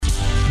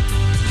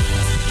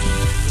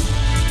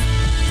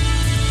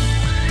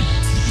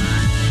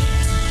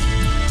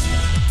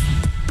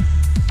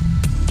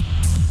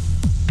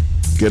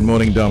Good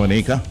morning,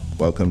 Dominica.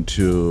 Welcome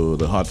to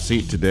the hot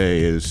seat. Today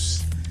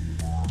is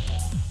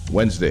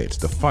Wednesday. It's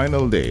the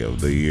final day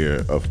of the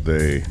year of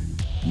the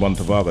month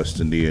of August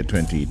in the year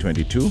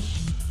 2022,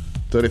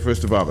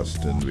 31st of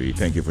August. And we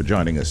thank you for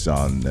joining us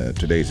on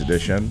today's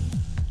edition.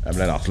 I'm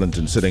Len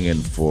Ocklinton sitting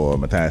in for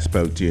Matthias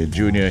Peltier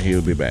Jr.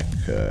 He'll be back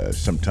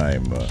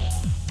sometime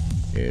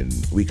in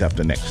week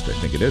after next, I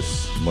think it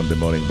is. Monday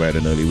morning, bright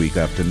and early week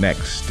after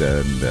next.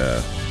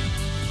 And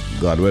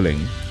God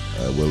willing,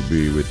 we'll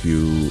be with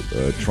you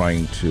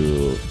trying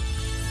to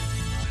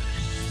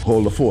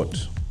hold the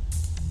fort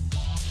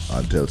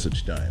until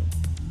such time.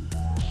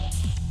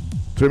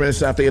 3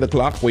 minutes after 8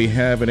 o'clock, we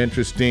have an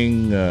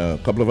interesting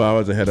couple of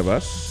hours ahead of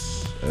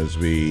us as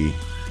we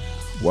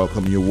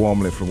welcome you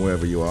warmly from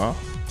wherever you are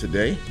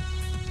today.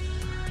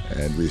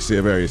 And we say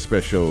a very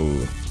special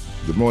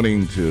good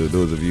morning to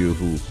those of you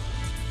who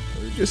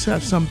just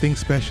have something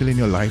special in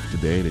your life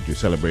today that you're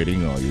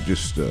celebrating, or you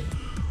just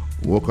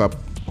woke up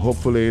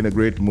hopefully in a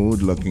great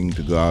mood, looking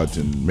to God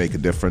to make a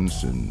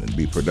difference and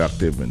be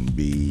productive and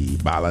be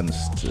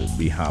balanced,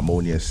 be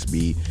harmonious,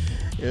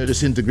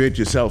 just integrate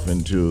yourself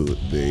into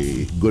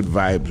the good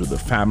vibes of the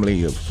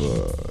family, of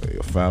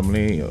your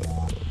family, your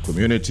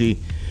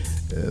community,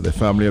 the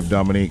family of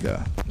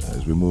Dominica,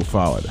 as we move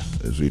forward,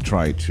 as we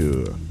try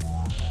to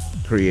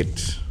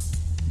create,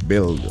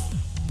 build,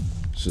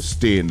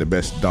 sustain the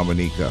best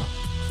Dominica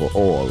for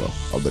all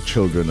of the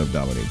children of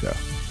Dominica.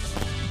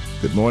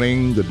 Good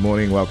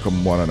morning,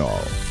 welcome one and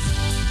all.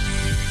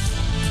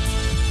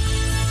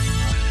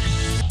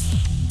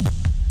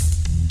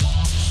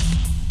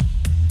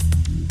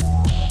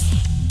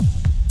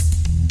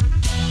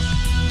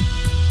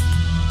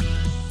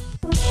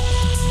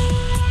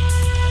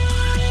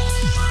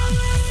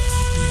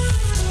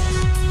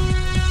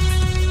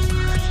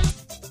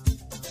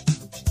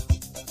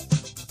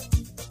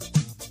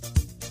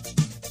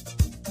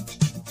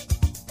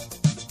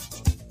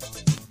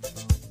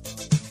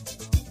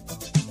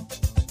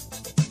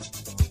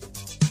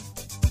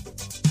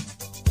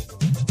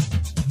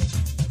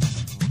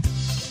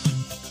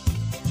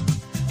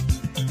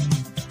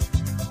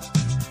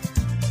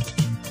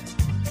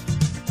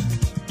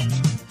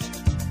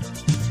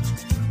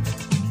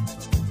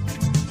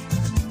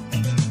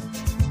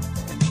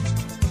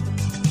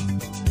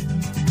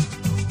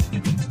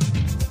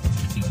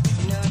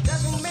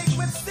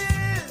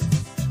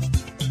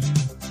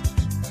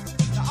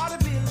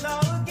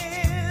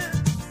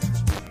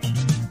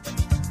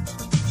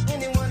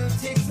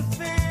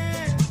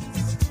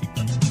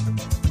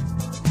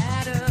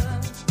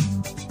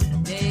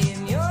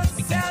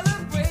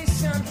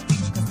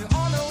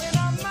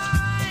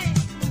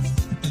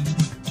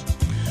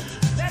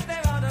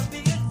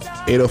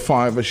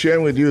 We're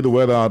sharing with you the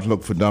weather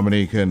outlook for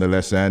Dominica and the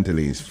Les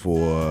Antilles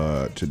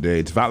for today.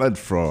 It's valid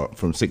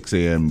from 6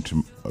 a.m.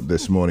 to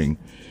this morning.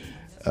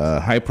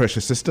 High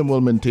pressure system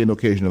will maintain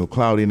occasional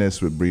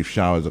cloudiness with brief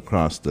showers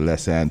across the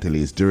Les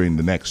Antilles during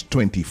the next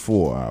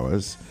 24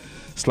 hours.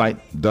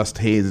 Slight dust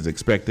haze is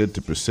expected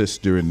to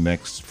persist during the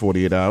next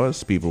 48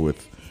 hours. People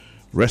with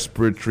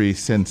respiratory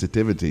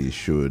sensitivity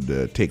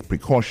should take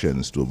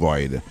precautions to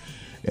avoid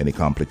any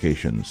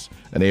complications.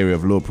 An area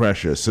of low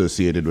pressure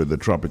associated with the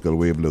tropical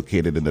wave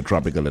located in the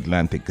tropical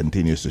Atlantic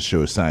continues to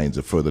show signs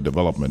of further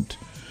development,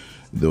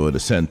 though the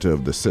center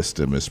of the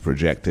system is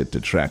projected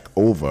to track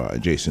over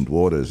adjacent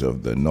waters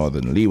of the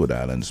northern Leeward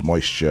Islands.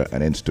 Moisture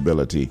and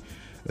instability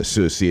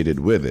associated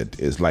with it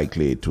is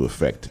likely to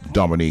affect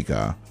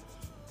Dominica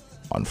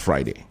on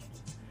Friday.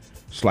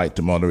 Slight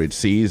to moderate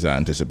seas are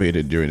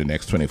anticipated during the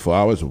next 24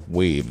 hours, with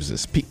waves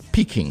is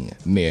peaking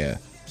near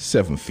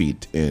 7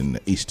 feet in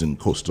eastern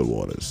coastal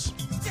waters.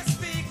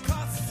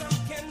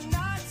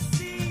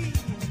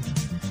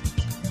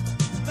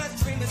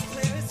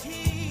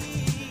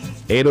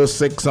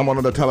 806, someone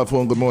on the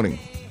telephone. Good morning.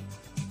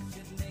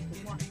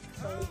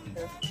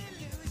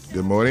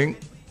 Good morning.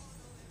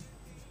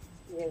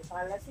 Yes,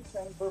 I'd like to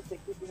send birthday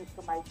greetings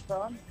to my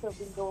son,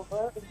 Kevin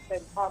Dover in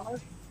St.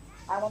 Thomas.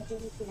 I want to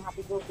wish him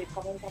happy birthday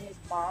coming from his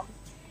mom,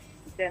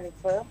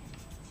 Jennifer,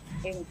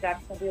 in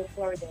Jacksonville,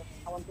 Florida.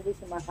 I want to wish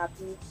him a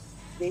happy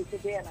day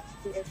today and a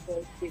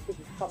special day to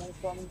be coming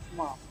from his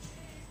mom.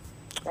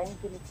 Thank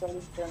you, Mr.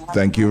 Linton.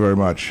 Thank you very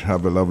much.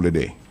 Have a lovely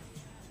day.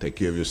 Take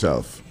care of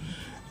yourself.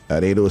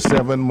 At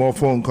 807, more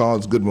phone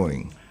calls. Good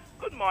morning.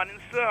 Good morning,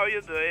 sir. How are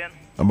you doing?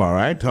 I'm all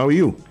right. How are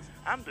you?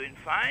 I'm doing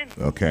fine.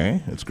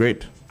 Okay, that's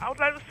great. I would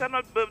like to send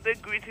out birthday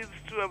greetings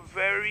to a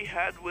very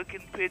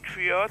hard-working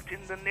patriot in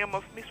the name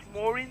of Miss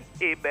Maureen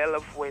Abel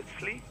of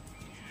Wesley,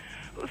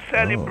 who's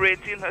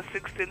celebrating her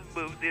 16th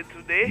birthday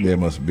today. There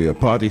must be a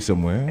party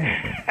somewhere.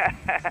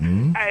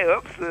 I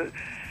hope so.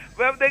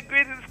 Birthday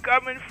greetings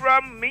coming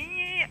from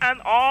me and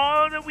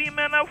all the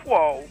women of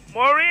WOW.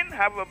 Maureen,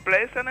 have a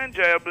blessed and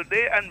enjoyable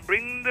day, and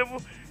bring the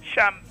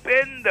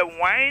champagne, the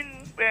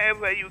wine,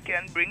 wherever you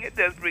can bring it.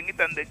 Just bring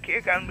it on the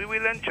cake and we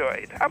will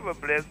enjoy it. Have a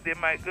blessed day,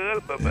 my girl.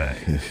 Bye-bye.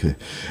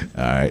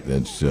 All right,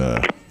 that's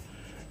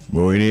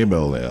Maureen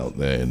Abel out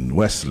there in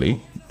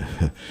Wesley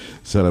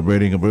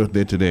celebrating a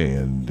birthday today,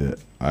 and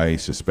I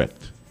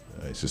suspect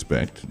I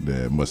suspect.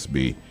 There must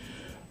be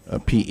a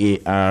PARTY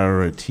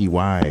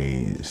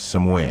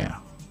somewhere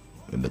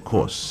in the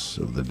course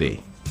of the day.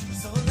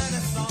 So let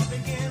us all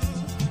begin.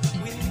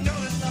 We know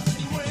that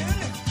nothing win.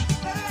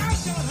 Let it out,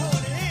 don't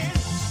hold it in.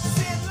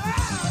 Say it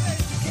loud as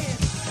you can.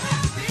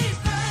 Happy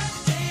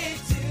birthday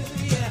to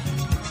you.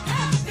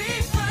 Happy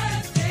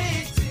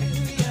birthday to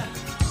you.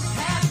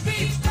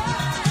 Happy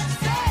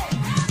birthday.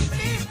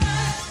 Happy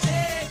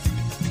birthday to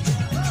you.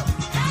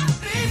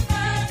 Happy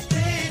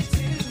birthday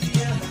to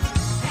you.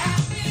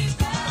 Happy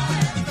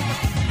birthday.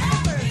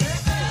 Happy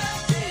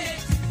birthday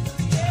to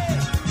you.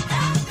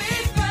 Happy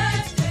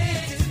birthday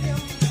to you.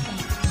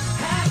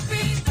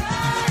 Happy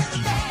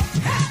birthday,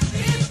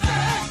 happy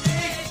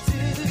birthday to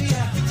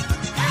you.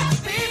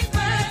 Happy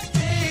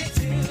birthday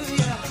to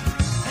you.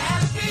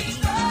 Happy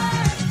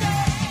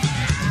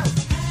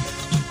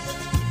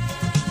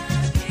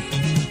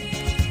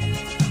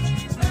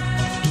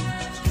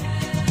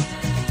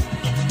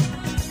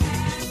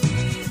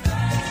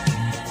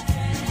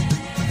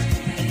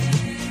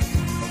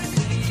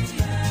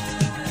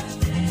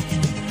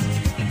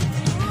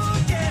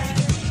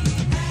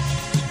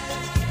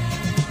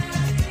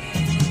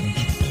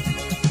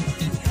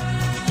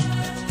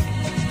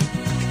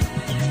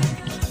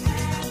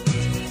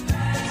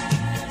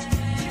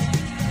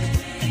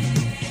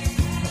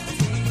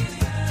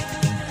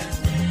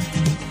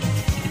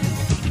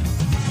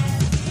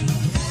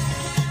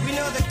We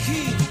know the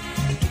key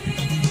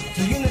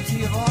to unity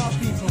of all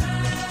people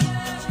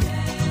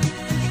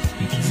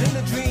is in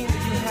the dream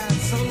that you had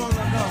so long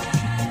ago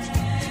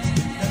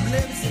that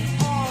lives in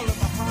all of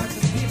the hearts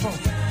of people.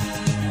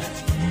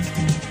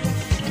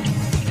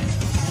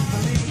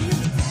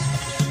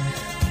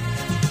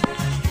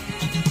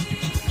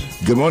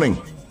 Good morning.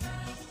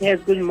 Yes,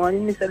 good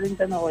morning, Mr.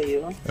 Linton. How are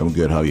you? I'm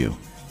good. How are you?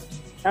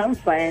 I'm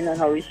fine, and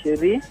how is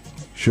Shirley?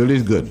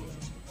 Shirley's good.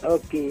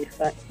 Okay,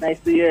 nice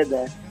to hear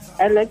that.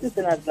 I'd like to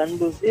send advance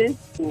birthday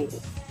to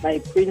my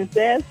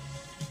princess,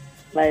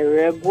 my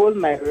rebel,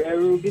 my rare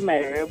ruby, my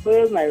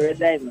rebel, my red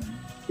diamond.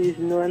 She's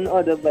none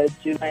other but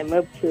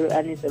Jemima Pearl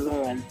Anita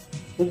Lauren,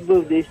 whose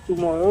birthday is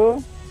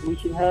tomorrow.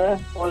 Wishing her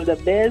all the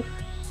best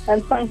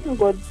and thanking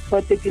God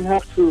for taking her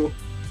through,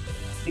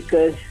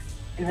 because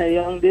in her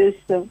young days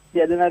she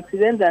had an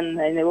accident and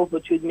I never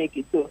thought she'd make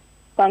it. So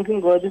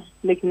thanking God,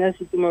 making her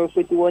see tomorrow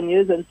 41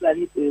 years and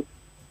planet Earth.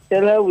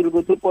 Tell her we'll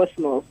go to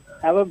Portsmouth.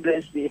 Have a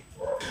blessed day.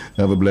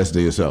 Have a blessed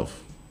day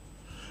yourself.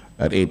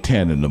 At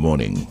 8:10 in the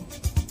morning.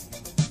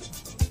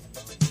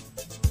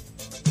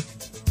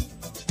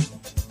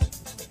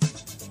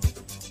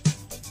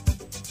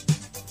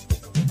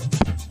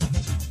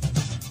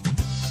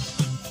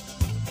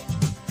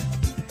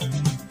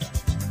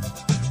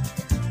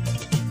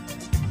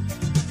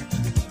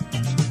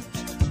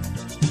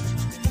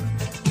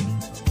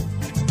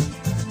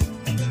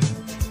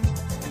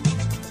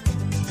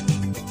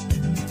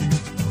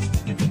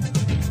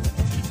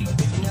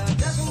 Now, it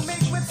doesn't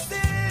make much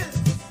sense.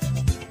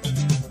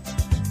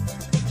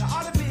 There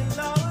ought to be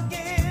law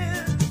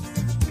against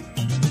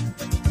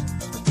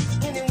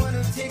anyone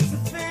who takes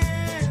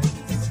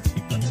offense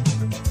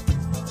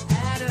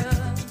at a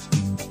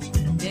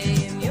day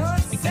in your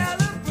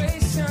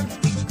celebration.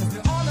 'Cause we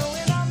all know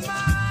in our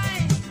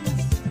minds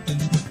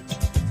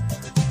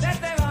that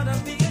there ought to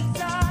be a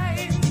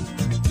time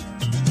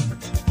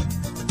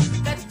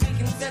that we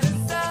can set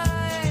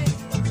aside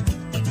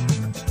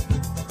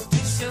to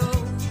show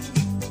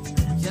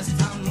just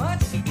how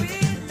much we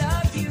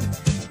love you,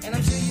 and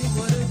I'm sure you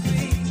would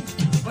agree.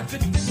 What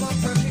could fit more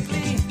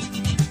perfectly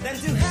than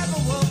to have a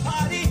world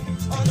party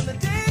on the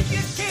day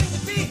you came to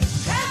be?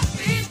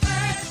 Happy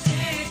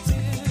birthday to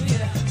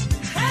you.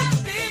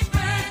 Happy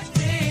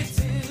birthday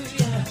to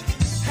you.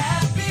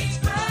 Happy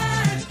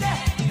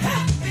birthday.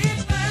 Happy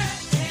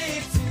birthday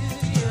to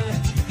you.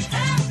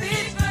 Happy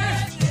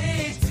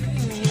birthday to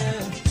you.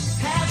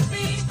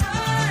 Happy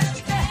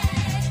birthday.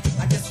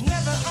 I just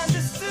never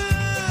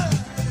understood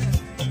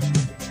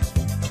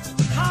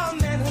how a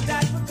man who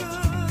died for good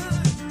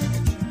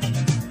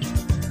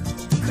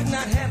could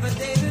not have a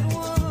David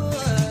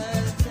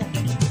Wood.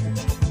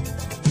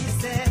 He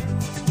said,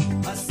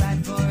 aside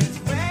for his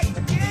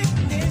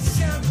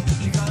recognition,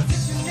 because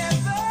it should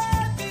never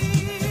be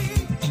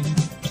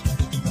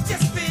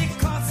just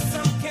because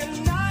some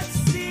cannot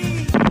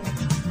see.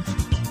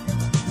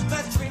 The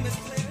dream is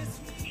clear as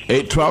he.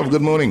 8:12,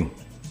 good morning.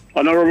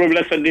 Honorable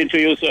blessed day to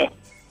you, sir.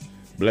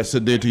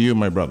 Blessed day to you,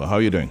 my brother. How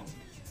are you doing?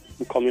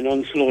 I'm coming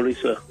on slowly,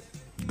 sir.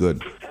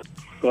 Good.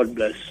 God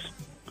bless.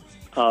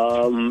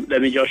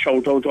 Let me just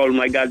shout out all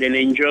my guardian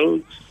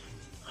angels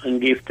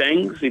and give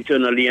thanks,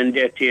 eternally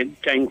indebted,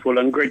 thankful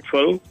and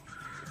grateful.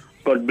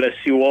 God bless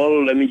you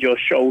all. Let me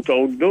just shout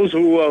out those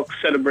who are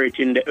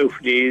celebrating the earth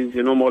days,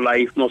 more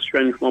life, more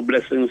strength, more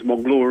blessings,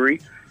 more glory,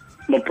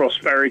 more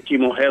prosperity,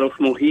 more health,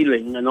 more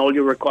healing, and all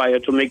you require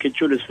to make it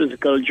through this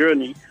physical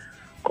journey.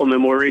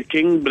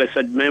 Commemorating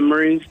blessed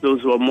memories,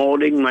 those who are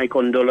mourning, my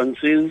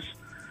condolences.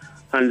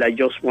 And I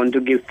just want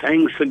to give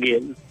thanks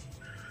again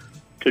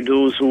to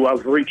those who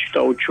have reached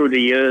out through the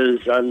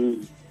years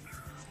and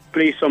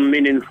play some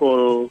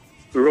meaningful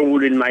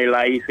role in my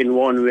life in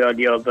one way or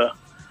the other,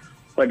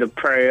 whether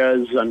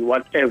prayers and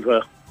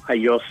whatever.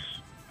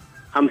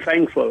 I'm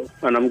thankful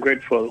and I'm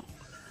grateful.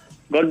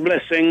 God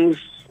blessings,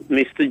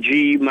 Mr.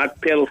 G, Matt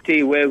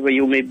Pelty, wherever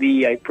you may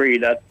be. I pray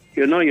that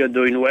you're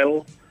doing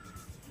well.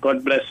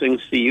 God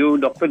blessings to you,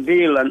 Dr.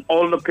 Deal, and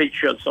all the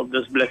patriots of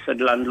this blessed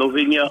land.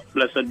 Lavinia,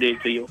 blessed day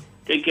to you.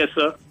 Take care,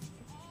 sir.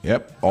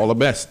 Yep, all the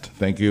best.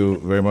 Thank you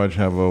very much.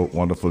 Have a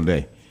wonderful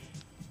day.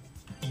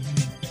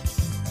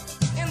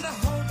 And the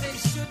whole day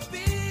should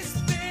be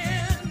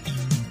spent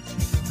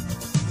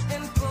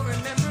in full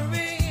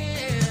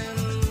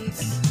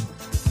remembrance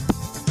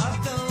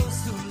of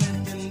those who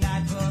lived and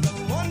died for the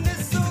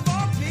wonders of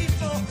our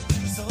people.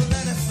 So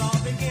let us all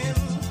begin.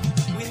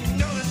 We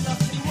know that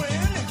nothing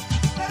win,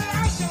 but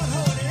I shall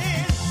hold it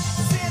in.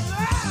 Say it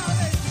loud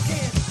as you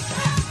can.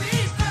 Happy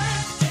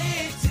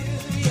birthday to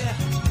you.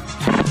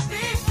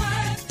 Happy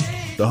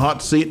birthday. The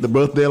hot seat, the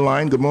birthday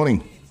line. Good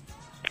morning.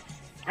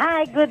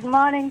 Hi, good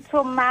morning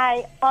to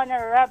my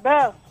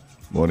honorable.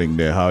 Morning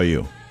there. How are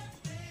you?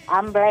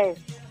 I'm blessed.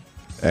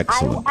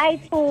 Excellent. I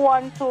too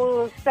want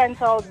to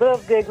send our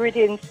birthday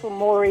greetings to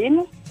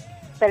Maureen,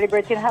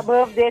 celebrating her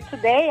birthday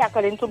today,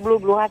 according to Blue.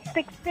 Her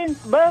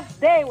 16th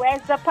birthday.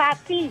 Where's the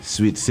party?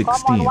 Sweet 16.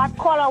 Come on, what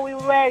color are we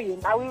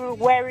wearing? Are we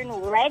wearing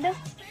red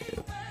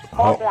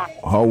or black?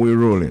 How we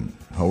rolling?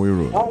 How we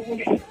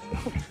rolling?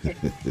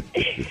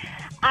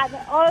 And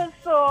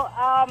also,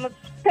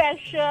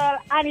 special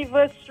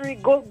anniversary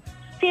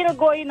still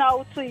going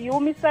out to you,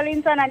 Mr.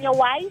 Linton, and your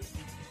wife.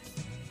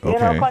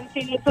 Okay.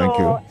 Continue Thank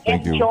you. to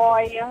Thank you.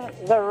 enjoy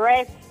the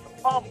rest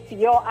of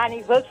your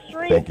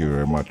anniversary. Thank you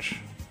very much.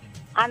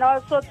 And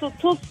also to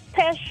two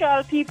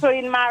special people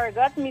in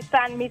Marigot, Mr.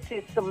 and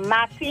Mrs.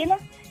 Martin.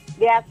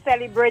 They are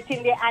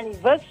celebrating their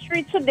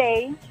anniversary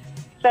today.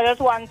 So I just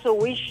want to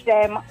wish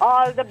them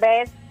all the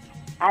best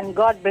and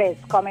God bless,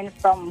 coming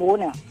from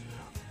Mona.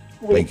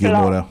 Thank you,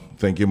 Mona.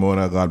 Thank you,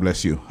 Mona. God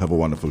bless you. Have a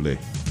wonderful day.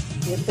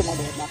 Yes, my dear.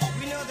 Bye-bye.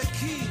 We know the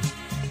key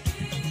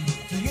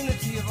to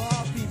unity of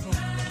all people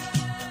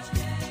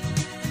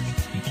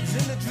is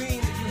in the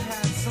dream that you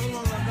had so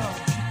long ago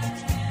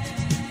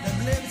that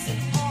lives in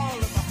all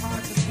of the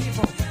hearts of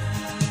people.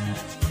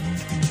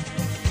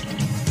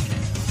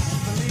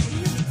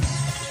 Believe me.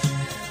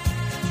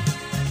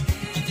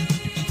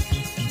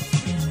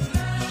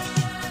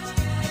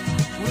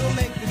 We'll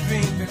make the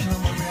dream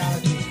become a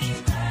reality.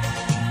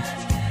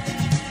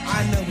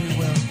 I know we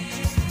will.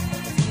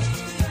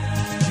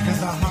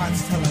 Because our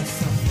hearts tell us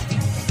so.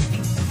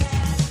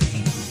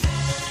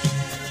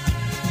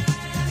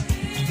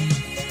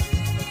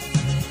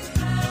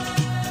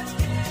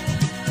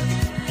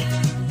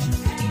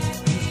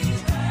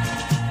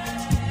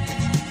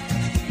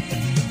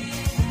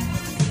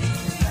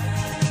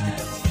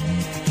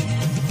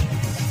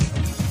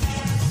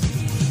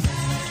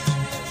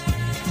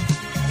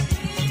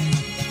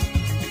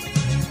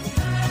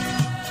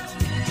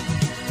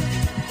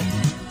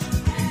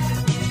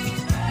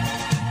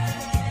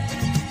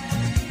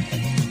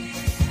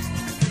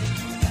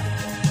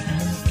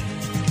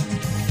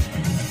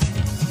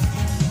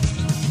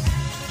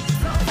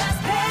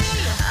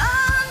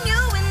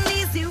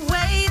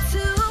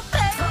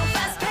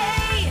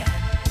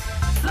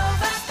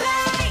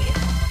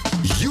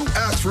 You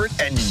asked for it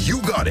and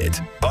you got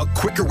it. A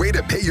quicker way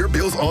to pay your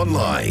bills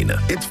online.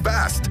 It's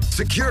fast,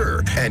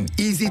 secure, and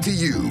easy to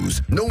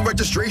use. No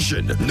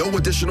registration, no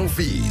additional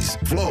fees.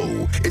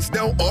 Flow is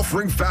now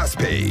offering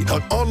FastPay,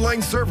 an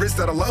online service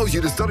that allows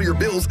you to settle your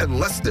bills in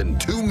less than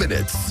 2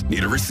 minutes.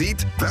 Need a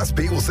receipt?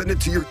 FastPay will send it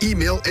to your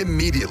email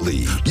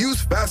immediately.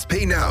 Use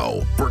FastPay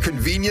now for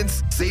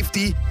convenience,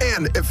 safety,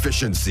 and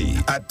efficiency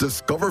at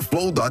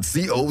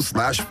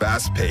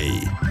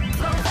discoverflow.co/fastpay.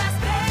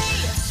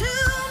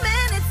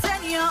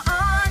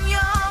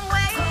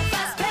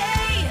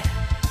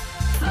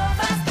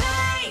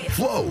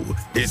 Flow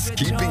is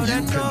keeping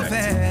you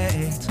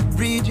connected.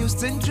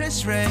 Reduced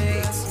interest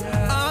rates,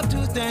 up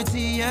to 30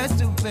 years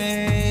to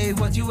pay.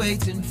 What you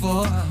waiting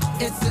for?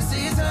 It's the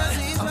season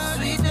of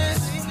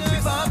sweetness.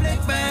 Republic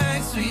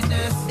Bank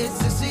sweetness. It's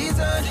the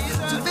season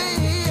to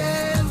be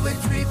in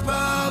with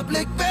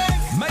Republic Bank.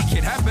 Make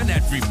it happen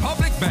at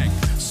Republic Bank.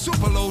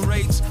 Super low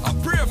rates, a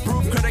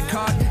pre-approved credit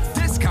card,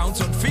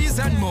 discounts on fees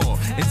and more.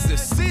 It's the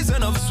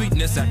season of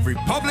sweetness at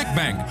Republic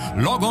Bank.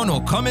 Log on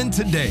or come in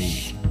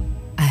today.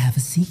 I have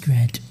a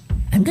secret.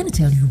 I'm going to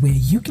tell you where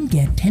you can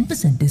get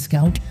 10%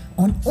 discount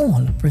on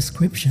all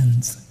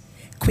prescriptions.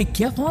 Quick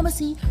Care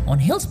Pharmacy on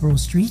Hillsborough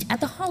Street at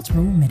the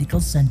Hillsborough Medical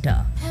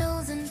Center.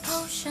 Pills and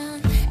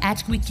potions.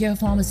 At Quick Care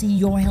Pharmacy,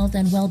 your health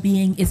and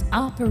well-being is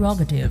our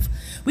prerogative.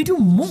 We do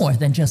more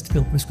than just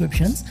fill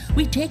prescriptions.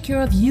 We take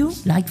care of you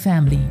like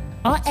family.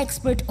 Our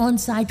expert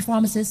on-site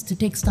pharmacist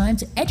takes time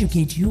to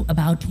educate you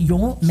about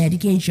your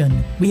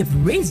medication. We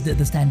have raised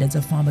the standards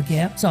of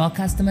pharmacare so our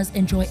customers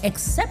enjoy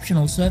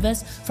exceptional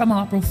service from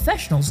our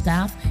professional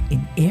staff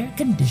in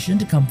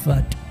air-conditioned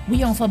comfort.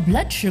 We offer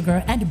blood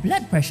sugar and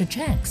blood pressure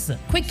checks.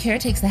 Quick Care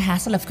takes the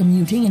hassle of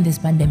commuting in these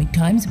pandemic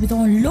times with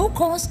our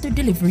low-cost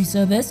delivery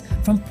service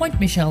from Point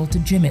Michelle to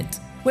Jimmet.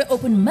 We're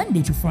open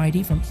Monday to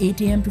Friday from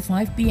 8 a.m. to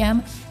 5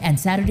 p.m. and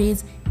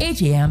Saturdays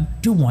 8 a.m.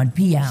 to 1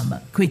 p.m.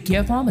 Quick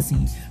Care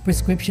Pharmacy.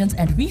 Prescriptions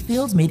and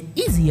refills made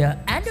easier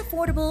and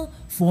affordable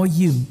for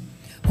you.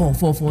 Call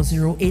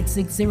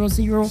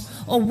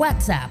 440-8600 or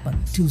WhatsApp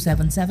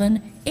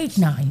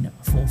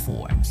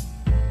 277-8944.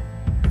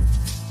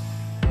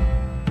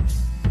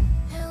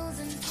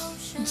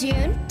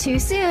 June, too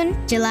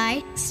soon.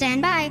 July,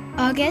 stand by.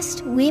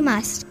 August, we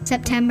must.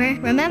 September,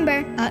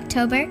 remember.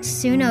 October,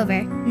 soon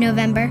over.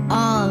 November,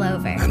 all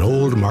over. An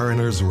old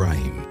mariner's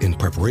rhyme. In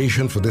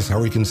preparation for this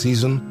hurricane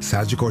season,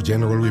 Sagicor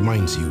General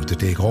reminds you to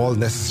take all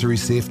necessary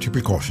safety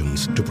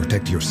precautions to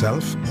protect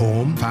yourself,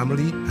 home,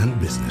 family, and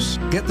business.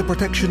 Get the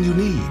protection you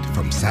need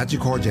from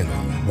Sagicor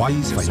General.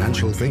 Wise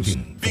financial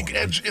thinking. Big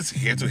Edge is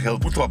here to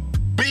help with a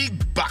big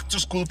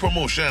back-to-school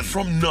promotion.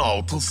 From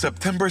now till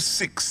September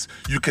 6th,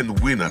 you can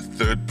win a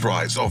third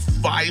prize of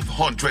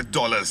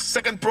 $500,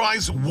 second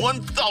prize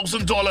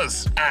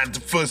 $1,000, and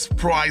first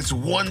prize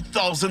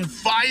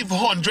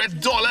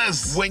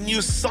 $1,500 when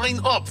you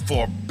sign up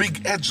for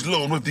Big Edge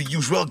loan with the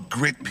usual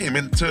great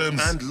payment terms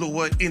and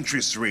lower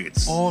interest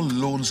rates. All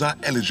loans are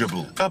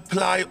eligible.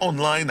 Apply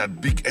online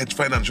at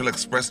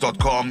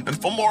bigedgefinancialexpress.com,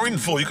 and for more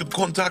info, you could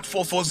contact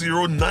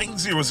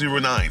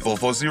 440-9009,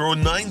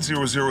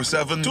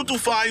 440-9007,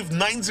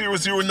 225-9009,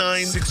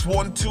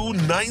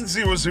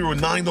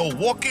 612-9009, or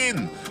walk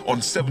in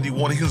on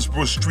 71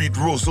 Hillsborough Street,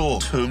 Rosal.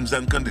 Terms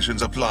and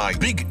conditions apply.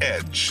 Big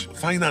Edge,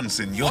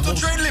 financing your Auto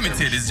Trade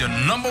Limited is your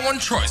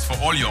 #1 choice for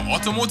all your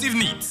automotive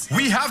needs.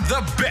 We have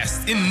the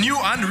best in new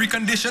and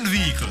reconditioned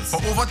vehicles.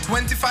 For over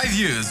 25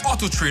 years,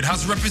 Auto Trade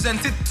has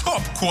represented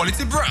top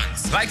quality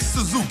brands like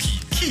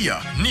Suzuki,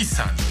 Kia,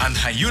 Nissan, and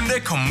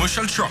Hyundai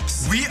commercial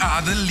trucks. We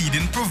are the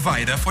leading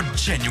provider for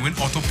genuine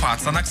auto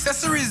parts and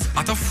accessories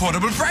at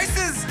affordable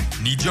prices.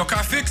 Need your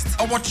car fixed?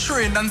 Our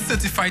trained and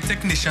certified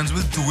technicians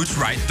will do it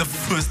right the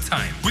first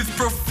time with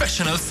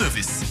professional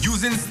service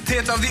using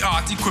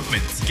state-of-the-art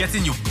equipment,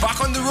 getting you back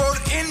on the road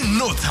in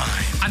no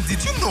time. And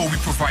did you know we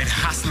provide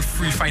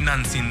hassle-free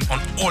financing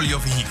on all your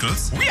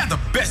vehicles? We are the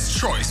best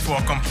choice for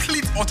a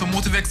complete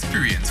automotive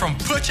experience from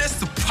purchase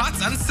to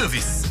parts and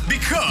service.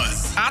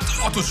 Because at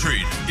Auto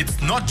Trade,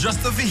 it's not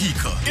just a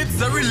vehicle,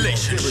 it's a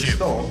relationship.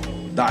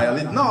 Dial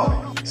it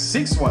now.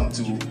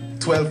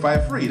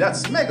 612-1253.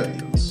 That's Mega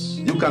Deals.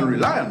 You can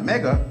rely on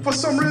Mega for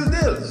some real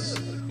deals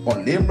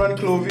on name brand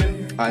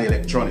clothing and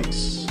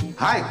electronics.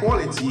 High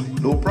quality,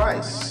 low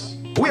price.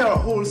 We are a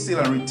wholesale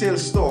and retail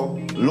store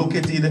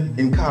located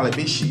in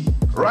Calabishi,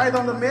 right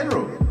on the main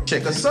road.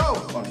 Check us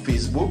out on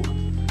Facebook,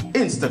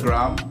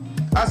 Instagram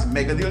as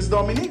Mega Deals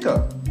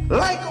Dominica.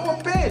 Like our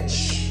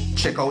page.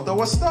 Check out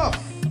our stuff.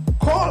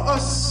 Call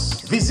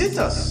us. Visit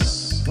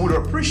us. We'd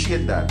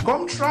appreciate that.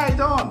 Come try it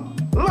on.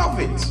 Love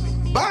it.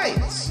 Buy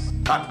it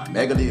at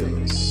Mega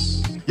Deals.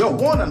 Your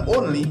one and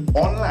only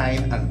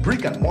online and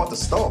brick and mortar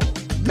store.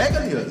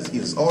 Mega Deals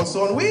is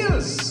also on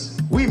wheels.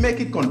 We make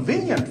it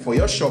convenient for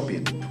your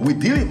shopping. We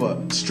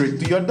deliver straight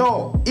to your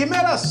door.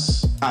 Email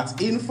us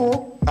at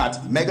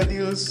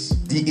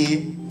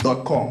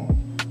info@megadealsda.com.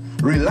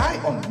 Rely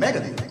on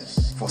Mega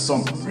Deals for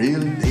some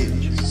real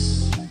deals.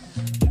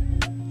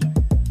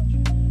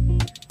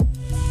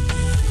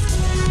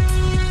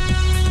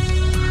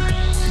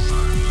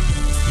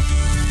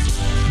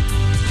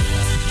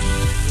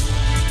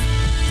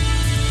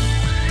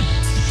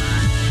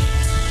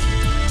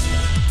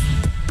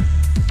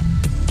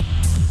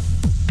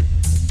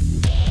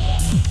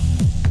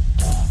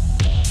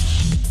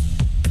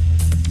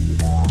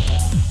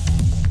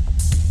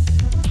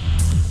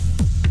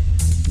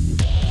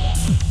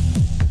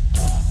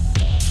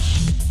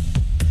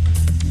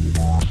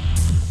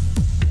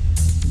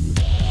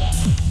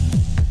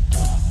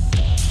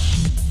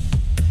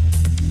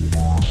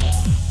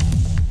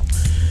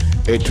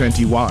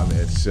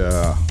 It's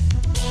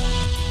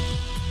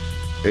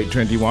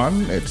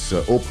 8:21. It's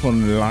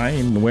open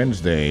line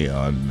Wednesday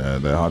on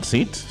the hot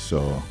seat.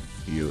 So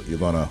you're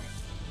gonna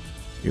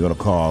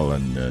call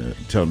and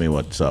tell me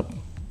what's up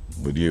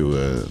with you.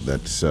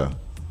 That's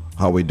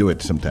how we do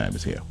it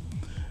sometimes here.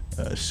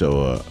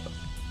 So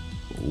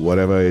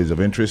whatever is of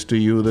interest to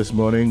you this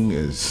morning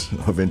is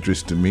of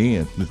interest to me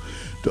and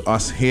to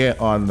us here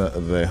on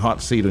the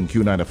hot seat on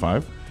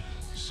Q95.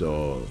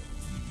 So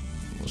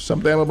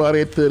sometime about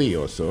 8:30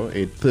 or so,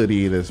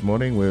 8:30 this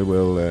morning, we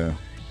will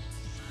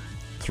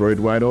throw it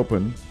wide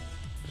open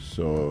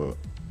so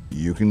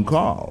you can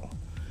call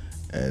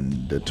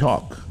and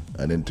talk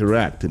and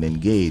interact and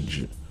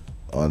engage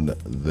on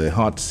the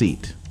hot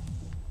seat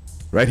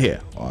right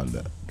here on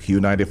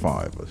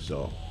Q95.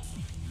 So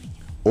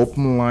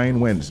open line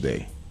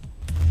Wednesday.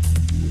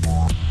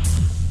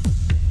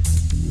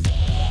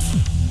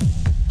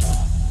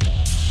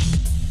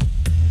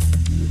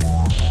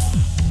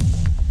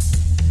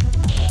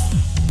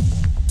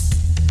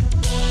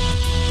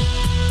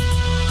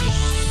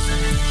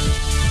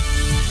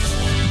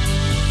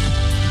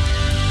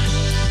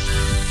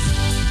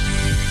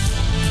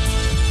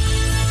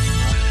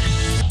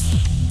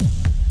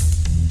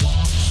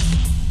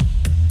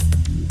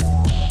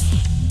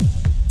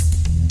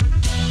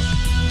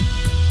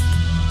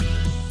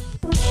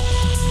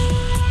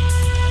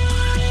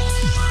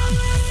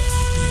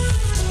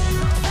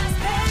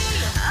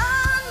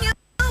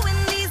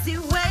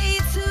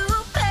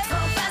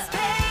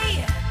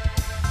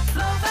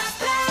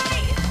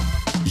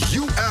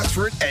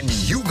 and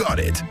you got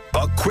it.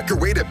 A quicker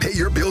way to pay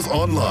your bills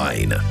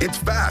online. It's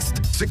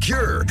fast,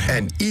 secure,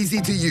 and easy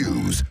to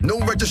use. No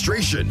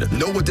registration,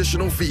 no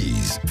additional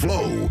fees.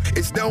 Flow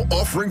is now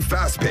offering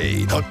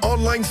FastPay, an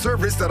online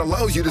service that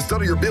allows you to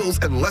settle your bills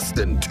in less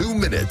than 2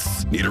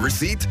 minutes. Need a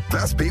receipt?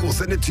 FastPay will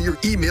send it to your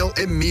email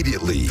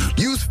immediately.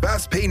 Use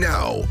FastPay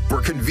now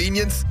for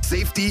convenience,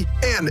 safety,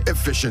 and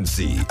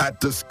efficiency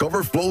at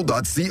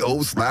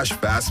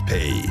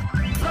discoverflow.co/fastpay.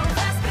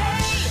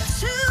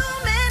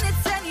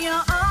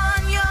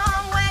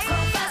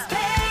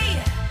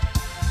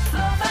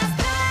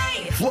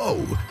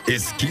 Flow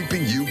is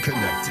keeping you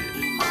connected.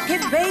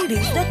 Give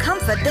babies the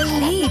comfort they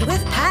need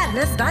with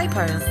Padless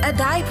diapers. A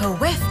diaper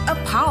with a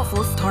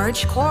powerful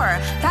storage core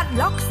that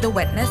locks the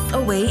wetness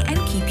away and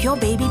keep your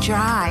baby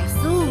dry.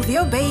 Soothe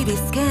your baby's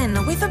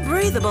skin with a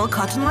breathable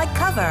cotton-like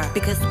cover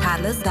because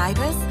Padless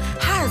diapers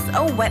has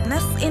a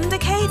wetness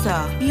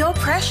indicator. Your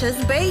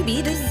precious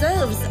baby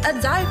deserves a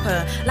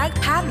diaper like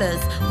Padless,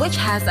 which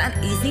has an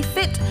easy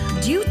fit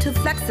due to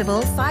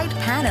flexible side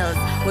panels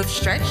with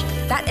stretch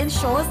that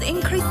ensures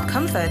increased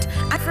comfort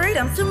and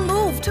freedom to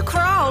move, to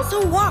crawl, to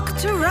walk,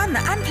 to run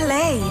and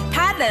play.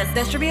 Padless,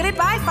 distributed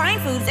by Fine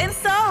Foods and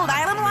sold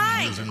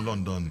island-wide. In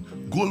London,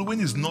 Goldwyn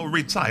is now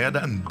retired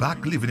and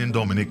back living in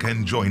Dominica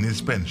enjoying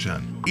his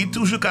pension. He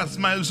toujours can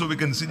smile so we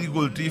can see the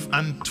gold teeth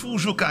and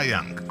toujours can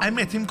yank. I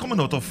met him coming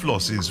out of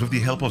Floss's with the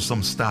help of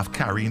some staff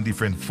carrying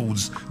different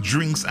foods,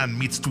 drinks and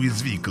meats to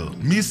his vehicle.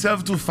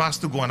 Myself too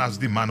fast to go and ask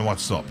the man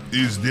what's up.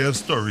 Is their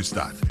story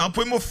start?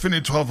 Après mo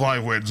fini 12 I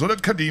words, so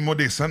that Kadimo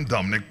de San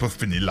Dominic per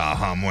fini la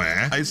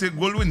hamwe. I said,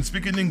 Goldwyn,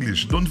 speak in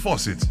English, don't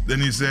force it.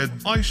 Then he said,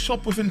 I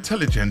shop with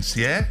intelligence,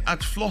 yeah?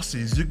 At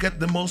Floss's you get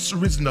the most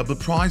reasonable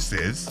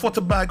prices. For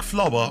the bag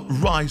flour,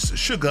 rice,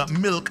 sugar,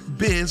 milk,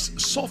 beers,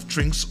 soft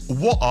drinks,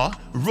 water,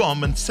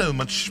 rum and so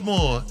much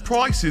more.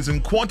 Prices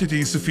and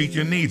quantities to fit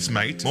your needs,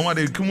 mate. Mama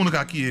de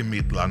kumunukaki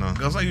mate lana.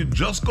 Cause you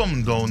just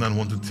come down and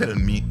want to tell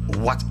me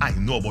what I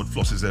know about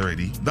Floss's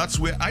already. That's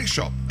where I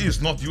shop.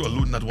 It's not you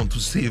alone that want to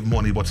save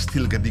money but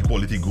still get the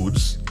quality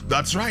goods.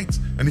 That's right.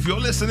 And if you're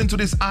listening to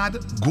this ad,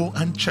 go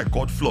and check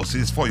out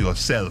Floss's for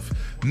yourself.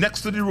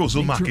 Next to the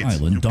Rosal Market. Nature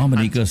Island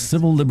Dominica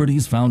Civil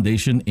Liberties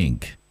Foundation,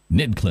 Inc.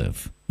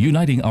 Nidcliff,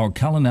 uniting our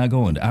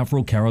Kalinago and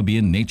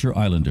Afro-Caribbean nature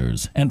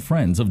islanders and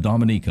friends of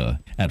Dominica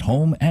at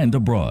home and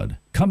abroad,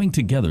 coming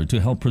together to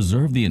help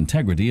preserve the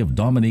integrity of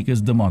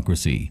Dominica's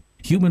democracy,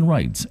 human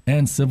rights,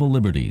 and civil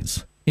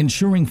liberties,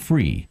 ensuring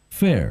free,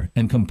 fair,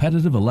 and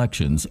competitive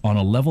elections on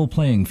a level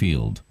playing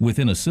field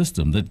within a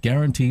system that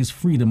guarantees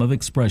freedom of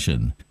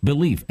expression,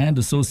 belief and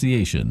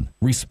association,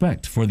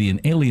 respect for the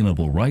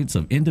inalienable rights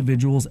of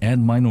individuals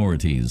and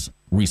minorities,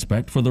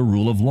 respect for the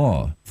rule of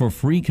law, for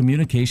free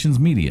communications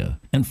media,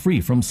 and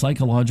free from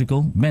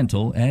psychological,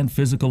 mental, and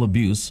physical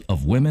abuse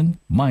of women,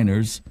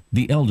 minors,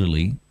 the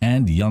elderly,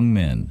 and young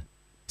men.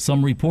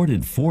 Some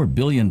reported $4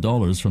 billion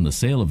from the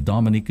sale of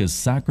Dominica's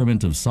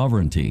Sacrament of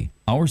Sovereignty,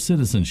 our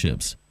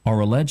citizenships, are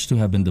alleged to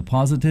have been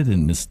deposited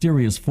in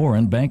mysterious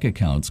foreign bank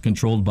accounts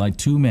controlled by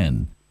two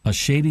men, a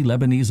shady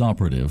Lebanese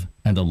operative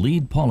and a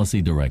lead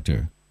policy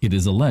director. It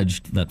is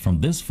alleged that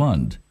from this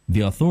fund,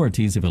 the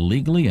authorities have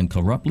illegally and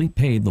corruptly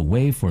paid the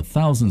way for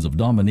thousands of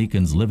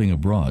Dominicans living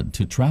abroad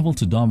to travel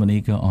to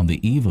Dominica on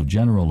the eve of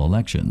general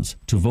elections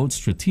to vote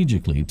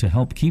strategically to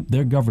help keep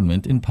their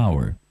government in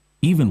power.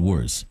 Even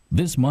worse,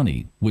 this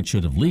money, which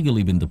should have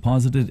legally been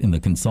deposited in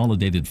the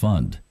consolidated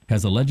fund,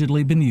 has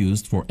allegedly been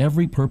used for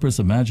every purpose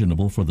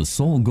imaginable for the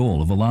sole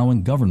goal of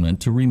allowing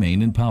government to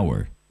remain in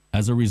power.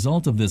 As a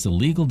result of this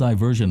illegal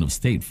diversion of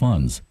state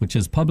funds, which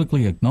is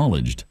publicly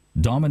acknowledged,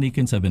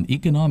 Dominicans have been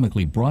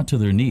economically brought to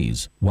their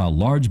knees, while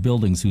large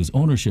buildings whose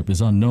ownership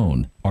is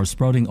unknown are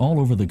sprouting all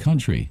over the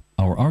country.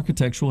 Our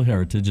architectural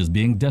heritage is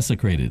being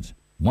desecrated.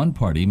 One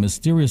party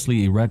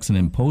mysteriously erects an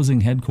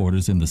imposing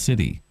headquarters in the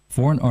city.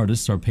 Foreign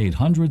artists are paid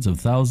hundreds of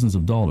thousands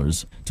of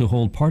dollars to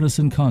hold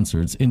partisan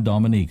concerts in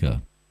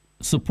Dominica.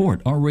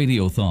 Support our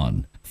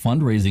radiothon,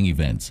 fundraising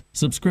events,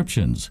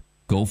 subscriptions,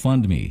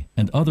 GoFundMe,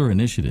 and other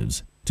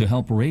initiatives to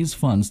help raise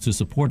funds to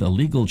support a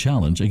legal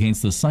challenge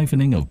against the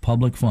siphoning of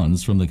public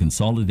funds from the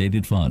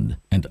Consolidated Fund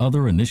and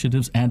other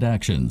initiatives and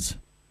actions.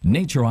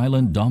 Nature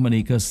Island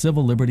Dominica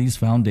Civil Liberties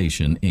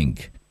Foundation,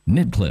 Inc.,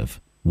 Nidcliff,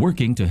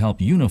 working to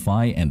help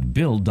unify and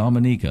build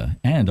Dominica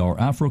and our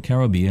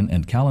Afro-Caribbean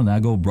and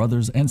Kalinago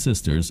brothers and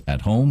sisters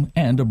at home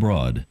and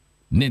abroad.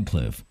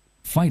 Nidcliff,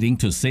 fighting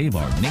to save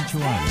our Nature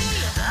Island.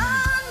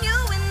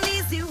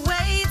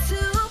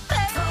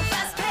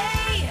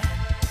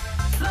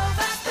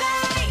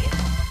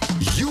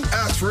 You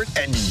asked for it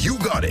and you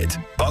got it.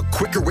 A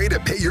quicker way to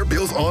pay your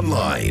bills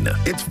online.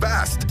 It's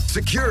fast,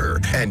 secure,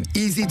 and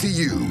easy to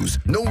use.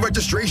 No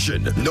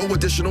registration, no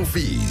additional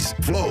fees.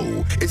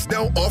 Flow is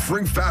now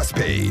offering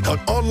FastPay, an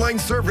online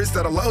service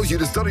that allows you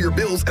to settle your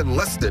bills in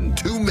less than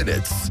 2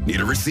 minutes.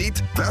 Need a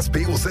receipt?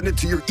 FastPay will send it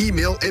to your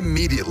email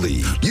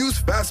immediately.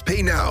 Use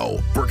FastPay now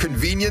for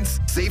convenience,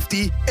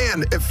 safety,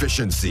 and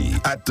efficiency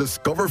at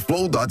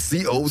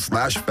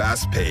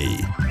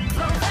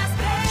discoverflow.co/fastpay.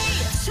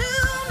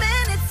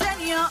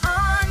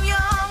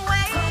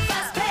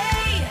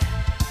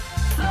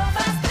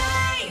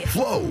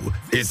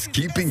 is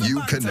keeping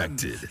you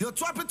connected. Your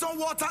Tropical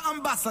Water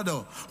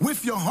Ambassador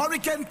with your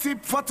hurricane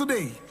tip for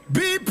today.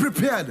 Be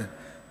prepared.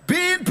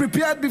 Being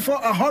prepared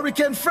before a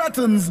hurricane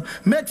threatens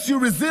makes you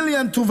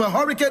resilient to the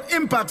hurricane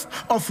impacts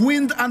of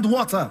wind and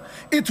water.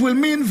 It will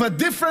mean the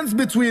difference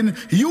between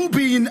you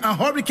being a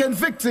hurricane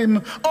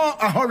victim or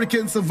a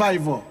hurricane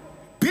survivor.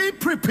 Be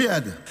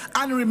prepared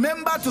and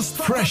remember to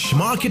stop. Fresh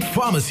Market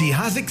Pharmacy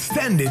has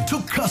extended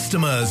to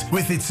customers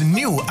with its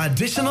new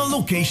additional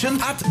location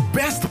at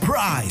Best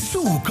Price.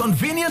 2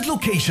 convenient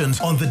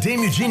locations on the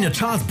Dame Eugenia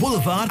Charles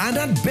Boulevard and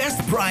at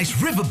Best Price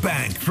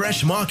Riverbank.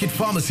 Fresh Market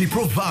Pharmacy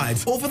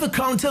provides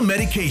over-the-counter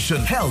medication,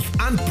 health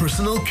and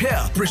personal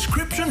care,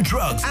 prescription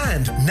drugs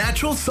and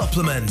natural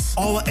supplements.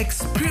 Our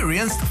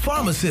experienced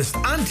pharmacists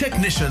and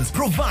technicians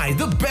provide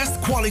the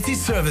best quality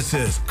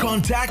services.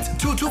 Contact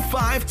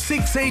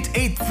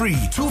 225-6883,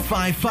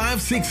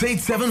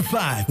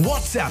 255-6875.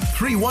 WhatsApp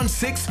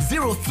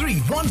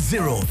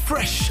 316-0310.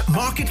 Fresh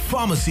Market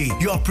Pharmacy.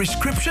 Your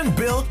prescription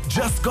bill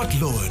just got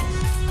lowered.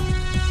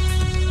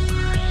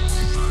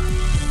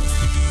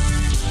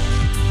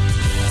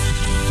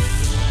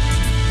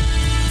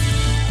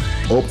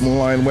 Open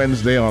line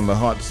Wednesday on the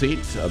hot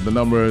seat. The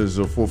number is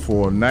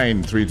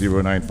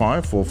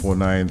 449-3095,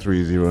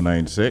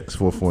 449-3096,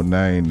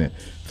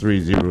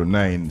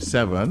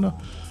 449-3097.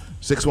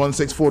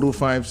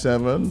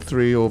 616-4257,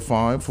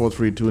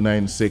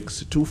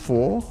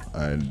 305-432-9624,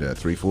 and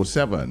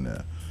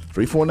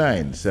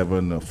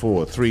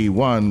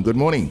 347-349-7431. Good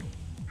morning.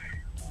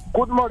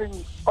 Good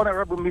morning,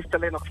 Honorable Mr.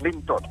 Lennox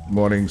Linton.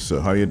 Morning, sir.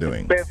 How are you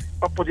doing? Best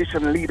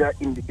opposition leader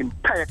in the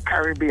entire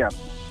Caribbean.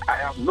 I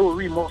have no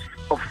remorse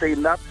of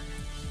saying that,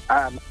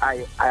 and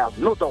I have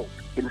no doubt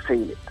in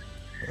saying it.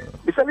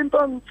 Mr.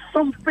 Linton,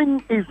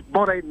 something is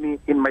bothering me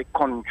in my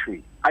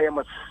country. I am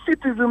a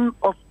citizen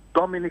of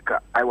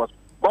Dominica. I was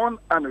born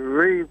and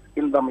raised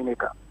in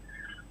Dominica.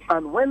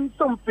 And when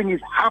something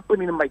is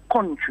happening in my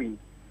country,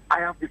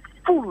 I have the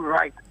full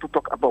right to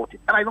talk about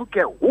it. And I don't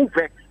care who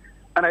vexed,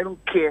 and I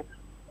don't care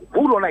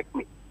who don't like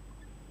me.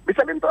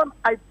 Mr. Linton,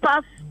 I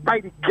passed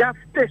by the gas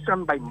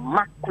station by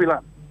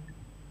Macquillan,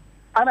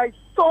 and I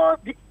saw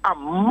the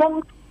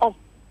amount of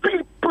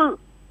people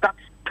that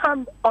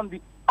stand on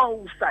the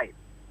outside,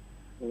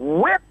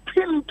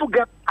 waiting to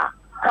get a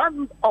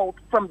handout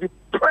from the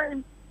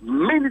Prime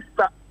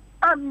Minister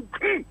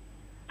auntie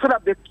so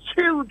that the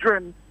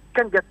children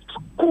can get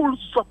school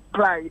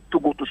supply to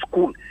go to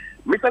school.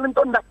 Mr.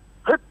 Linton, that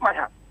hurt my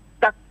heart.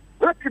 That's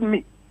hurting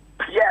me.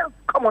 Tears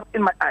come out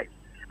in my eyes.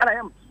 And I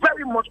am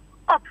very much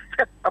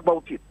upset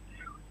about it.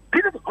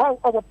 This is how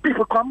our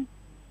people come.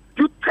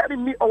 You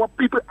telling me our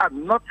people are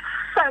not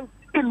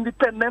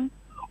self-independent?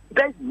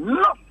 There's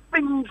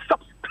nothing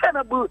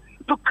sustainable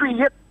to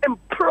create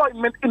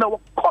employment in our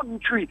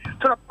country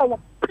so that our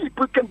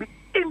people can be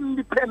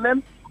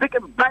independent. They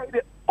can buy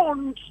their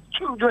own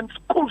children's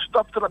school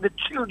stuff so that the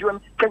children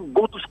can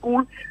go to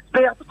school.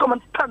 They have to come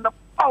and stand up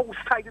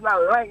outside in a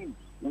line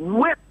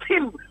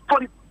waiting for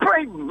the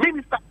Prime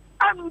Minister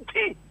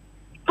auntie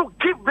to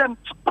give them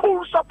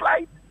school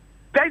supplies.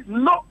 There is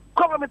no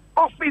government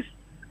office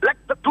like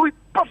to do it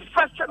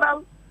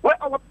professional where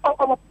our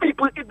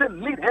people, if they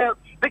need help,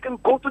 they can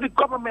go to the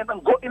government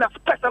and go in a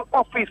special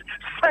office,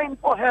 sign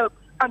for help,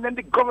 and then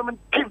the government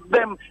gives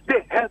them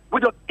the help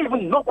without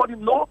even nobody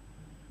know.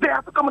 They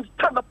have to come and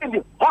stand up in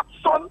the hot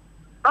sun.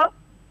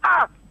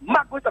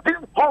 Margaret, this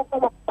is how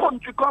our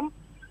country comes.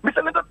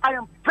 Mr. Linton, I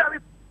am very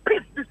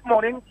pissed this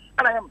morning,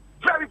 and I am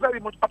very, very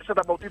much upset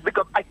about it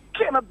because I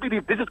cannot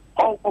believe this is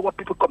how our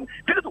people come.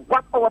 This is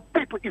what our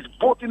people is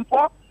voting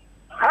for.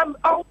 Hand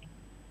out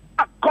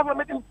a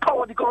government in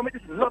power. The government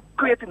is not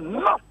creating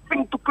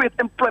nothing to create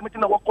employment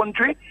in our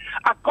country.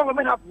 Our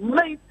government has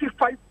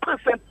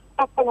 95%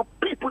 of our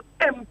people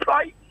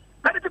employed.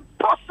 That is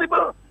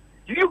impossible.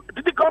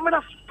 The government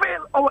has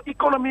failed our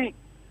economy.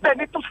 They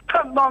need to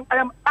stand down. I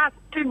am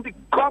asking the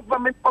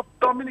government of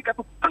Dominica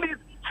to please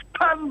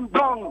stand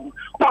down,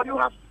 or you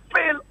have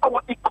failed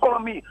our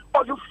economy,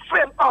 or you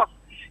fail us.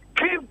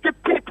 Give the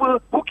people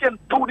who can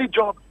do the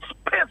job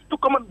space to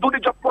come and do the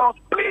job for us.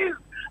 Please,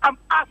 I'm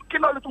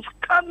asking all to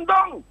stand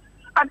down.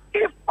 And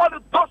if all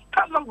those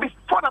stand down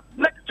before the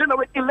next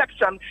general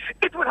election,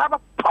 it will have a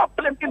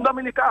problem in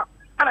Dominica.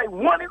 And I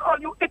warn all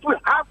you, it will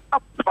have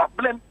a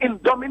problem in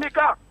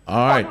Dominica.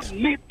 All right.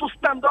 You need to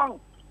stand down.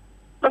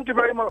 Thank you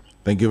very much.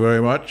 Thank you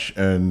very much,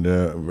 and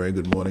very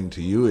good morning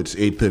to you. It's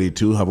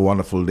 8:32. Have a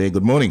wonderful day.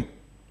 Good morning.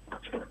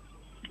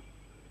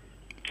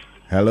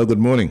 Hello, good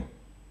morning.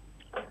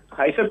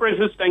 I say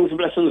praises, thanks,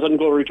 blessings, and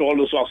glory to all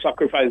those who have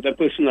sacrificed their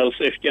personal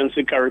safety and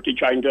security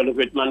trying to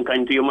elevate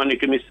mankind to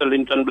humanity. Mr.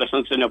 Linton,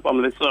 blessings in your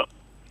family, sir.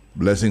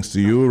 Blessings to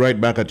you. Right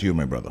back at you,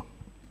 my brother.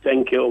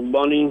 Thank you,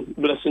 Bonnie.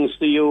 Blessings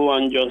to you,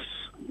 and just,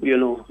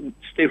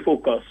 stay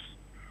focused.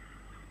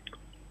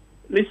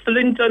 Mr.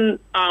 Linton,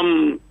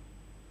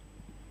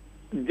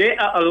 there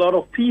are a lot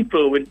of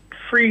people with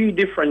 3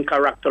 different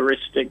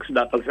characteristics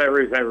that are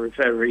very, very,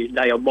 very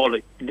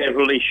diabolic,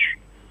 devilish.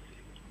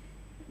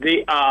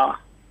 They are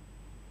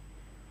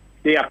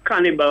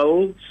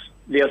cannibals,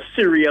 they are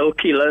serial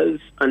killers,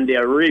 and they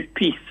are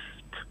rapists.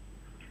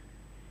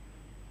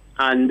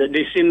 and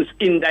they seems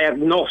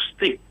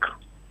indiagnostic.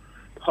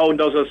 How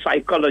does a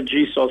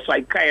psychologist or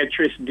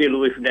psychiatrist deal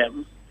with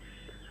them?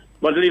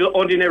 But little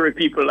ordinary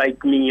people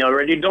like me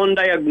already don't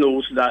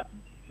diagnose that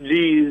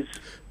these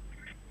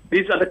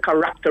are the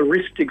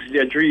characteristics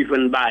they're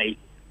driven by.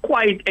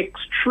 Quite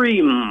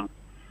extreme.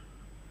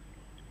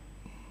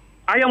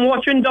 I am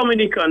watching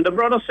Dominica, and the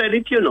brother said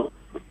it,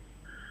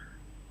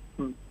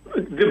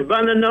 the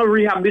banana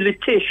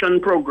rehabilitation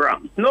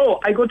program.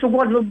 No, I go to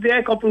Guadeloupe there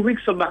a couple of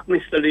weeks back,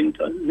 Mr.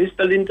 Linton.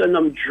 Mr. Linton,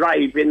 I'm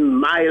driving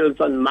miles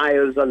and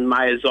miles and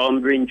miles, or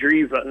I'm being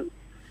driven,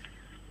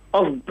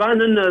 of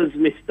bananas,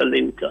 Mr.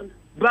 Linton.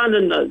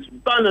 Bananas,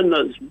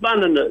 bananas,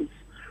 bananas.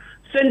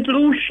 St.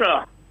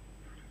 Lucia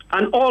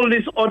and all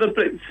these other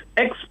places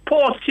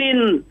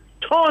exporting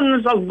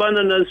tons of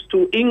bananas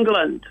to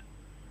England.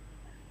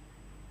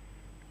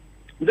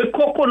 The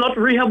coconut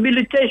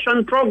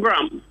rehabilitation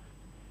program.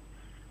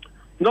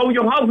 Now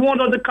you have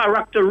one of the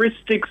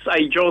characteristics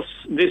I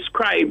just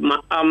described,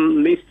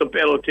 Mr.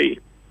 Pelty.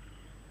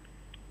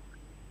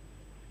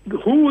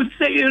 Who would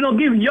say,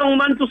 give young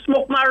men to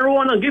smoke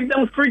marijuana, give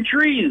them free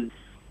trees,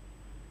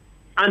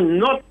 and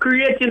not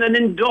creating an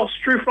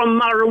industry from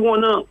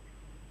marijuana?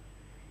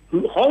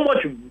 How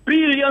much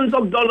billions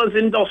of dollars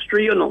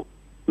industry,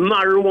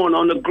 marijuana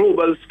on a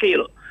global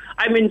scale?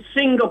 I'm in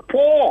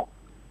Singapore.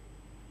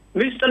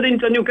 Mr.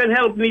 Linton, you can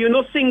help me.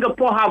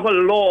 Singapore have a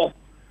law.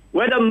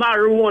 Whether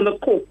marijuana,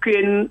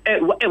 cocaine,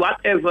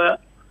 whatever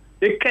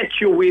they catch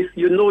you with,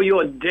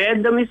 you're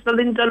dead, Mr.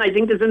 Linton. I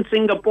think it's in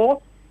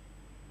Singapore.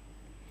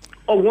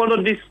 Or one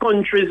of these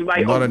countries by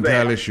I'm not up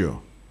entirely there.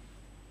 sure.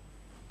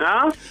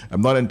 Huh?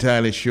 I'm not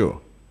entirely sure.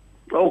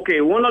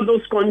 Okay, one of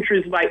those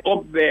countries by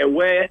up there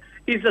where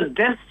it's a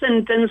death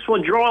sentence for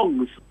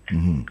drugs.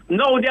 Mm-hmm.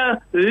 Now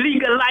they're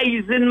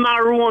legalizing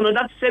marijuana.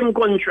 That same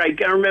country, I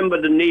can't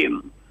remember the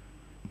name.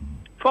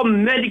 For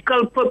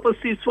medical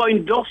purposes, for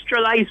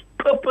industrialized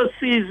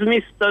purposes,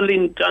 Mr.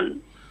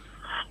 Linton.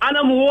 And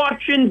I'm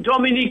watching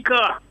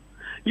Dominica.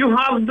 You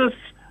have those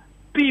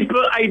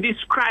people I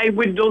describe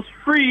with those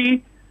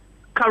three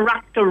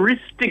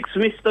characteristics,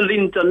 Mr.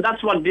 Linton.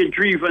 That's what they're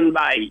driven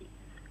by.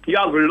 You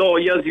have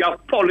lawyers, you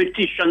have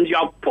politicians, you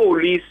have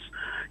police,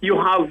 you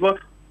have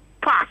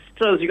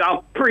pastors, you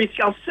have priests,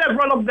 you have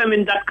several of them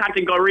in that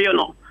category,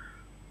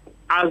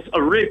 as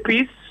a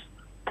rapist,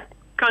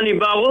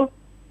 cannibal,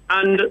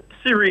 and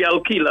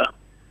serial killer.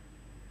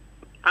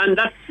 And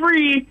that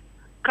three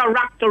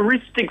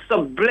characteristics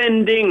of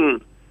blending.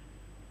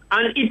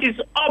 And it is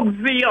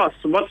obvious,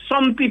 but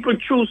some people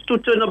choose to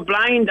turn a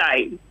blind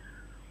eye.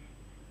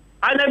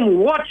 And I'm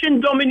watching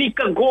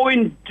Dominica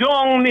going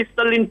down,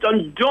 Mr.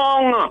 Linton,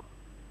 down.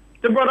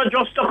 The brother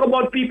just talked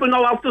about people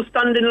now have to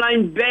stand in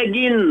line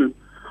begging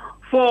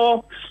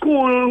for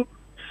school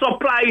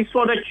supplies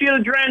for the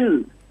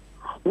children.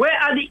 Where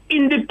are the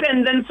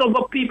independence of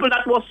the people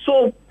that were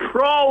so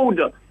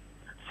proud?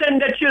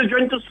 Send their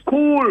children to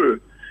school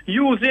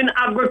using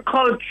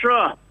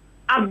agriculture,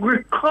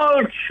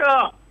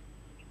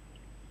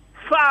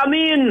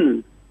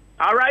 farming,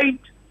 all right?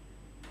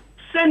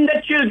 Send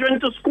their children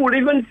to school,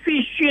 even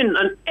fishing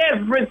and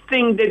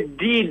everything they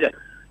did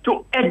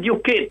to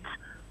educate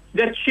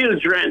their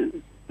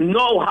children.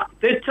 No,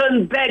 they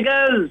turn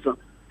beggars.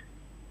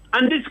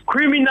 And these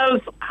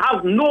criminals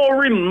have no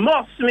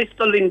remorse,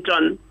 Mr.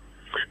 Linton.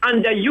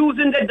 And they're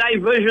using the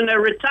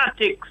diversionary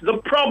tactics. The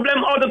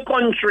problem of the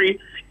country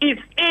is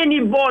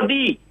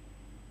anybody,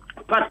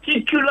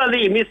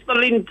 particularly Mr.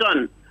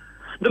 Linton,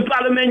 the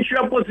parliamentary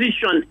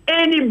opposition,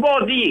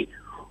 anybody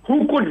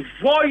who could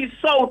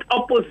voice out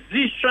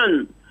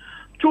opposition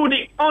to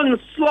the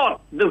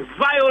onslaught, the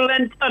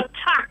violent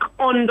attack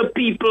on the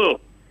people.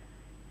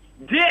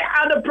 They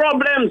are the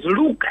problems.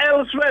 Look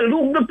elsewhere.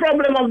 Look the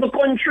problem of the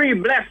country.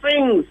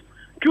 Blessings.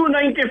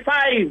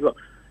 Q95.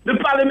 The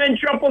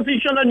parliamentary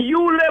opposition and you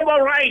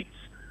labor rights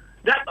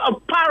that are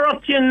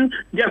parroting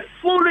their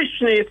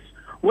foolishness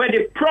where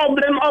the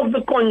problem of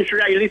the country,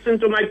 I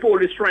listened to my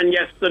Polish friend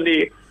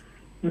yesterday,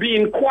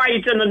 being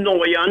quiet and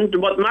annoyant,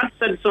 but Matt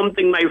said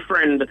something, my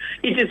friend.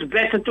 It is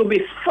better to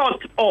be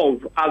thought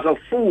of as a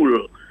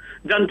fool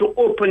than to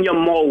open your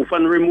mouth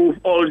and remove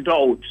all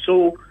doubt.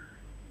 So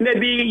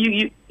maybe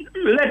you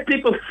let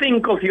people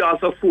think of you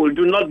as a fool.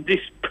 Do not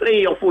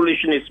display your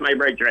foolishness, my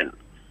brethren.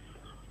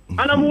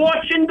 And I'm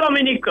watching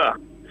Dominica.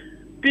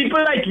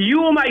 People like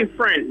you, my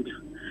friend,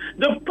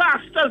 the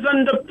pastors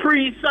and the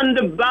priests and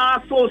the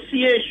bar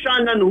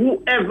association and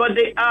whoever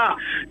they are,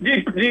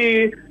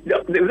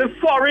 the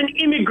foreign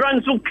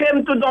immigrants who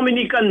came to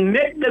Dominica and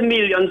make the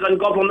millions and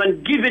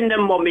government giving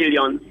them more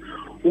millions,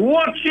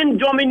 watching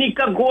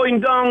Dominica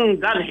going down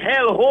that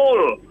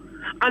hellhole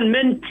and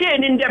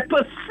maintaining their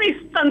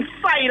persistent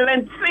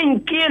silent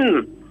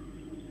thinking.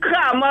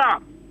 Karma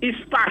is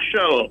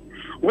partial.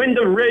 When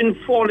the rain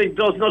falls, it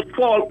does not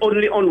fall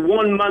only on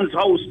one man's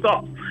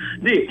housetop.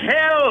 The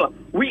hell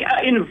we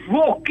are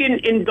invoking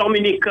in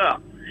Dominica,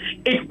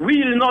 it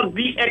will not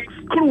be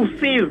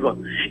exclusive.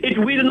 It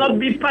will not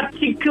be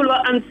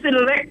particular and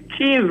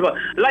selective,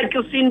 like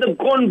you see in the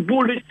gun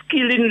bullets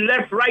killing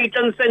left, right,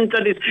 and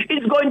center.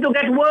 It's going to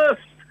get worse.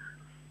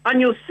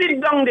 and you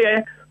sit down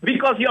there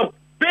because you're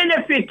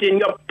benefiting,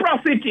 you're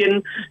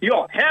profiting,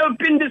 you're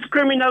helping these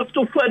criminals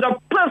to further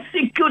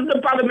persecute the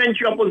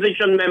parliamentary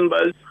opposition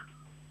members,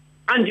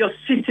 and you're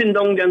sitting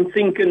down there and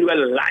thinking,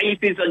 well,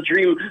 life is a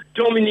dream.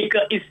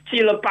 Dominica is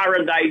still a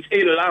paradise.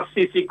 Hey, la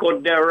sisi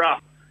kodera.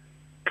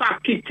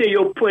 Kakite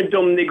yo pwe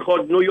Dominic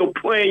Hod, no yo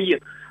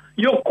pwe.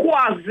 Yo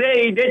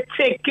kwaze, they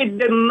take it,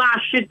 they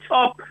mash it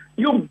up.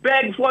 You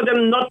beg for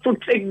them not to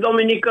take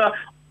Dominica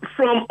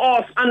from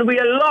us, and we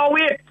allow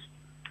it.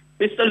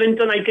 Mr.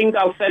 Linton, I think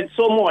I've said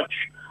so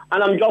much,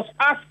 and I'm just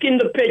asking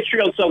the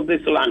patriots of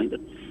this land,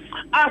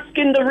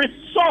 asking the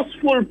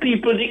resourceful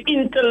people, the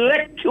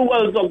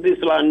intellectuals of this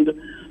land,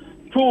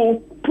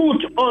 to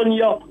put on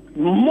your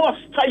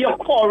muster your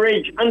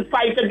courage and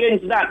fight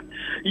against that.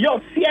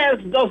 Your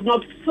fears does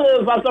not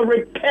serve as a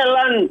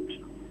repellent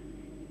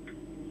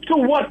to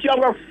what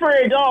you're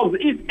afraid of.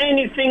 If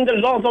anything, the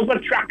laws of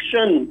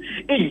attraction,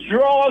 it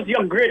draws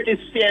your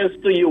greatest fears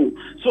to you.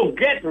 So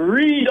get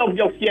rid of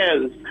your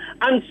fears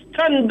and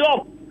stand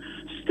up,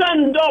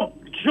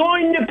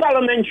 join the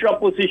parliamentary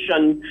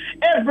opposition.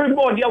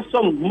 Everybody have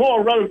some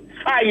moral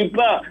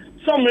fiber,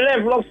 some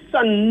level of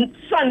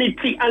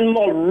sanity and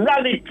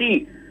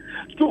morality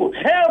to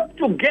help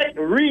to get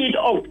rid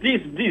of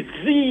this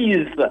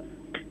disease.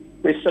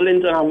 Mr.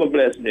 Linton, have a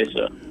blessed day,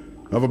 sir.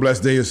 Have a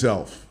blessed day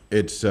yourself.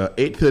 It's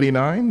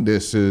 8:39.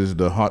 This is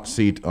the hot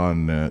seat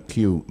on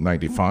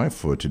Q95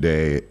 for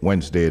today,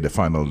 Wednesday, the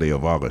final day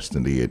of August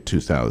in the year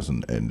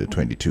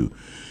 2022.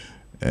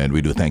 And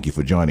we do thank you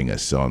for joining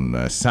us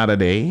on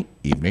Saturday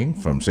evening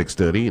from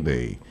 6:30.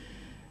 The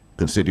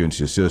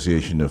Constituency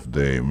Association of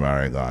the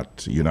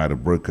Marigot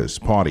United Workers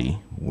Party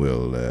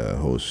will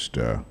host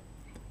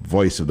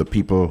Voice of the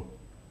People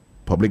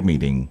public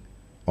meeting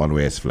on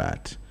West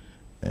Flat.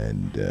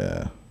 And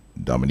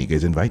Dominica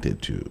is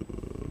invited to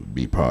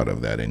be part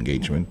of that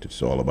engagement.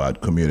 It's all about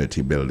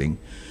community building.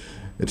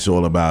 It's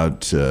all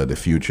about the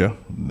future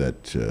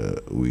that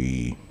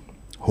we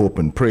hope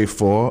and pray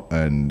for,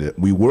 and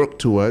we work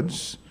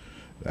towards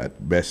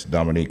that best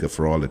Dominica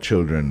for all the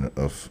children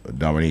of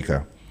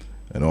Dominica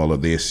and all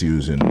of the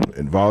issues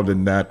involved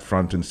in that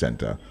front and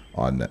center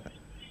on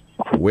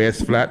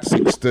West Flat,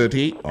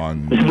 6:30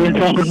 on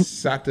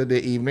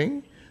Saturday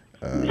evening.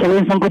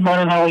 Good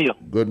morning, how are you?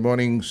 Good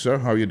morning, sir.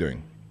 How are you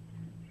doing?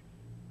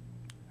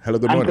 Hello,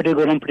 good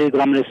morning. I'm pretty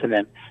good. I'm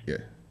listening. Yeah.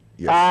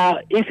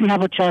 Yes. If you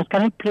have a chance,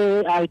 can you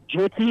play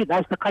Jyoti?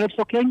 That's the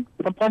Calypso King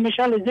from Paul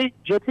Michel, is it?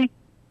 Jyoti?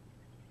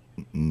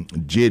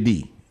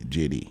 JD.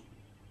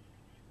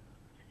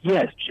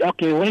 Yes.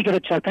 Okay, when you get a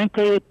chance, can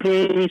you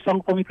play a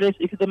song for me, please,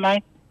 if you don't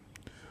mind?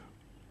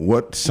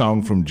 What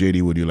song from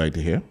JD would you like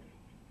to hear?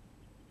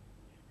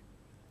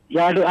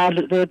 Yeah, the one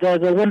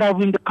that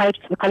win the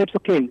Calypso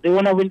King. The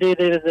one that win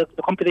the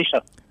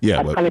competition.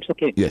 Yeah, well, Calypso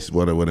King. Yes.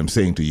 What I'm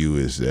saying to you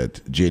is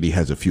that JD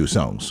has a few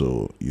songs,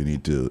 so you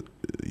need to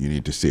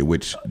say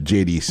which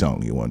JD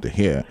song you want to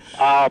hear.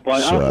 So I'll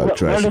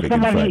try to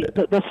find it.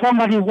 The song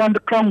that he won the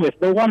crown with.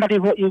 The one that he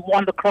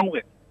won the crown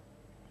with.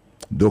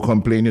 Don't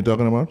Complain. You're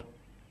talking about?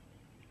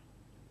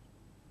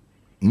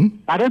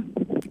 Pardon?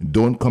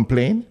 Don't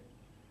Complain.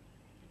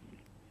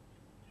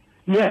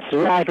 Yes,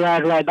 right.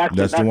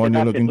 That's the one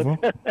you're looking for?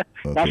 Okay.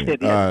 That's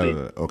it,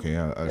 yes, okay,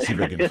 I'll see if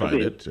I can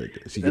find it.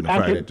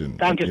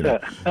 Thank you, sir.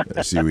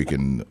 See if we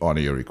can honor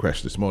your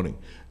request this morning.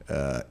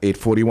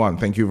 8:41.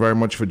 Thank you very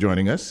much for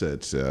joining us.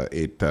 It's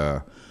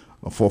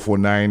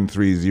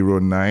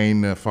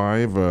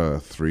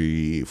 449-3095,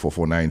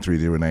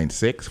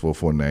 449-3096,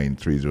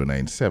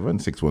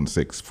 449-3097,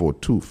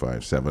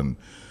 616-4257,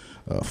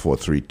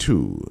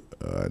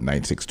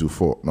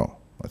 432-9624. No.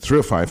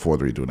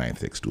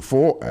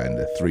 305-432-9624 and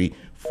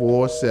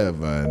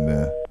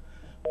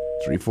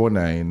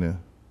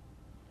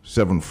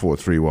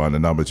 347-349-7431. The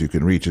numbers you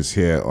can reach us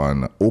here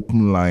on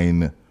Open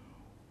Line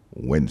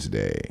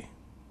Wednesday.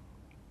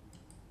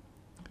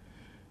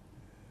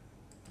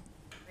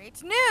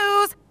 Great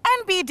news!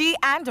 NBD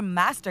and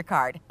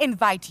MasterCard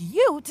invite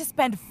you to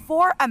spend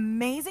 4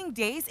 amazing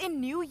days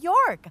in New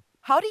York.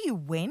 How do you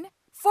win?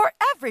 For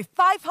every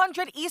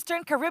 500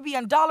 Eastern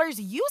Caribbean dollars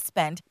you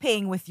spend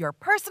paying with your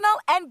personal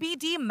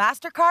NBD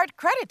MasterCard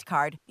credit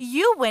card,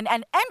 you win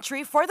an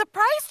entry for the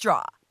prize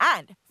draw.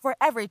 And for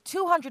every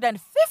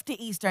 250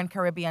 Eastern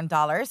Caribbean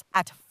dollars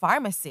at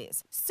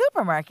pharmacies,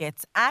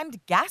 supermarkets,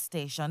 and gas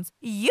stations,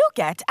 you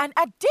get an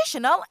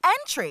additional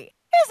entry.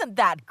 Isn't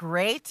that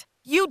great?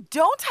 You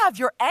don't have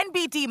your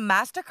NBD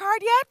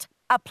MasterCard yet?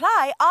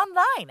 Apply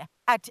online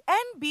at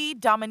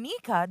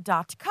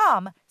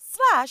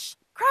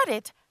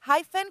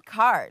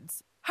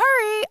nbdominica.com/credit-cards.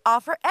 Hurry!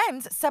 Offer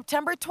ends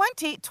September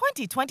 20,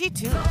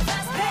 2022.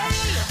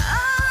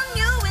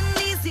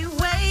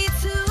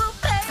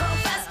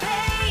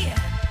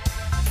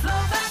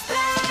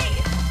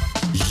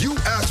 You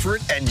asked for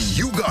it and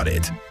you got got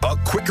it. A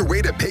quicker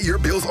way to pay your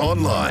bills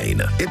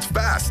online. It's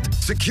fast,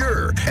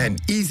 secure, and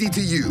easy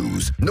to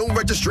use. No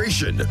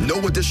registration,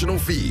 no additional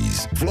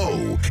fees.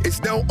 Flow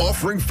is now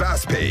offering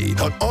FastPay,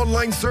 an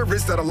online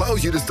service that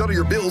allows you to settle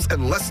your bills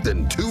in less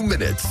than 2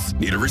 minutes.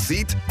 Need a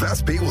receipt?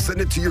 FastPay will send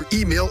it to your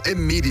email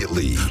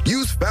immediately.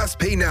 Use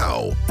FastPay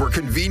now for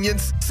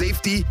convenience,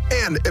 safety,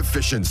 and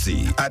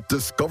efficiency at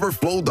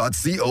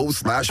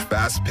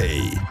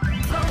discoverflow.co/fastpay.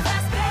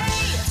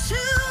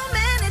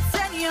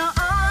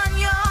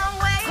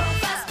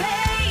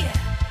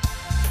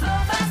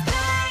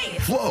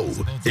 Flow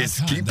is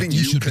keeping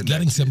you should be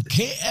getting some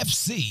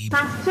KFC.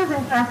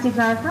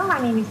 My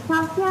name is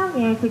Tassia.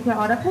 May I take your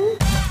order, please?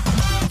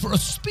 For a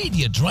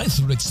speedier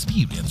drive-through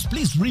experience,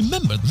 please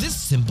remember these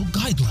simple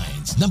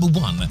guidelines. Number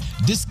 1,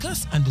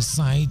 discuss and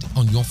decide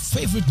on your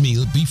favorite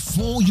meal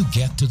before you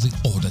get to the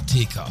order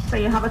taker. So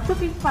you have a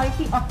 2-piece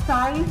spicy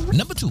upsize.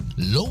 Number 2,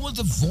 lower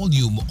the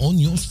volume on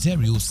your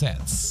stereo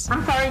sets.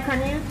 I'm sorry,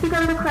 can you speak a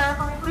little clearer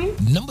for me, please?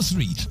 Number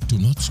 3, do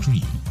not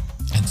scream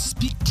and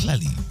speak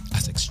clearly,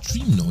 as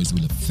extreme noise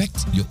will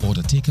affect your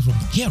order taker from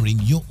hearing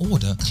your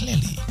order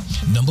clearly.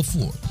 Number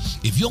 4,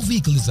 if your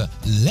vehicle is a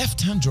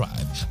left-hand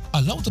drive,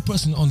 allow the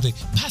person on the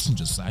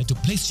passenger side to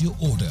place your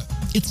order.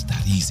 It's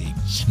that easy.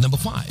 Number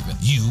 5,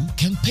 you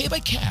can pay by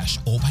cash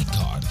or by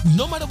card.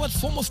 No matter what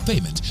form of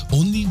payment,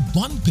 only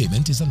one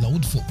payment is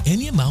allowed for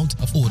any amount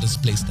of orders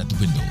placed at the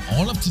window.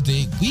 All of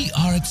today, we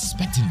are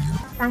expecting you.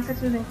 Thanks for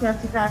choosing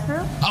KFC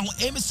drive-thru. Our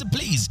aim is to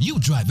please you.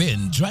 Drive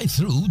in, drive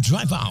through,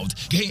 drive out.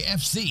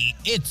 KFC,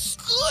 it's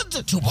good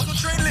to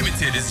AutoTrade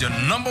Limited is your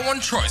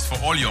 #1 choice for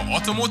all your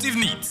automotive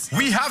needs.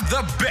 We have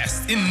the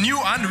best in new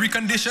and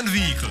reconditioned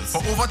vehicles.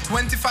 For over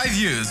 25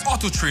 years,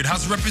 AutoTrade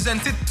has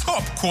represented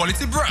top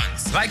quality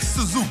brands like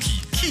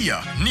Suzuki,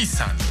 Kia,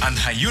 Nissan, and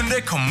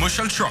Hyundai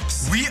commercial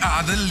trucks. We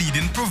are the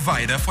leading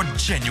provider for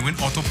genuine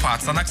auto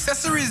parts and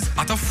accessories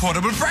at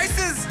affordable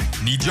prices.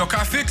 Need your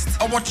car fixed?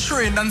 Our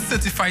trained and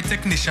certified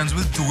technicians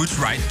will do it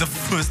right the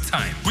first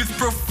time with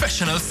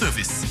professional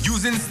service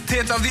using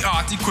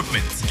state-of-the-art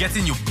equipment,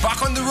 getting you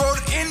back on the road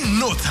in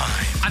no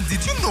time. And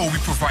did you know we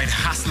provide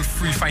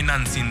hassle-free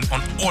financing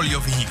on all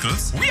your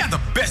vehicles? We are the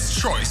best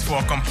choice for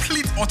a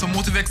complete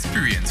automotive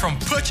experience from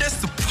purchase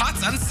to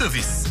parts and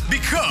service.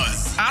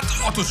 Because at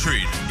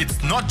AutoTrade,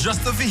 it's not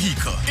just a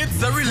vehicle,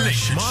 it's a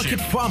relationship.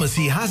 Market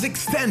Pharmacy has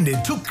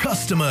extended to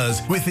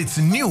customers with its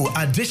new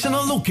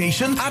additional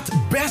location at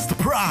Best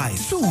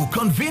Price. 2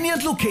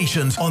 convenient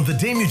locations on the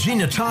Dame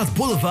Eugenia Charles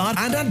Boulevard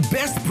and at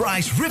Best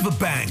Price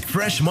Riverbank.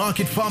 Fresh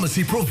Market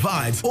Pharmacy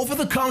provides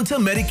over-the-counter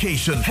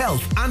medication,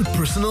 health and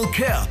personal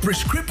care,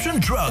 prescription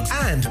drugs,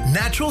 and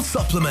natural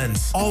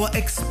supplements. Our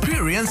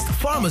experienced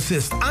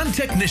pharmacists and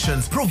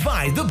technicians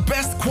provide the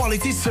best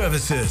quality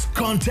services.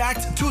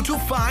 Contact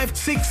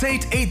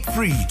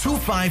 225-6883,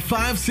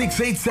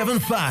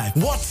 255-6875,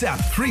 WhatsApp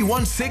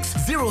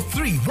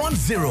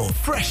 316-0310.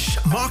 Fresh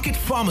Market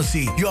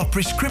Pharmacy, your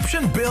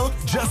prescription bill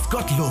just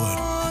got lowered.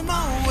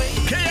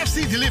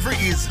 KFC delivery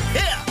is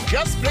here.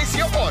 Just place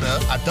your order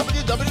at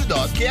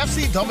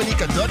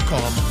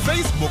www.kfcdominica.com,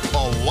 Facebook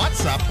or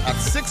WhatsApp at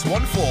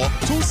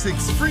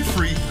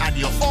 614-2633 and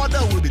your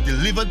order will be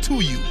delivered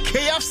to you.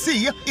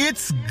 KFC,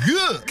 it's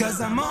good.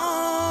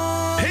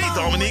 Hey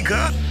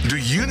Dominica, do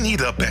you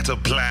need a better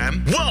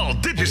plan? Well,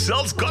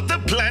 Digicell's got the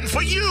plan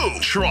for you.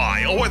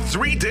 Try our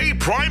 3-day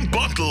Prime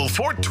bundle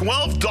for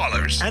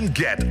 $12 and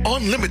get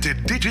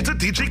unlimited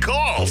Digi-to-Digi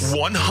calls,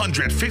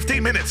 150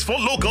 minutes for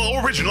local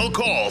original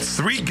calls,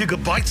 3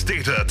 gigabytes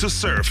data to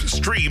surf,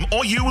 stream,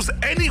 or use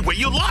any way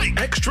you like.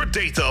 Extra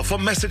data for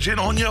messaging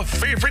on your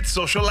favorite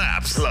social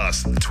apps,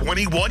 plus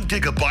 21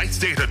 gigabytes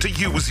data to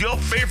use your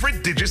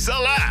favorite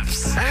Digicel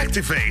apps.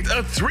 Activate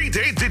a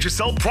 3-day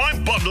Digicel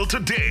Prime bundle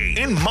today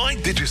in My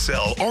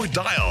Digicel or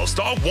dial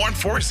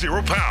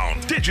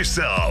 *140#.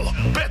 Digicel,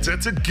 better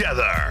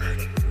together.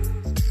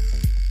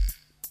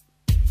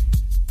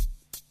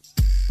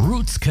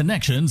 Roots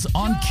Connections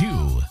on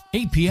Q,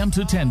 8 p.m.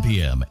 to 10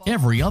 p.m.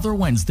 every other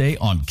Wednesday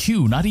on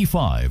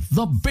Q95,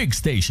 the big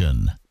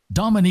station.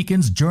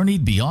 Dominicans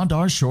journeyed beyond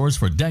our shores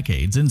for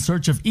decades in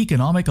search of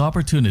economic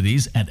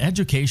opportunities and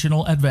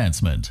educational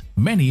advancement.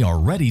 Many are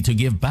ready to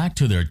give back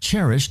to their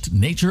cherished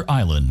nature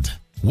island.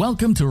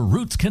 Welcome to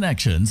Roots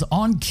Connections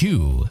on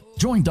Q.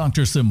 Join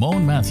Dr.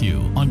 Simone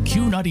Matthew on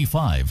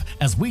Q95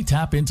 as we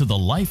tap into the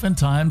life and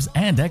times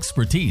and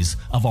expertise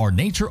of our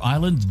Nature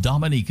Island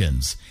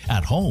Dominicans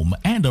at home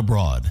and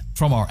abroad.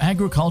 From our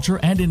agriculture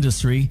and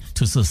industry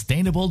to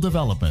sustainable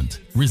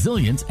development,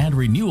 resilient and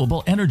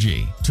renewable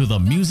energy to the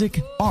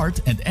music, art,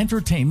 and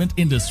entertainment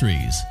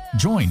industries.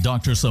 Join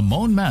Dr.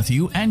 Simone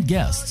Matthew and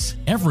guests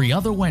every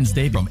other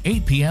Wednesday from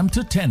 8 p.m.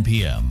 to 10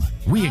 p.m.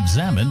 We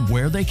examine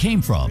where they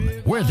came from,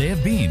 where they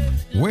have been,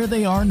 where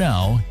they are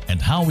now, and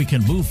how we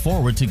can move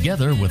forward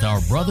together with our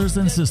brothers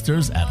and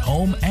sisters at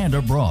home and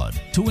abroad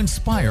to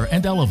inspire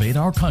and elevate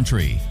our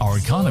country, our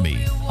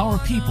economy, our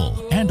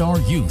people, and our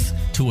youth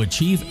to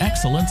achieve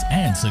excellence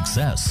and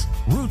success.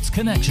 Roots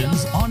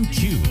Connections on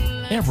Q.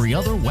 every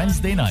other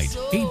Wednesday night,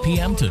 8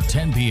 p.m. to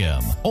 10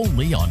 p.m.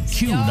 Only on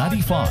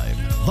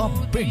Q95, the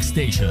big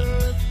station.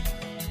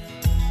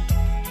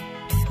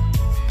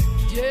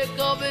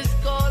 Jacob is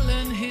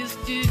calling his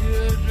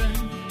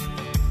children.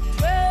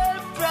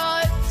 12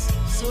 tribes,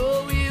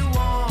 so we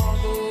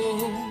want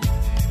go.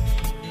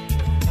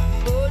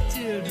 Go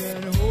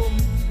children home.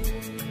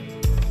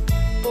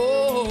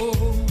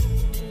 Oh,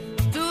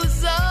 to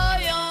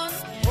Zion.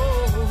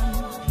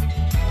 Oh,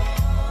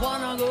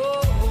 wanna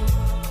go.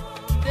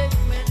 Take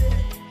me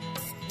there.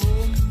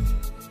 Home.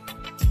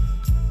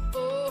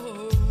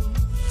 Oh.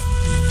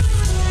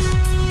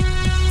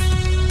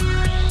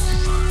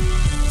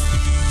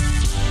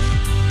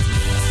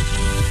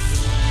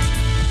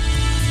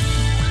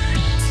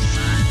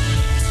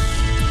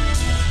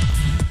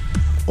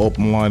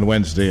 'Open Line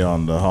Wednesday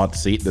on the hot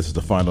seat. This is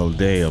the final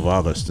day of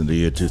August in the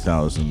year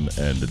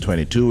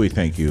 2022. We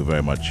thank you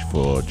very much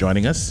for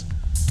joining us.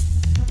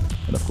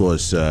 And of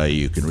course,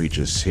 you can reach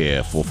us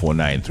here,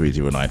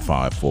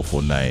 449-3095,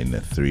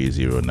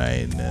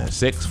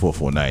 449-3096,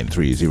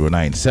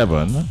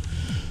 449-3097,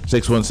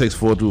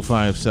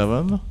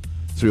 616-4257,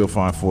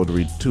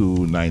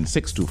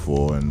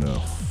 305-432-9624, and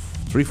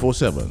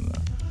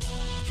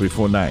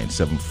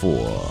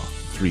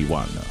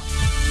 347-349-7431.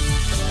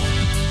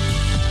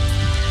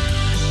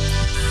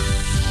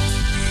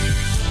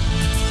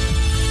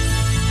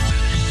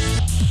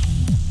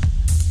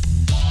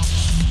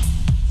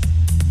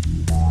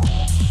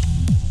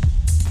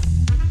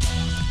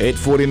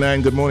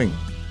 $8:49. Good morning.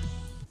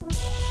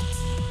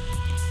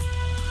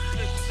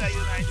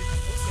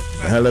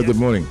 Hello. Good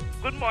morning.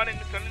 Good morning,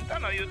 Mr.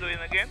 Linton. How are you doing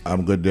again?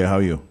 I'm good there. How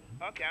are you?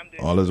 Okay, I'm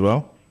doing All is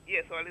well?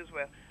 Yes, all is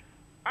well.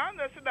 I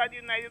understood that the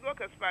United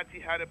Workers' Party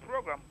had a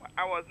program.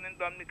 I wasn't in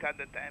Dominica at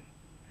the time.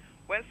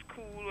 When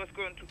school was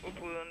going to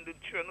open, the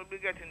children would be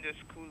getting their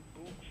school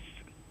books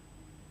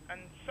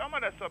and some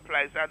other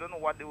supplies. I don't know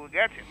what they were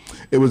getting.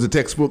 It was a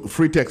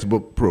free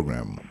textbook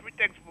program. Free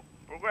textbook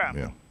program.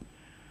 Yeah.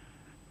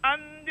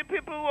 And the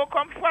people were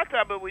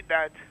comfortable with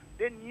that.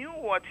 They knew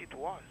what it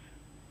was.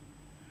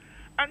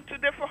 And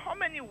today, for how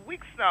many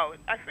weeks now?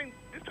 I think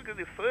this week is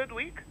the third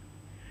week.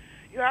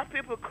 You have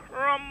people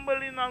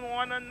crumbling on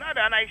one another.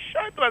 And I'm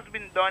sure it was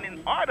been done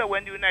in order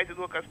when the United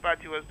Workers'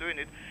 Party was doing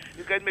it.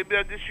 Because maybe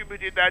they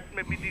distributed that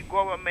maybe the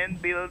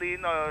government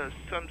building or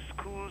some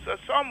schools or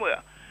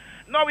somewhere.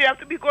 Now we have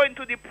to be going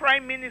to the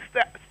Prime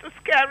Minister to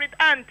scare it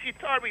auntie,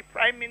 Tory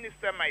Prime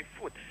Minister, my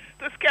foot,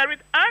 to scare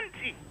it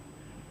auntie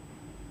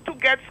to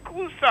get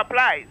school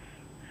supplies.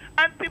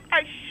 And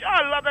I'm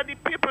sure a lot of the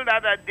people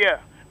that are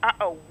there are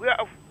aware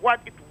of what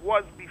it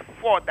was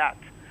before that.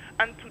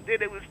 And today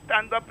they will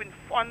stand up in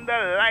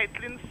thunder,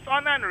 lightning,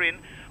 sun and rain.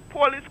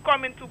 Police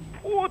coming to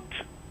put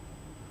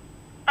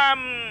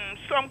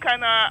some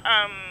kind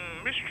of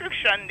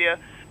restriction there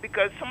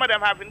because some of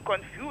them having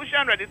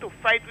confusion, ready to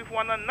fight with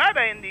one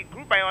another in the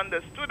group. I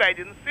understood. I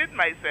didn't see it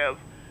myself.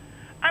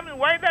 I mean,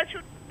 why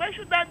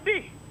should that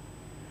be?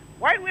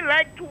 Why we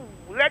like to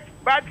let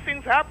bad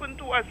things happen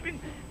to us? We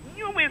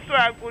knew we saw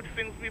our good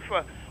things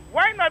before.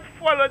 Why not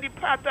follow the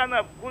pattern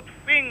of good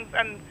things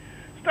and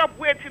stop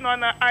waiting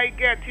on I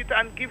get it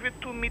and give it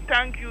to me,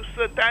 thank you,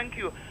 sir, thank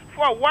you.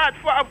 For what?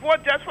 For a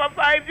vote just for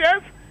 5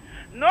 years?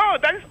 No,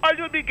 that is all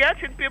you'll be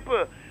getting,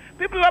 people.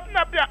 People open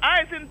up their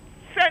eyes in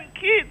St.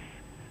 Kitts.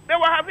 They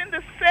were having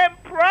the same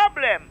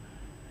problem.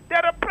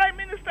 That the Prime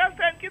Minister of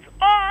St. Kitts,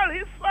 all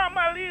his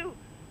family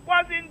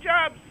was in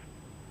jobs.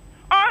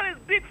 All his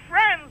big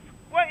friends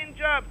were in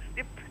jobs.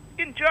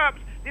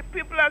 The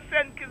people of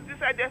St. Kitts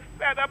decided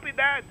fed up with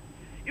that.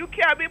 You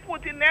can't be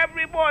putting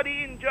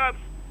everybody in jobs.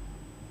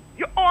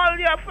 All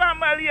your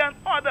family and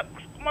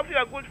some of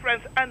your good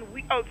friends, and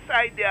we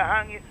outside there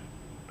hanging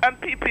and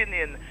peeping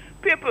in.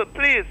 People,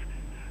 please,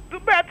 do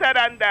better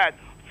than that.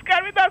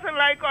 Scary doesn't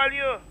like all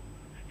you.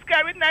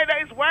 Scary neither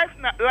his wife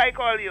not like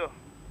all you.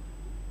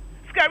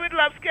 Scary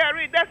loves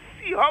Scary. Let's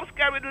see how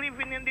Scary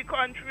living in the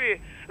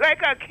country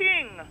like a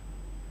king.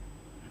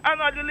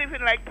 And all you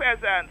living like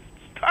peasants.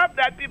 Stop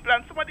that, people.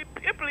 And some of the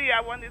people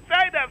here on the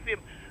side of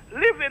him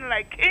living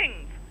like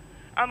kings.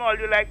 And all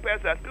you like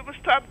peasants. People,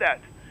 stop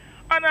that.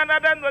 On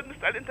another note,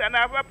 Mr. Linton, I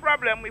have a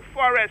problem with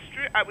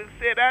forestry. I will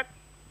say that.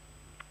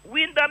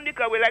 We in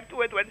Dominica, we like to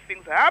wait when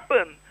things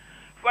happen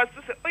for us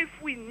to say, oh,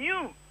 if we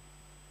knew,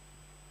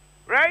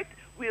 right?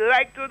 We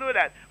like to do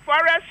that.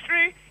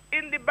 Forestry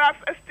in the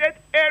Bath Estate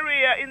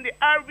area, in the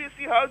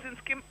RBC housing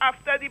scheme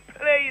after the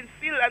playing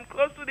field and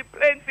close to the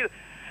playing field,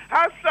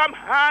 has some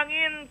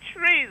hanging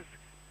trees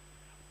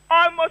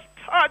almost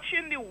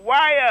touching the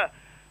wire.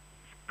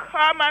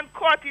 Come and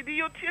cut it. The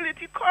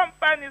utility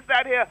companies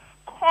that here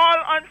call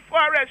on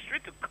forestry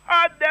to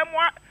cut them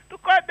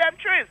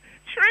trees.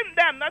 Trim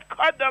them, not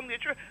cut down the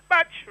tree,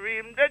 but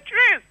trim the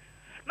trees.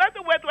 Not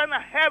to wait when a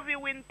heavy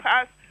wind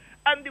pass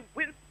and the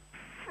wind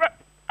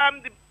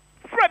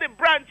throw the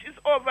branches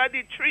over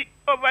the tree,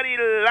 over the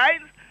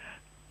lines,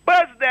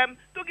 burst them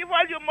to give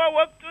all you more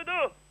work to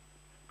do.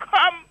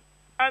 Come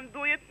and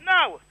do it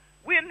now.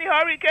 We're in the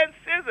hurricane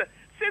season.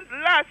 Since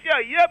last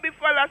year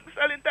before last,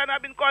 Mr. Linton,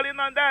 I've been calling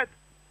on that.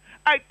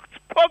 I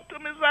spoke to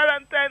Ms.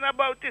 Valentine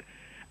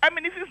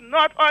Even if it's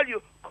not all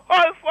you,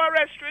 call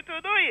forestry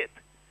to do it.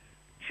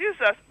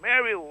 Jesus,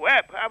 Mary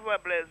Webb, have a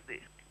blessed day.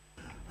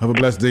 Have a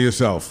blessed day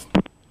yourself.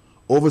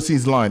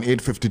 Overseas line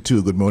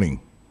 852, good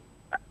morning.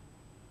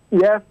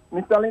 Yes,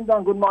 Mr.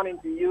 Linton, good morning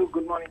to you.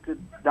 Good morning to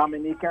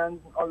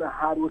Dominicans, all the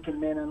hardworking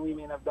men and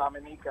women of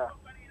Dominica.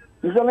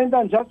 Mr.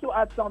 Linton, just to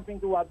add something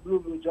to what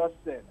Blue just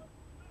said.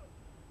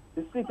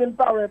 The sitting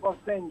power of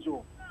St.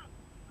 Joe,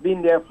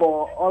 been there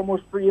for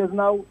almost 3 years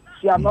now.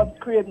 She has not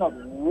created not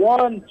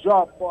one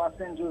job for a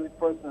St. Joseph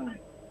person.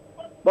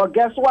 But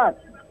guess what?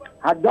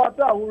 Her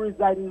daughter, who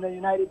resides in the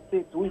United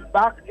States, who is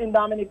back in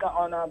Dominica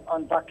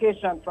on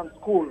vacation from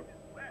school,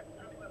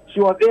 she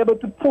was able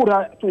to put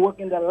her to work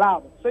in the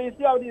lab. So you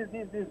see how this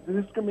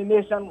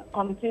discrimination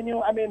continue?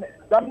 I mean,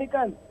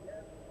 Dominicans,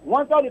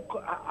 once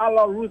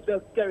Allah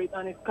Roosevelt carried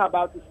on his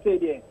cabal to stay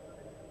there,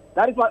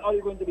 that is what all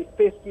you're going to be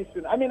faced with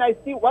soon. I mean, I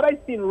see what I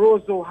see in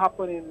Roseau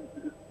happening,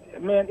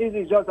 man, it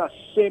is just a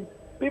shame.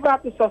 People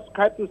have to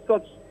subscribe to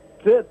such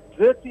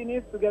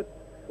dirtiness to get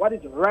what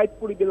is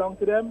rightfully belong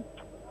to them.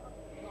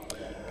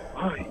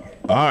 All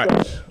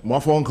right,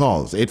 more phone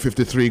calls.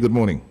 853, good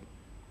morning.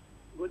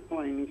 Good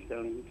morning,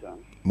 Mr.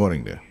 Linton.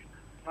 Morning there.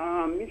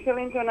 Mr.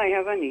 Linton, I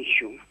have an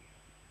issue.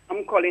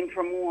 I'm calling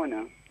from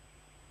Warner.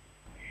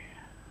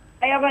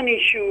 I have an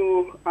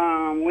issue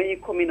when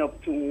you're coming up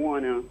to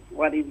Warner,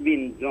 what is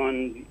being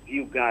done,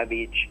 view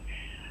garbage.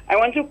 I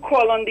want to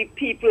call on the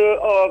people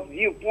of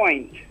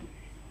Viewpoint.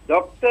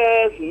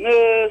 Doctors,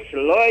 nurse,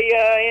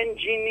 lawyer,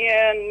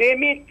 engineer,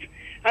 name it.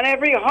 And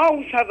every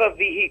house has a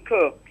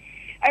vehicle.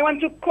 I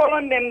want to call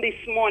on them this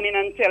morning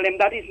and tell them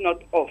that is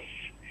not us.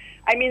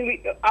 I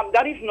mean,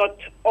 that is not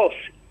us,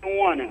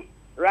 Warner,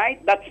 right?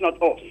 That's not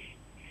us.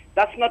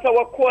 That's not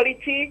our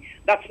quality.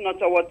 That's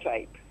not our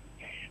type.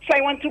 So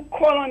I want to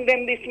call on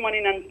them this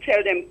morning and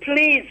tell them,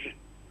 please,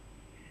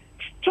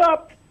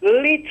 stop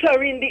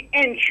littering the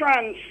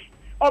entrance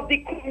of the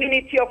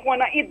community of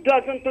Warner. It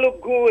doesn't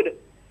look good.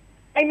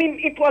 I mean,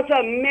 it was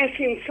a mess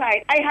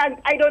inside.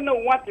 I don't know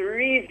what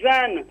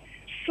reason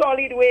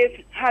solid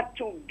waste had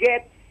to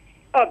get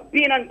a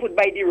bin and put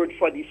by the road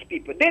for these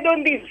people. They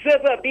don't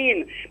deserve a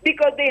bin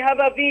because they have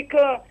a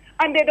vehicle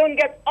and they don't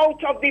get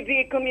out of the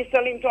vehicle,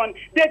 Mr. Linton.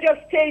 They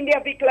just stay in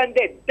their vehicle and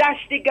they dash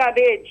the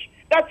garbage.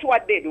 That's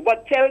what they do.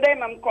 But tell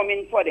them I'm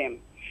coming for them.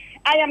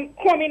 I am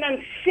coming and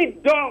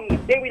sit down.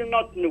 They will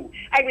not know.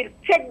 I will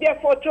take their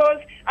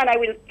photos and I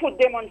will put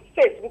them on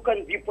Facebook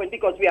and Viewpoint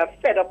because we are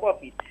fed up of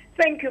it.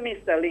 Thank you,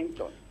 Mr.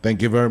 Linton.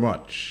 Thank you very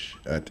much.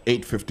 At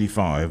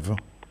 8:55,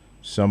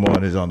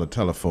 someone is on the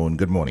telephone.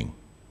 Good morning.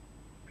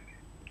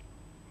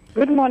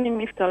 Good morning,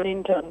 Mr.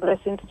 Linton.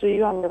 Blessings to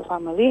you and your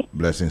family.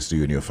 Blessings to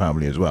you and your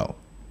family as well.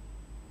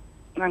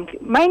 Thank you.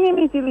 My name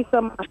is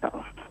Elisa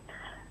Marshall.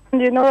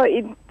 And you know,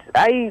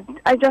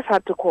 I just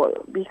had to call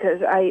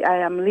because I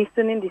am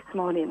listening this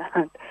morning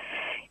and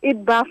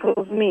it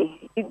baffles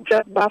me. It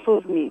just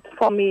baffles me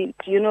for me,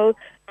 you know,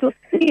 to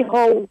see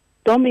how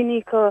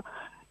Dominica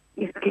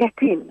is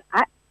getting.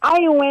 I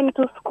went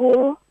to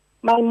school.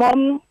 My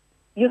mom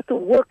used to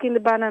work in the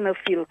banana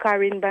field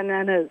carrying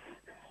bananas.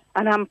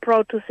 And I'm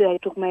proud to say I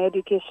took my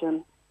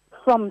education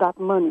from that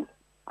money.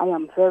 I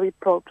am very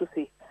proud to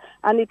say.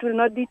 And it will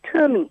not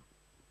deter me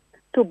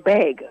to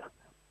beg.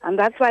 And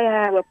that's why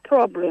I have a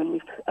problem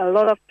with a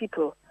lot of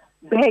people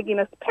begging,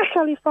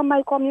 especially from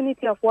my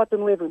community of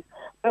Wharton Waven,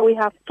 where we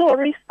have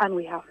tourists and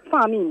we have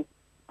famine.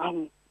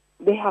 And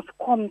they have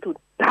come to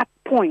that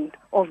point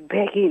of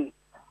begging.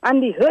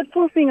 And the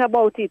hurtful thing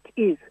about it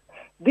is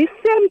the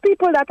same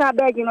people that are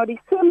begging or the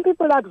same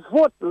people that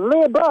vote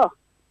Labour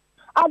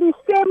are the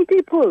same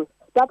people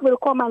that will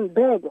come and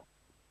beg.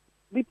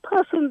 The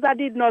persons that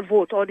did not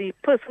vote or the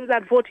persons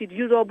that voted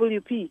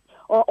UWP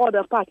or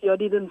other party or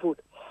didn't vote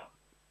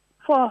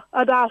for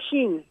a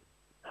dashing,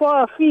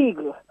 for a fig,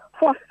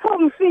 for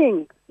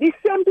something. The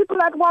same people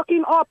that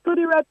walking up to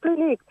the red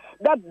clinic,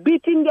 that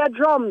beating their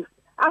drums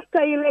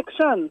after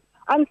election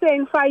and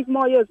saying 5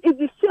 more years. It's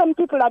the same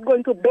people that are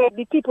going to beg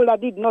the people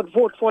that did not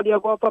vote for their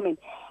government.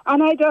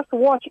 And I just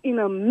watch in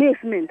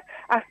amazement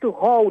as to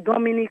how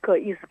Dominica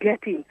is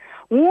getting.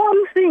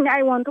 One thing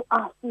I want to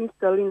ask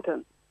Mr.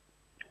 Linton,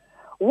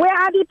 where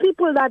are the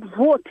people that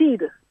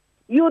voted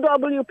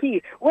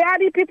UWP? Where are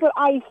the people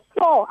I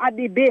saw at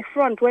the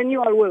Bayfront when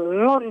you all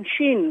were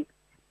launching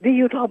the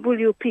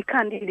UWP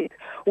candidate?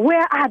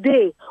 Where are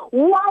they?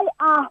 Why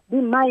are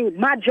the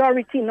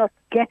majority not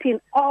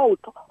getting out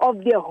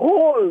of their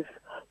holes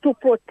to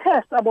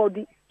protest about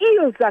the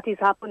ills that is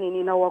happening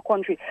in our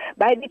country?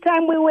 By the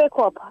time we wake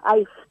up,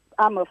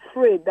 I'm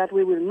afraid that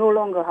we will no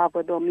longer have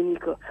a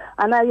Dominica.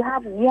 And I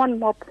have one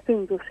more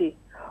thing to say.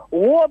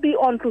 Woe be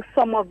unto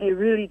some of the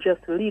religious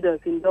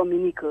leaders in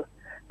Dominica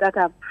that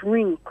have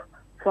drink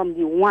from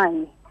the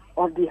wine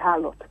of the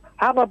harlot.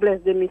 Have a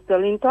blessed day, Mr.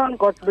 Linton.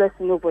 God's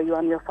blessing over you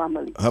and your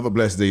family. Have a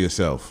blessed day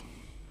yourself.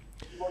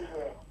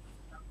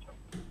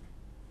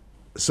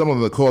 Some of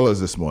the callers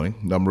this morning,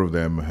 a number of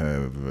them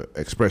have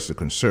expressed a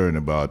concern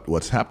about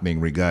what's happening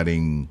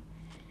regarding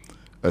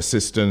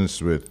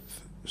assistance with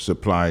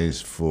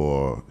supplies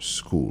for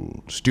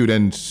school.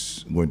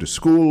 Students going to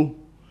school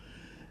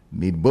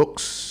need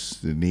books,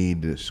 they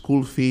need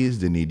school fees,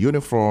 they need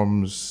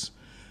uniforms,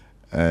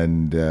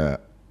 and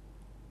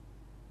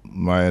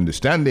my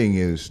understanding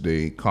is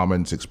the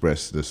comments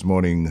expressed this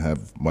morning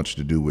have much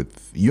to do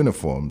with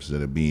uniforms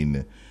that are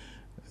being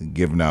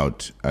given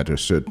out at a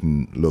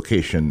certain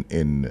location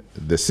in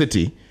the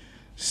city,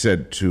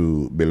 said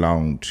to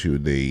belong to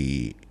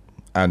the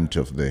aunt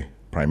of the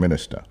Prime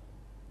Minister.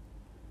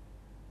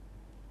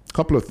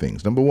 Couple of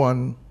things. Number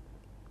one,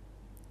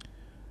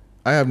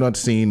 I have not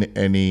seen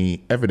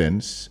any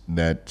evidence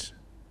that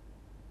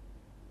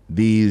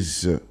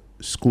these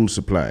school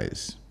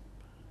supplies,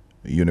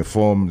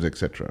 uniforms,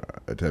 etc.,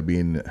 that have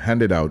been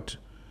handed out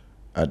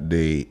at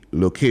the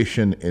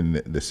location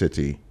in the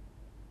city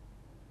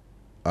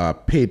are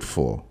paid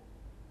for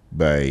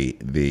by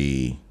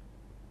the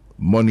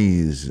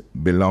monies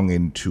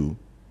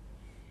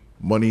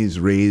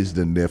raised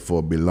and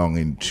therefore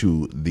belonging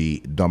to the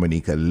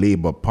Dominica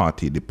Labour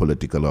Party, the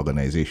political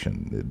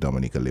organization, the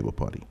Dominica Labour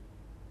Party.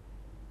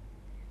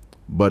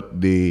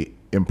 But the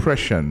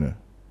impression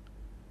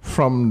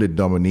from the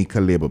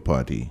Dominica Labour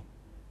Party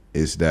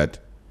is that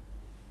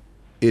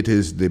it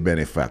is the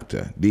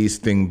benefactor. These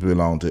things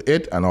belong to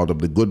it, and out of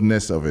the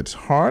goodness of its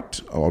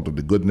heart, out of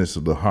the goodness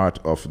of the heart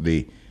of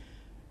the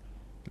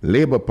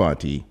Labour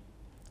Party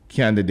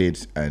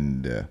candidates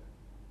and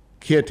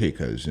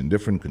caretakers in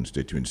different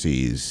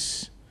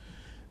constituencies,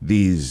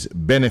 these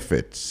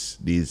benefits,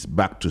 these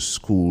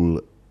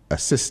back-to-school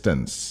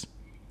assistance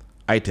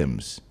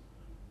items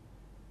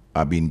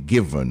are being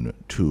given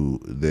to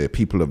the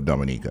people of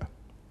Dominica.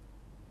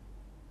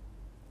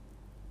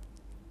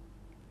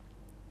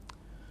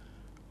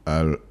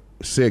 I'll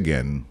say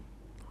again,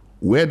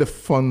 where the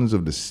funds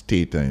of the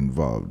state are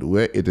involved,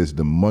 where it is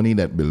the money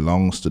that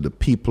belongs to the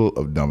people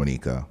of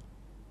Dominica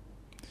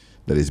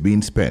that is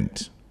being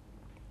spent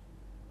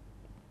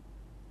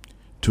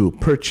to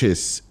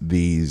purchase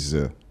these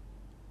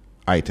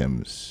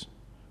items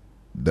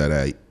that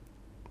are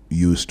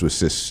used to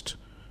assist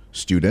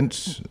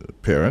students,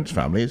 parents,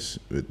 families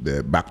with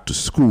their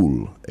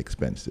back-to-school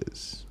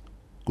expenses,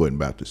 going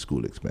back to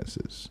school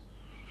expenses,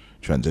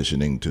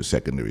 transitioning to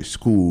secondary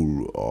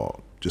school,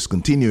 or just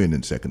continuing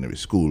in secondary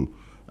school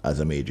as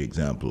a major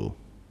example.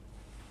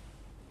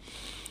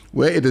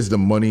 Where it is the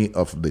money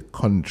of the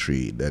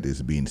country that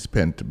is being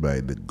spent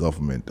by the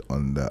government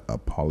under a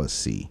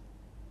policy,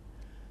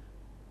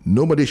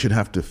 nobody should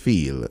have to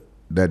feel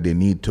that they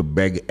need to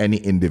beg any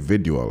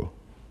individual,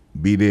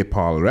 be they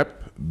Paul Rep,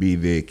 be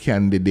they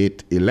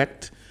candidate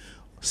elect,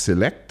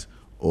 select,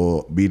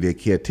 or be they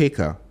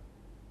caretaker,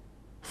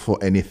 for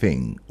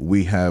anything.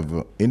 We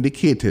have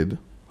indicated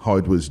how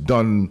it was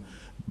done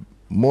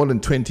more than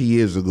 20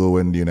 years ago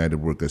when the United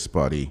Workers'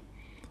 Party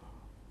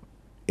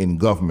in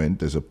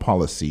government as a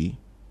policy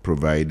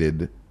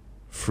provided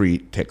free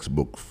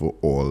textbook for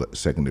all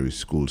secondary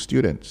school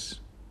students.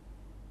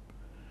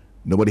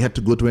 Nobody had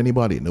to go to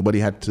anybody. Nobody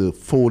had to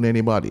phone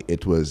anybody.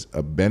 It was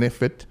a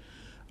benefit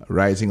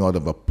rising out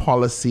of a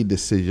policy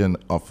decision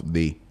of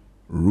the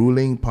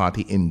ruling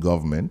party in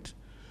government,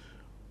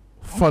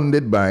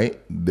 funded by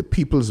the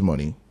people's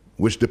money,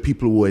 which the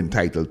people were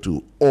entitled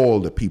to, all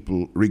the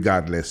people,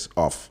 regardless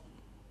of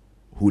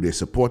who they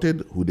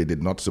supported, who they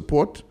did not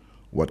support,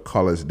 what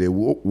colors they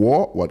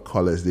wore, what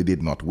colors they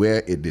did not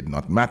wear. It did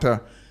not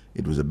matter.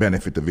 It was a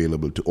benefit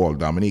available to all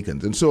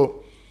Dominicans. And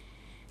so,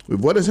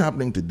 with what is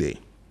happening today,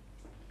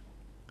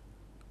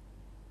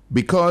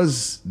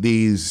 because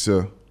the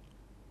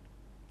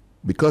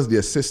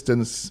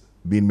assistance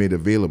being made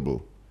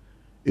available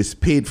is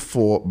paid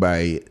for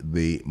by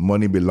the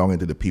money belonging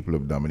to the people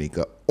of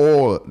Dominica,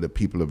 all the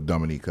people of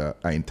Dominica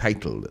are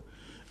entitled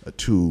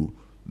to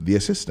the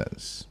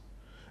assistance.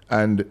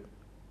 And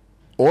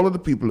all of the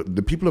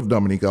people of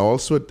Dominica are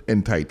also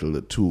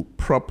entitled to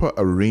proper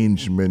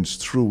arrangements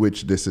through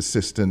which this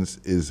assistance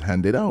is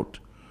handed out,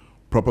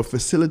 proper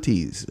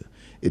facilities.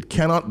 It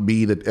cannot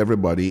be that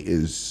everybody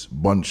is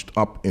bunched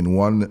up in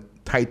one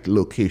tight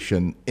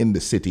location in the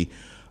city,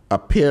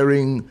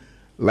 appearing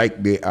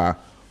like they are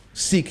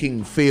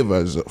seeking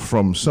favors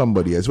from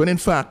somebody else, when in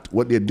fact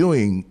what they're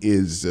doing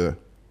is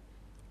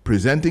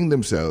presenting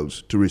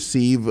themselves to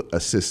receive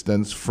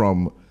assistance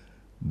from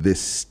the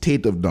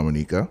state of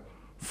Dominica,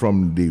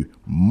 from the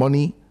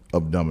money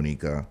of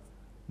Dominica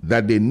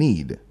that they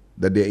need,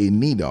 that they're in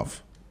need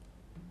of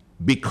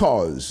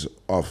because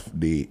of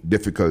the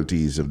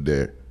difficulties of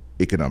their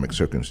economic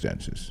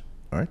circumstances.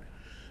 All right?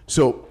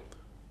 So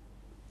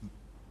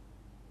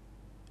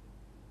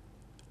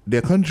there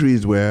are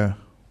countries where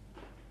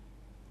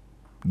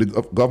the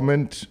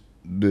government,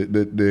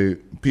 the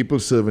people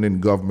serving in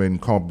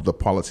government come up with a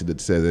policy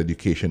that says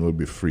education will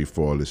be free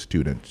for all the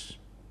students.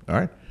 All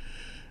right?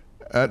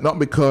 Not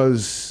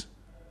because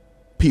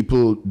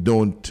people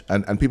don't,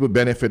 and people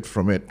benefit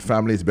from it,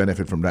 families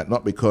benefit from that,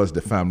 not because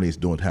the families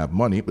don't have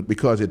money, but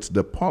because it's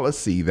the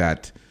policy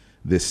that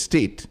the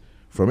state,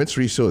 from its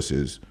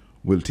resources,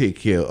 will take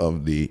care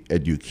of the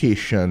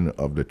education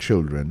of the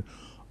children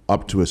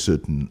up to a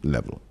certain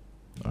level.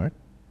 All right?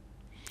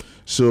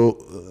 So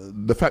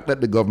the fact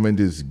that the government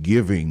is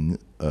giving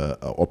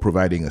or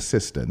providing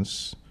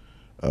assistance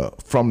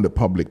from the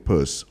public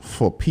purse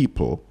for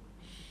people,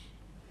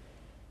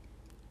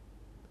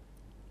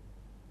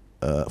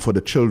 for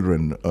the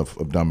children of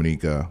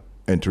Dominica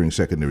entering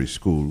secondary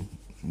school,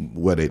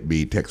 whether it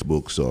be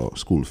textbooks or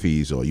school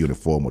fees or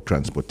uniform or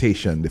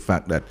transportation, the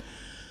fact that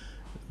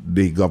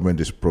the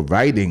government is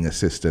providing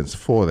assistance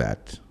for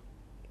that.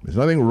 There's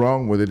nothing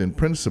wrong with it in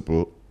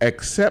principle,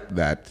 except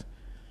that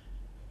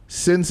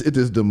since it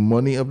is the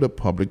money of the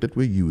public that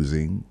we're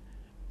using,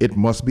 it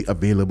must be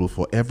available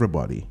for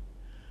everybody.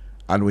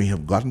 And we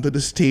have gotten to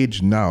the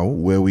stage now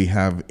where we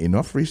have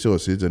enough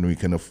resources and we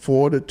can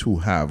afford to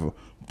have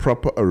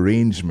proper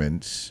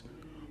arrangements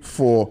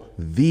for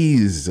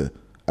these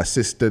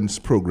assistance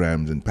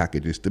programs and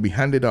packages to be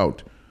handed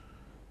out,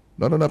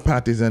 not on a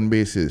partisan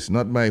basis,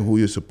 not by who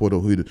you support or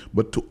who you do,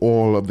 but to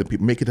all of the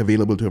people. Make it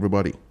available to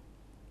everybody.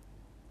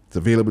 It's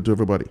available to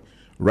everybody.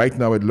 Right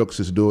now it looks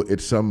as though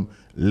it's some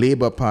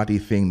Labour Party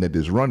thing that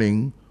is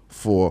running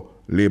for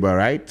labor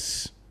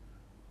rights,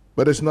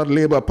 but it's not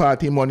Labour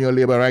Party money or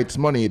labor rights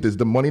money. It is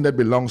the money that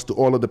belongs to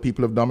all of the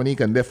people of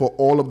Dominica, and therefore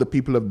all of the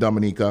people of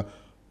Dominica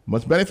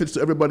must benefits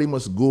to everybody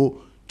must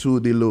go to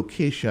the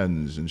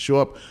locations and show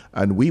up,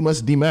 and we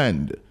must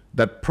demand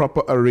that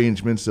proper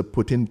arrangements are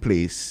put in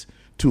place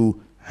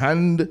to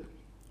hand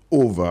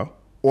over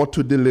or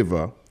to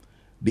deliver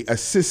the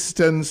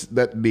assistance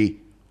that the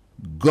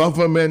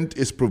government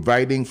is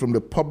providing from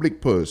the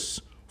public purse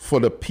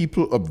for the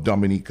people of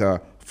Dominica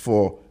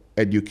for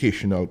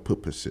educational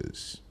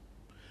purposes.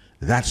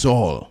 That's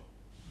all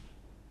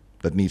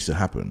that needs to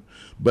happen.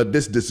 But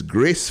this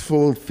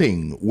disgraceful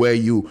thing where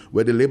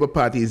the Labour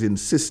Party is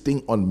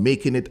insisting on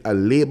making it a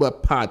Labour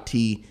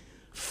Party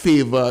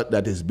favor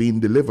that is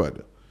being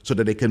delivered so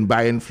that they can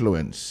buy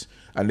influence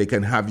and they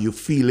can have you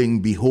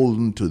feeling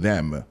beholden to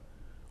them.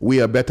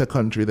 We are a better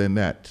country than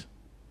that.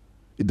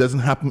 It doesn't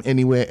happen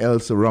anywhere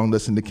else around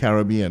us in the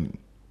Caribbean.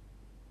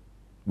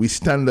 We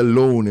stand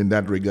alone in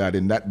that regard,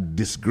 in that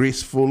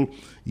disgraceful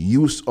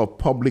use of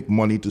public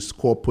money to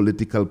score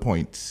political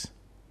points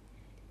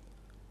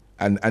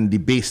and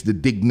debase the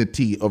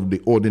dignity of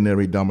the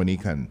ordinary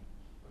Dominican.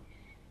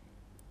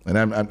 And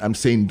I'm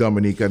saying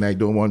Dominican, I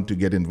don't want to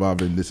get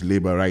involved in this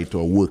labor right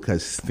or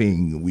workers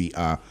thing. We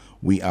are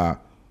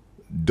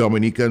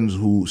Dominicans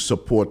who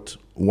support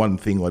one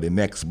thing or the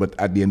next, but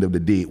at the end of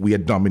the day, we are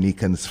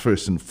Dominicans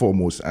first and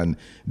foremost, and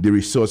the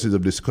resources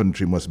of this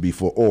country must be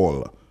for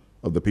all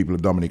of the people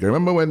of Dominica.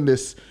 Remember when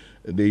the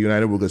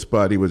United Workers'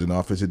 Party was in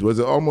office, it was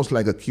almost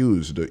like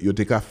accused, you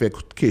take a fake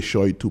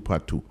Keshoy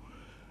Tupatu,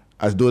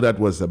 as though that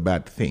was a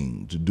bad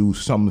thing, to do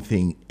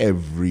something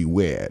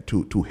everywhere,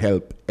 to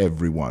help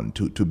everyone,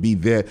 to be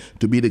there,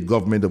 to be the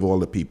government of all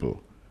the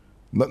people.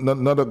 Not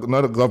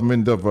a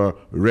government of a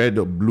red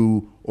or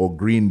blue or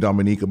green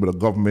Dominica, but a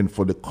government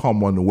for the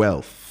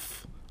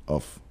commonwealth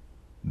of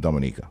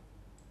Dominica.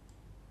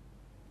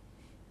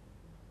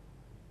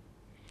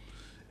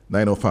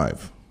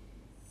 9:05.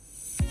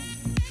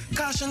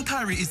 Cash and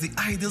Carry is the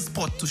ideal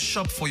spot to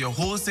shop for your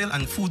wholesale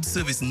and food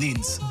service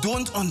needs.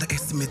 Don't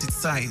underestimate its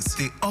size.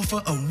 They offer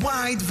a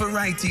wide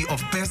variety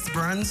of best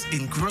brands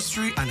in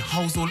grocery and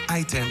household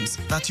items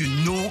that you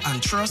know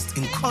and trust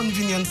in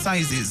convenient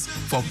sizes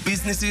for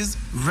businesses,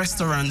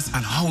 restaurants,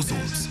 and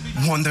households.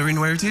 Wondering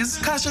where it is?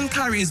 Cash and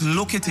Carry is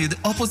located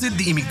opposite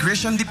the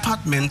Immigration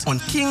Department on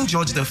King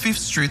George V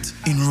Street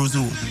in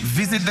Roseau.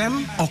 Visit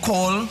them or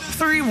call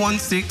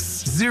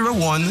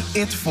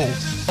 316-0184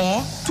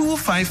 or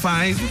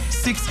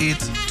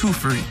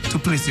 255-6823 to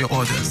place your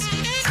orders.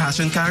 Cash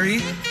and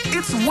Carry,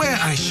 it's where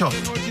I shop.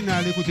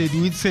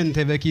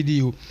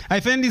 I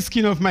find the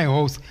skin of my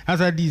house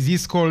has a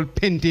disease called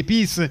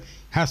pentapes.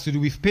 Has to do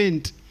with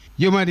paint.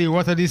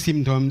 What are the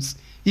symptoms?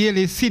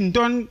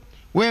 Symptom.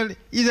 Well,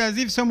 it's as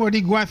if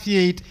somebody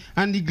guaffiate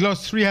and the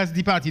glossary has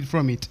departed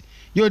from it.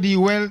 You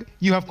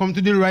have come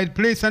to the right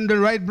place and the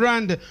right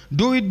brand.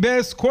 Do it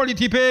best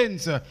quality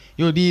paints.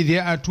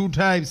 There are two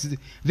types.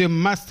 The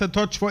Master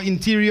Touch for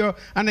interior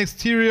and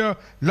exterior,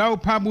 Lau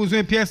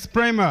Pabuzwe PS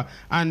Primer,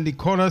 and the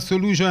Color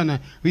Solution.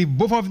 With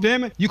both of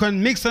them, you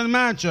can mix and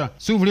match.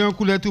 Souvlon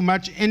cooler to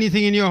match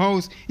anything in your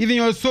house, even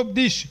your soap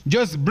dish.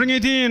 Just bring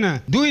it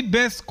in. Do it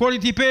best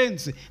quality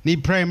paints. The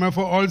primer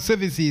for all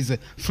services.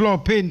 Floor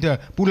paint,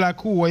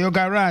 pulaku or your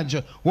garage,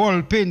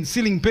 wall paint,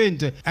 ceiling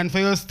paint, and for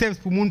your steps,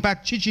 pumunpa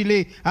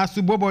chichile.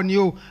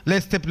 Asubobonyo,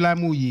 Lestep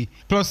Lamuyi.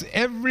 Plus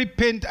every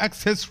paint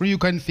accessory you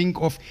can think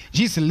of.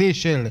 Just lay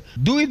shell.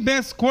 Do it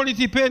best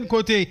quality paint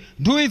Kote.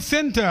 Do it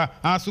center.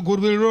 Asu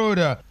Goodwill Road.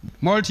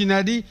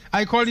 Multinadi,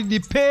 I call it the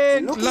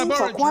paint Looking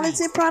laboratory. For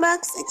quality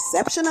products,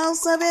 exceptional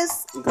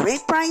service,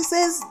 great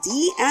prices,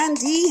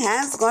 D&D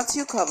has got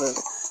you covered.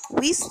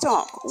 We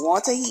stock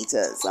water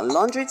heaters,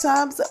 laundry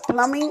tubs,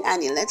 plumbing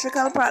and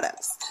electrical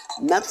products.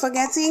 Not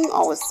forgetting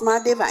our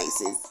smart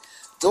devices.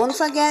 Don't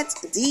forget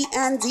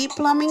D&D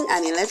Plumbing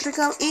and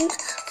Electrical Inc.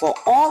 for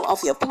all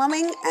of your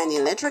plumbing and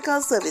electrical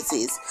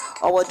services.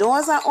 Our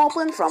doors are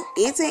open from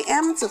 8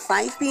 a.m. to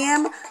 5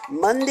 p.m.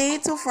 Monday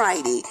to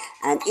Friday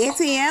and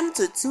 8 a.m.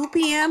 to 2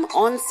 p.m.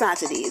 on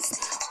Saturdays.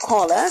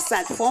 Call us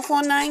at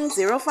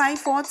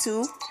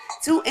 449-0542,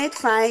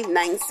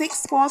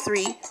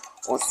 285-9643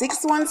 or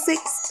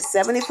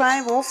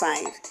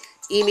 616-7505.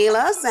 Email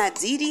us at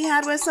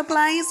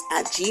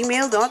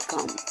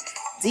ddhardwaresupplies@gmail.com.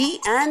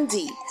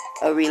 D&D,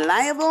 a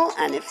reliable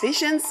and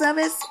efficient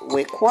service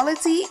where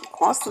quality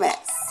costs less.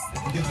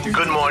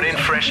 Good morning,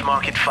 Fresh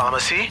Market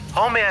Pharmacy.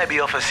 How may I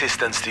be of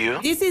assistance to you?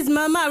 This is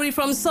Mamari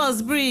from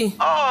Salisbury.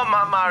 Oh,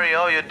 Mamari,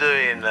 how you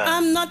doing?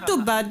 I'm not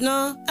too bad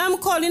now. I'm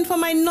calling for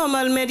my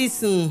normal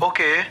medicine.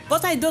 Okay.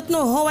 But I don't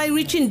know how I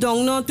reaching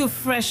down now to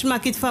Fresh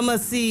Market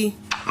Pharmacy.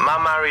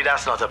 Mamari,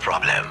 that's not a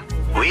problem.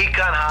 We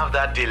can have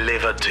that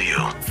delivered to you.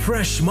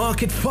 Fresh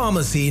Market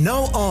Pharmacy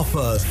now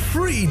offers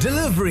free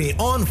delivery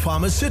on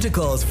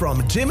pharmaceuticals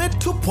from Jimmet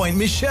to Point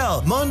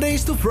Michelle,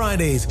 Mondays to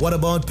Fridays. What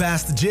about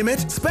past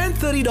Jimmet? Spend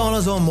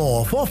 $30 or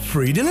more for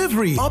free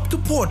delivery up to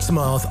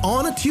Portsmouth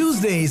on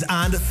Tuesdays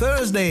and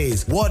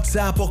Thursdays.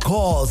 WhatsApp or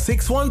call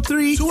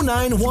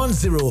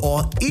 613-2910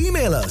 or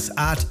email us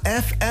at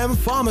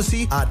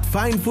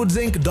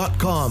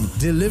fmpharmacy@finefoodsInc.com.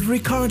 Delivery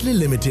currently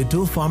limited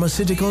to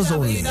pharmaceuticals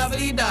only.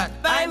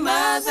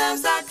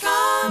 www.buymuslims.com.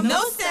 No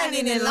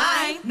standing in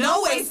line,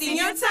 no wasting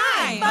your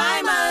time.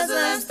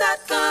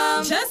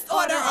 BuyMuslims.com. Just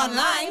order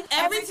online,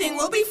 everything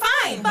will be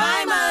fine.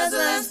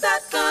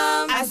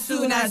 BuyMuslims.com. As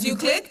soon as you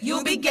click,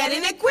 you'll be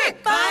getting it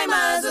quick.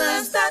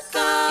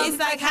 BuyMuslims.com. It's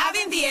like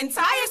having the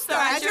entire store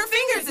at your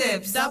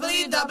fingertips.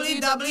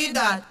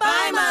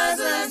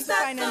 www.buymuslims.com.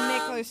 Find a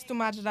necklace to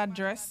match that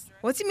dress.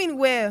 What you mean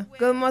where?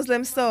 Girl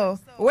Muslim store.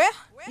 Where?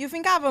 You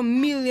think I have $1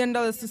 million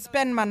to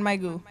spend, man, my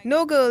girl?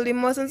 No, girl, the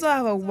Muslims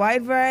have a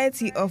wide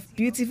variety of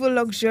beautiful,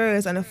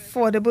 luxurious, and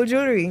affordable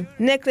jewelry.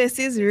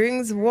 Necklaces,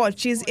 rings,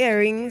 watches,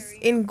 earrings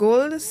in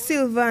gold,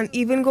 silver, and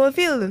even gold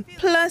filled.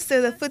 Plus,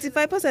 there's a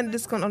 35%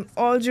 discount on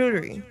all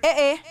jewelry.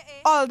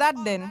 All that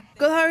then.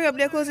 Girl, hurry up,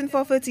 they're closing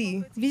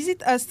 4:30.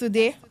 Visit us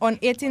today on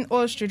 18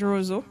 Old Street,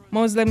 Roseau,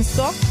 Muslim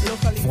store,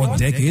 locally. For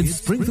decades,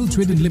 Springfield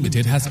Trading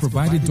Limited has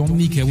provided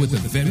Dominica with a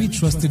very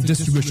trusted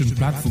distribution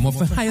platform of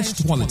the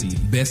highest quality,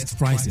 best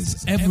prices.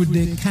 Every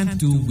day can't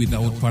do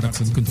without products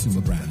and consumer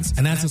brands.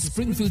 And as the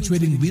Springfield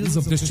Trading wheels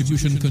of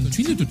distribution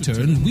continue to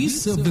turn, we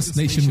serve this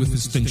nation with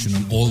distinction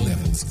on all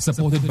levels,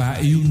 supported by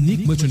a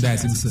unique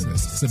merchandising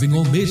service, serving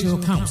all major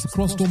accounts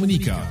across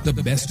Dominica, the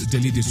best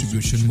daily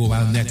distribution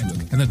mobile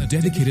network, and a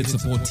dedicated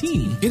support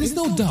team. It is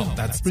no doubt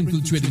that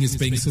Springfield Trading is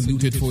being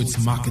saluted for its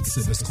market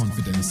service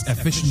confidence,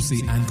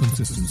 efficiency, and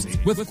consistency.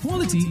 With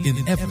quality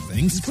in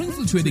everything,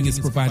 Springfield Trading is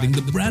providing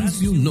the brands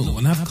you know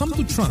and have come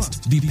to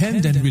trust,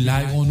 depend, and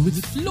rely on with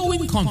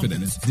flowing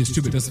confidence.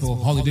 Distributors for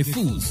holiday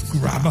foods,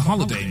 Grab a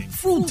Holiday,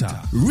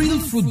 Fruta, Real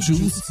Fruit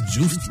Juice,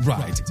 juiced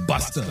right,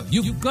 Buster,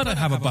 you've gotta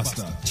have a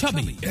Buster,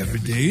 Chubby,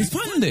 Everyday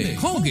Fun Day,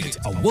 Colgate,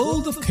 A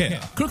World of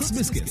Care, Crooks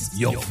Biscuits,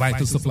 Your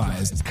Vital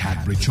Supplies,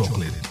 Cadbury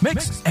Chocolate,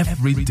 makes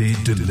every day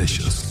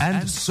delicious,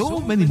 and so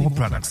many more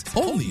products,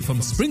 only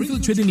from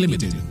Springfield Trading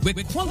Limited, where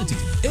quality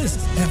is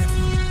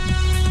everything.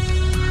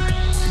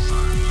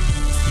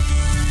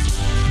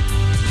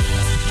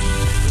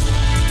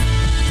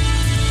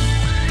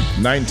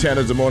 9:10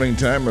 is the morning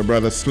time. My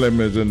brother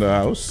Slim is in the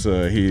house.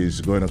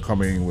 He's going to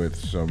come in with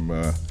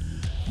some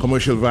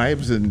commercial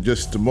vibes in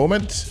just a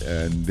moment,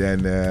 and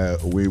then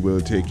we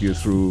will take you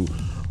through.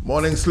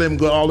 Morning, Slim.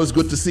 Always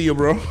good to see you,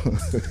 bro.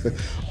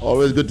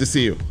 Always good to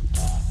see you.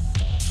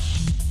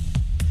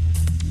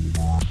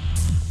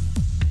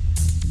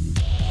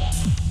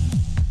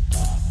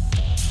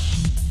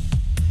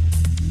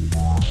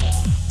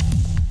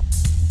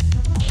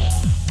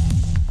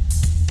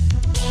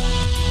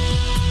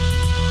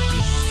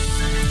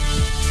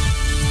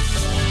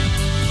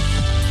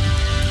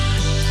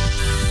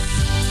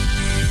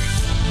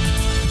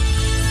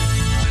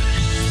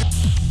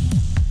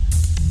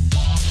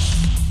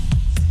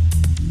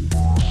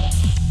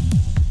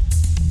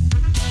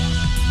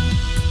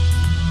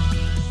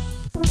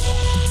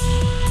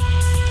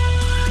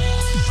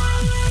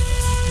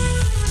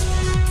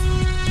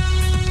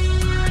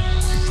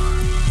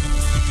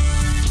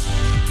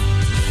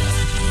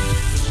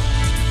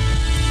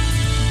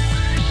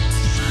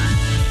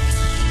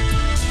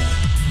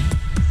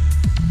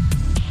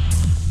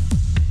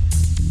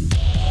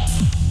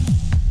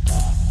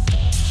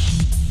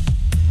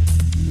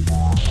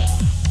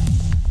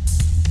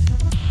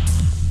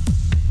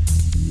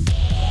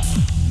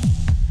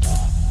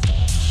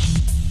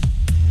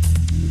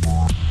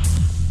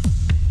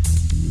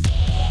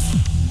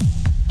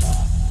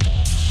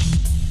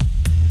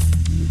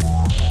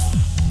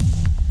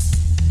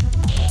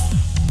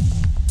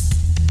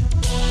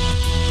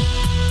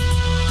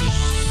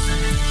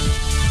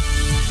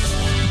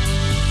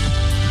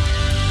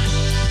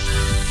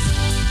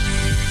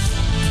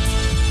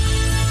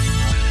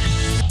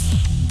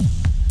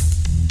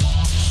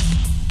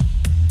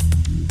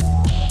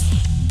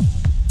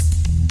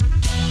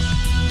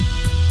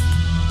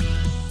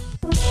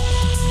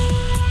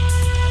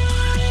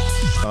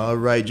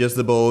 Alright, just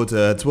about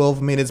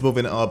 12 minutes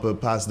moving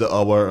up past the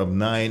hour of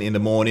 9 in the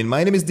morning.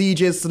 My name is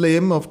DJ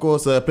Slim. Of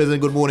course,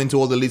 pleasant good morning to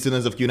all the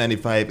listeners of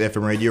Q95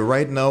 FM radio.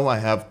 Right now, I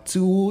have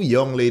two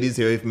young ladies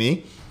here with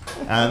me.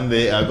 And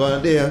they are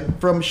going there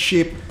from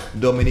Shape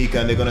Dominica,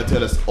 and they're going to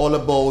tell us all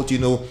about,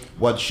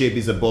 what Shape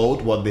is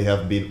about, what they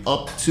have been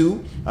up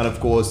to, and of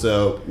course,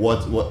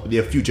 what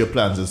their future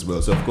plans as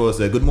well. So, of course,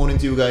 good morning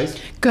to you guys.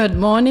 Good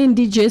morning,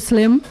 DJ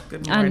Slim.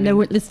 Good morning. And the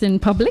listening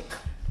public.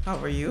 How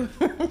are you?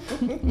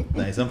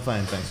 Nice, I'm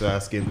fine, thanks for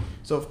asking.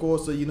 So, of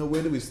course,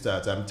 where do we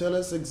start? Tell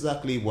us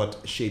exactly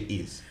what Shape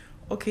is.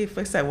 Okay,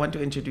 first I want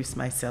to introduce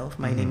myself.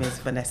 My name is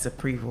Vanessa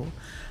Prevo.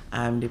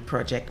 I'm the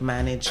project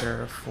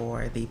manager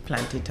for the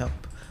Plant It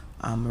Up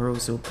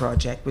Roseau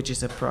project, which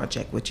is a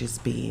project which is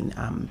being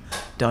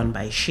done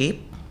by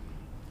Shape.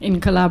 In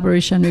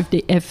collaboration with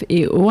the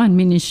FAO and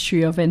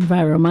Ministry of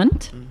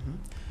Environment.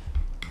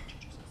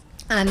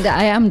 And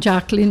I am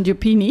Jacqueline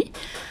Dupini,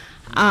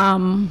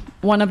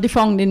 one of the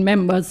founding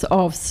members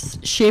of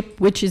SHAPE,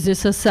 which is the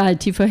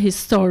Society for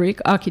Historic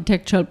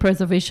Architectural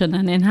Preservation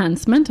and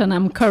Enhancement, and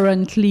I'm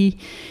currently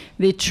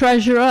the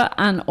treasurer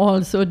and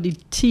also the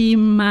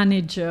team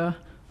manager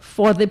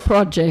for the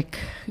project,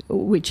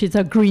 which is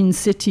a Green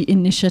City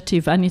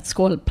initiative, and it's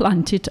called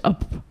Plant It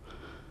Up.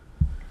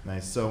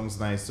 Nice, sounds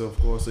nice. So, of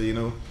course,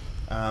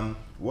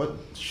 what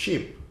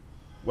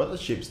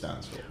does SHAPE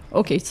stand for?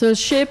 Okay, so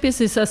SHAPE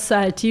is a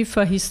Society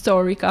for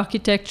Historic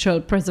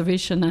Architectural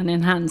Preservation and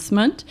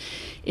Enhancement.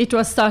 It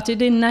was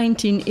started in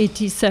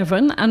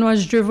 1987 and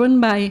was driven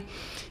by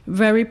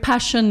very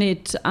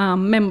passionate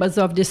members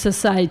of the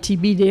society,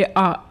 be they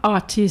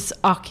artists,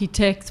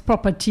 architects,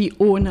 property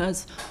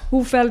owners,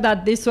 who felt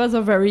that this was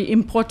a very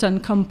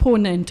important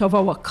component of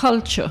our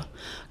culture.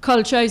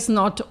 Culture is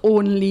not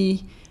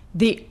only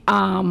the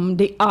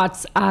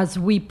arts as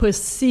we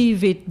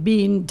perceive it,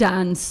 being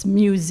dance,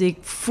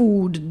 music,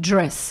 food,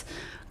 dress.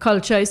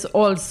 Culture is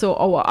also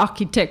our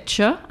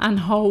architecture and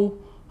how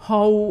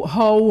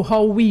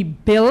we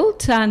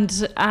built,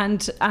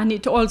 and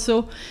it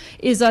also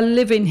is a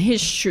living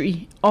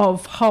history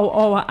of how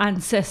our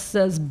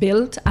ancestors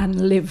built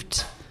and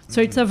lived.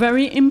 So it's a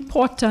very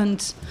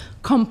important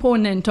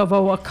component of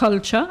our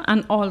culture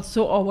and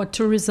also our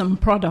tourism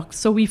products.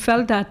 So we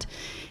felt that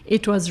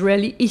it was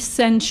really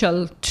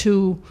essential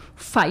to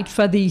fight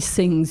for these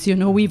things.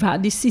 We've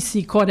had the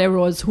Sisi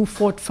Corderos who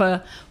fought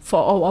for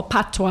our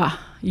patois,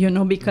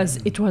 because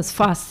it was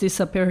fast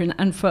disappearing.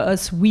 And for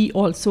us, we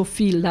also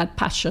feel that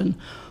passion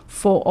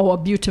for our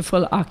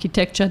beautiful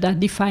architecture that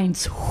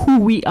defines who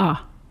we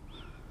are.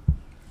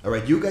 All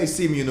right, you guys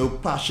seem,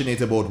 passionate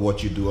about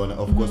what you do and,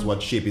 of course,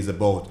 what SHAPE is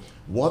about.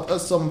 What are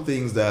some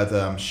things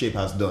that SHAPE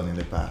has done in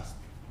the past?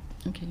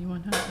 Okay, you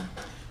want to have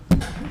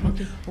that?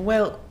 Okay.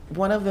 Well,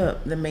 one of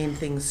the main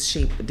things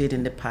SHAPE did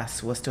in the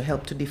past was to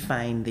help to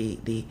define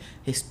the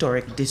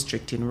historic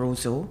district in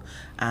Roseau,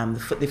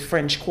 the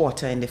French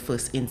Quarter in the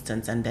first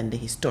instance, and then the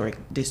historic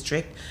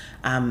district.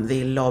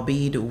 They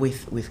lobbied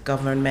with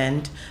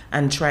government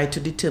and tried to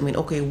determine,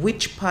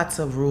 which parts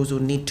of Roseau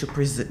need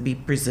to be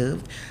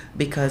preserved,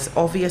 because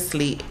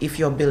obviously if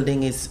your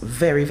building is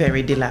very,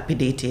 very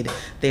dilapidated,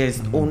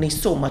 there's only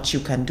so much you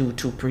can do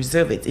to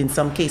preserve it. In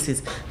some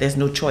cases, there's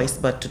no choice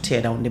but to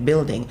tear down the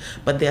building.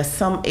 But there are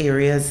some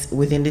areas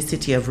within the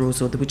city of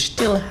Roseau which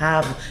still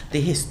have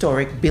the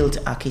historic built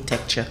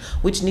architecture,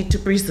 which need to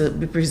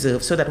be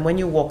preserved, so that when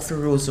you walk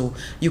through Roseau,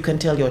 you can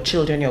tell your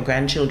children, your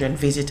grandchildren,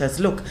 visitors,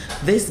 look,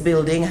 this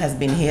building has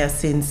been here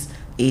since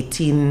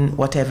 18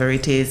 whatever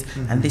it is,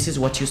 and this is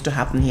what used to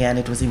happen here, and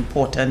it was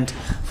important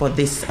for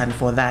this and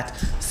for that.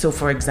 So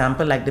for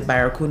example, like the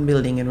Barracoon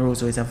building in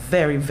Roseau is a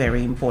very,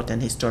 very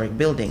important historic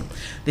building.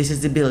 This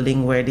is the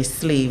building where the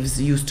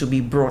slaves used to be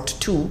brought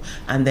to,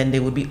 and then they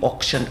would be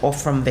auctioned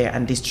off from there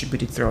and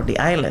distributed throughout the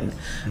island.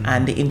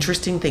 And the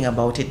interesting thing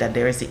about it, that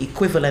there is the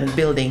equivalent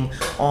building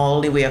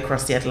all the way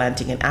across the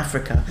Atlantic in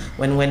Africa.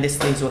 When the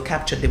slaves were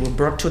captured, they were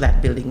brought to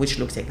that building, which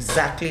looks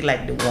exactly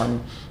like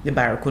the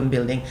Barracoon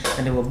building,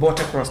 and they were brought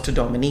across to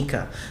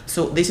Dominica.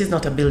 So this is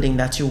not a building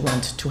that you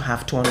want to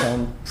have torn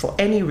down for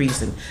any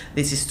reason.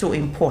 This is so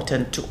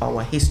important to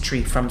our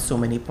history from so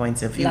many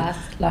points of view.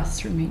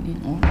 Last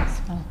remaining one as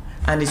well.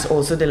 And it's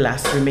also the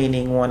last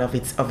remaining one of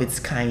its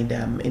kind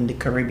in the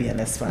Caribbean,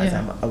 as far as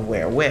I'm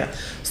aware.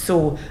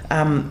 So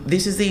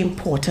this is the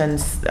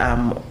importance.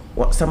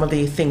 Some of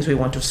the things we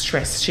want to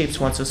stress, SHAPE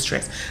wants to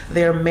stress.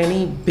 There are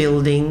many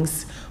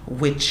buildings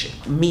which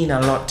mean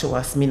a lot to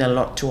us, mean a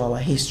lot to our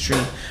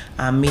history,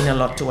 mean a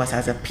lot to us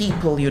as a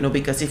people,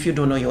 because if you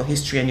don't know your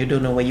history and you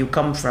don't know where you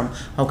come from,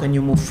 how can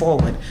you move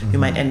forward? You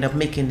might end up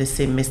making the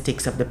same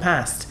mistakes of the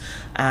past.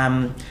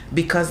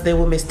 Because there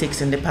were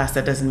mistakes in the past,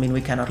 that doesn't mean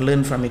we cannot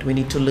learn from it. We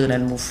need to learn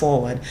and move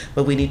forward,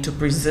 but we need to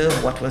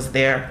preserve what was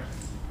there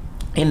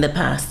in the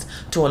past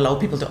to allow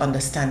people to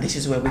understand this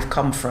is where we've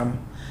come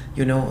from.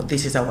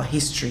 This is our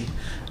history.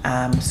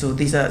 So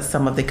these are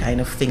some of the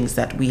kind of things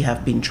that we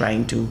have been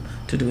trying to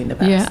do in the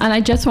past. Yeah, and I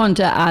just want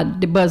to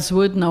add, the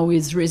buzzword now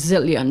is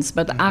resilience,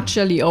 but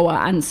actually our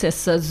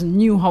ancestors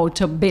knew how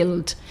to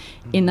build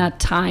in a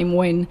time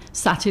when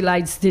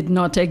satellites did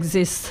not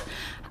exist.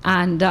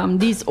 And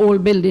these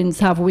old buildings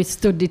have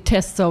withstood the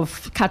test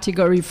of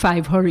Category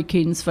 5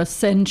 hurricanes for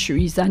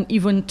centuries, and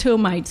even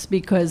termites,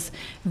 because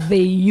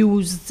they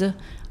used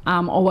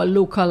our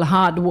local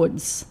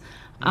hardwoods.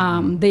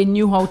 They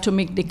knew how to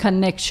make the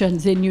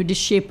connections. They knew the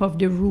shape of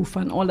the roof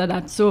and all of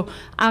that. So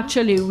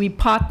actually, we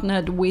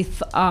partnered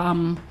with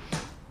a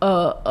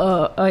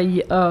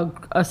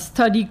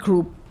study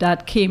group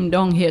that came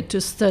down here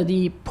to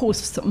study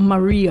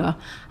post-Maria.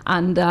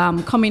 And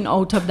coming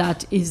out of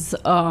that is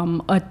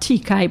a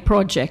TKI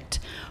project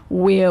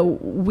where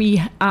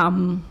we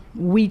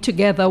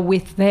together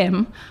with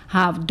them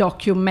have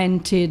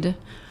documented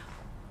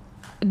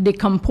the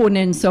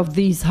components of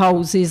these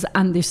houses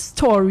and the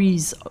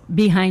stories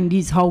behind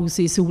these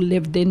houses, who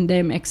lived in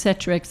them,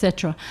 etc.,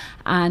 etc.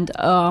 And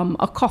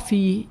a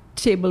coffee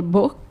table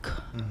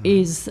book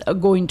is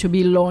going to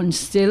be launched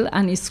still,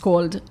 and it's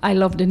called, I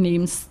love the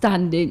name,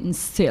 Standing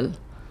Still.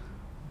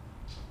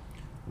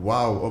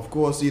 Wow, of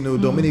course,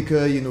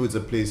 Dominica, it's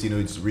a place,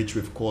 it's rich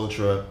with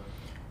culture,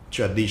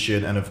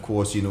 tradition, and of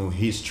course,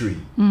 history.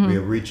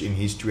 We're rich in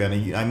history,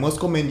 and I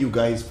must commend you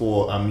guys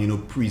for,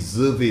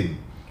 preserving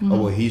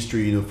our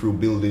history, through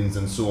buildings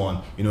and so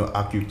on,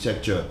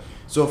 architecture.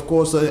 So, of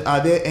course,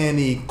 are there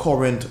any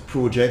current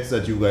projects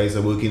that you guys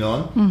are working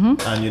on?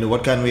 And,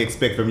 what can we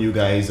expect from you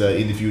guys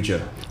in the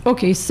future?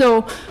 Okay,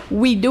 so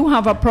we do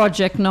have a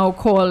project now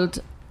called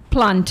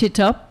Plant It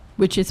Up,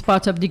 which is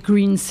part of the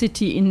Green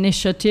City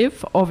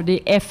Initiative of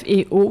the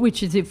FAO,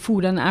 which is a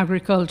Food and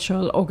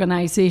Agricultural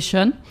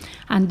Organization.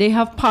 And they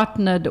have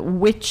partnered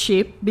with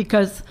SHAPE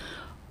because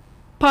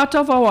part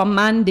of our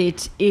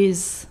mandate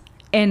is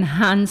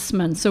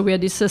enhancement. So we are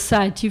the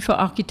Society for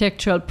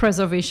Architectural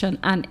Preservation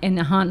and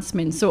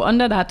Enhancement. So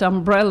under that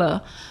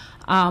umbrella,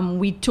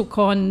 we took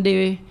on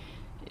the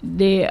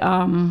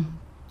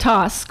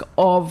task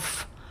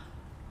of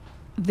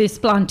this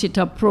Plant It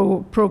Up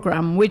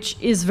program, which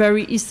is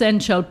very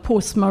essential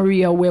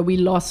post-Maria, where we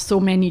lost so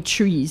many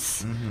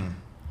trees.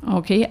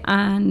 Okay,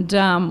 and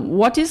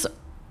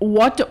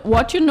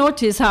what you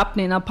notice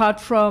happening, apart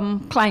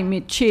from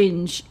climate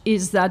change,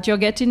 is that you're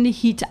getting the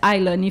heat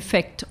island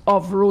effect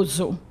of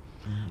Roseau.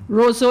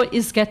 Roseau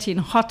is getting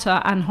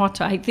hotter and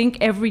hotter. I think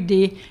every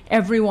day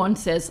everyone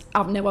says,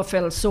 I've never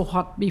felt so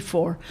hot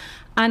before.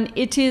 And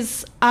it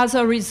is as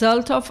a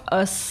result of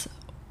us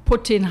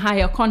putting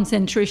higher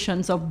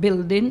concentrations of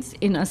buildings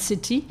in a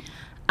city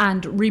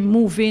and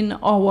removing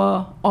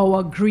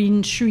our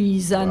green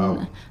trees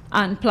and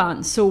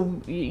plants.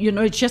 So,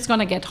 it's just going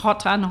to get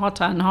hotter and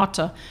hotter and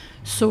hotter.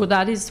 So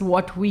that is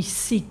what we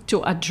seek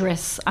to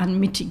address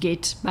and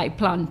mitigate by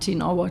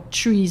planting our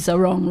trees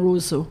around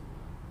Roseau.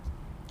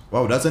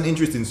 Wow, that's an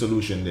interesting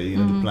solution there,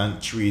 to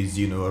plant trees,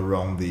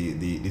 around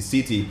the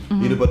city.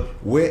 But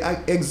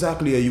where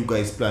exactly are you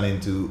guys planning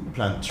to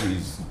plant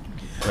trees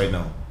right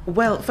now?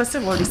 Well, first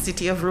of all, the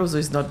city of Roseau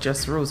is not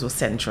just Roseau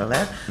Central.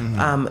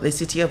 The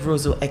city of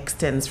Roseau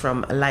extends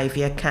from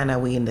Livia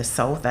Canaway in the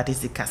south, that is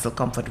the Castle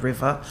Comfort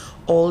River,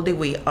 all the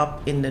way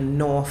up in the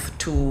north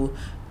to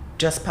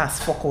just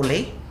past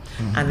Fokole.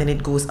 And then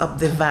it goes up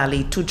the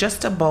valley to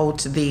just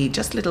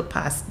little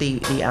past the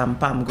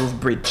Palm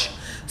Grove Bridge.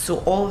 So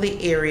all the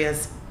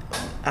areas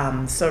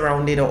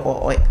surrounded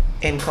or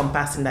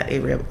encompassing that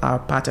area are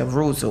part of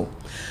Roseau.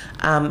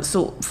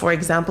 So, for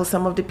example,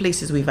 some of the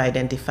places we've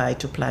identified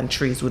to plant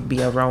trees would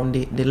be around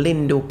the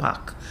Lindo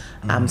Park,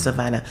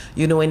 Savannah.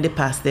 In the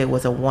past there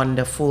was a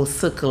wonderful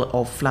circle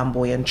of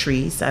flamboyant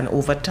trees, and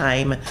over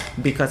time,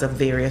 because of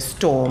various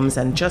storms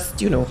and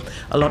just,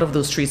 a lot of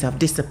those trees have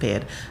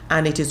disappeared.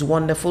 And it is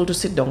wonderful to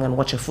sit down and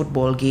watch a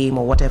football game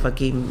or whatever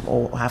game,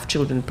 or have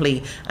children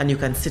play, and you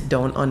can sit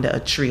down under a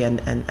tree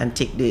and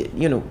take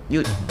you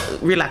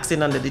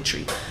relaxing under the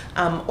tree.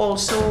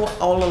 Also,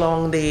 all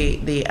along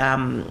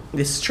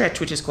the stretch,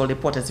 which is called the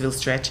Pottersville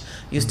stretch,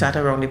 you start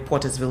around the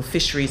Pottersville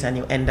fisheries and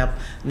you end up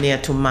near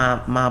to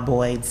Ma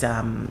Boyd's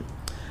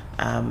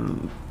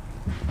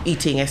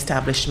eating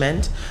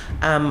establishment.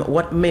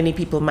 What many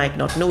people might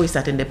not know is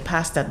that in the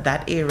past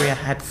that area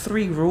had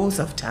 3 rows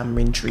of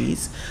tamarind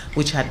trees,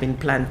 which had been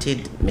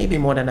planted maybe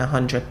more than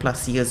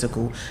 100+ years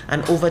ago.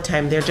 And over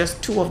time, there are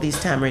just 2 of these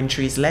tamarind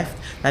trees left.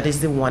 That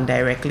is the one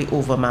directly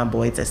over Ma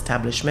Boyd's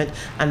establishment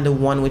and the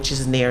one which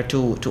is near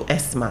to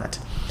S-Mart.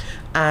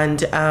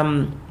 And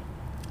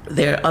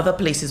there are other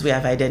places we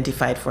have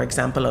identified, for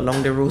example,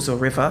 along the Roseau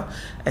River,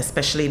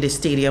 especially the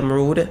Stadium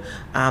Road,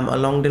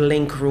 along the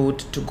Link Road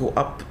to go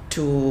up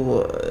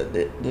to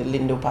the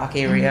Lindo Park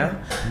area,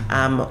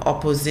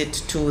 opposite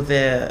to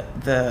the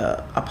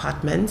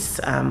apartments,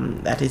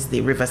 that is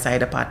the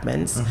Riverside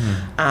Apartments,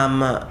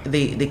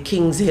 the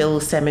Kings Hill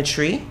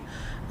Cemetery.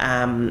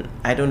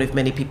 I don't know if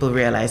many people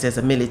realize there's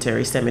a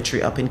military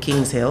cemetery up in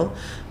Kings Hill,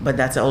 but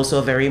that's also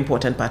a very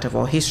important part of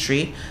our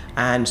history,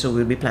 and so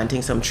we'll be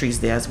planting some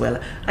trees there as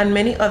well, and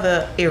many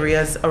other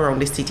areas around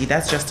the city.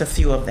 That's just a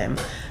few of them.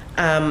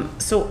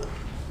 So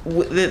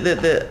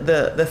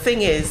the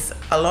thing is,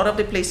 a lot of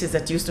the places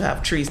that used to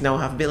have trees now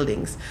have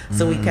buildings,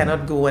 so we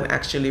cannot go and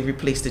actually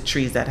replace the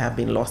trees that have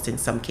been lost in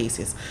some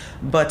cases.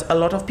 But a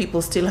lot of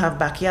people still have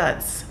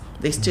backyards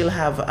they still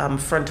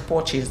have front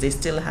porches, they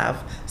still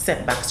have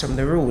setbacks from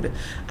the road.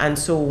 And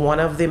so one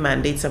of the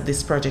mandates of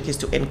this project is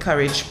to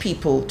encourage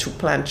people to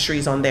plant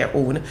trees on their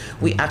own.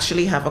 We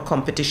actually have a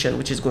competition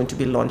which is going to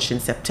be launched in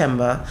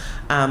September,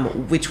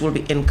 which will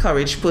be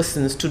encourage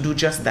persons to do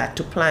just that,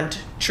 to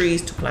plant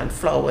trees, to plant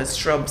flowers,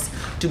 shrubs,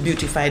 to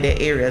beautify their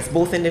areas,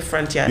 both in the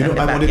front yard and the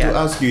I backyard. wanted to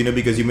ask you,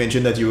 because you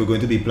mentioned that you were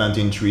going to be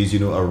planting trees,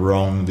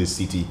 around the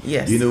city.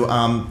 Yes.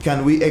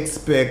 Can we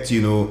expect,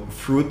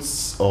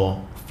 fruits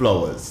or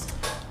flowers?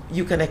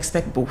 You can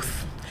expect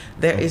both.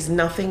 There is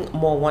nothing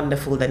more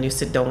wonderful than you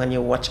sit down and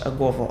you watch a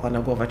guava on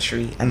a guava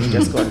tree and you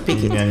just go and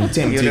pick it. And you're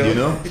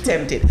tempted,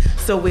 Tempted.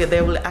 So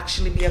there will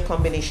actually be a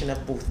combination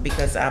of both,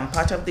 because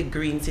part of the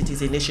Green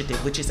Cities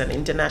Initiative, which is an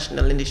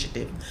international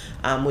initiative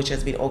which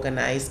has been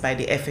organized by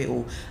the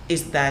FAO,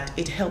 is that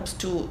it helps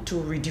to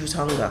reduce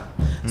hunger.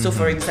 So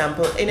for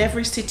example, in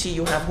every city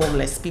you have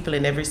homeless people,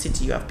 in every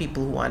city you have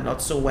people who are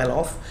not so well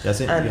off.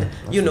 That's it. And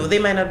Yeah, they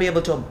might not be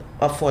able to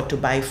afford to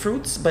buy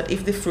fruits, but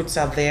if the fruits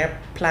are there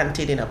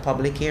planted in a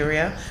public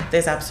area,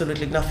 there's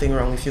absolutely nothing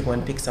wrong if you go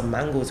and pick some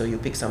mangoes or you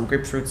pick some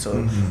grapefruits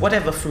or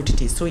whatever fruit it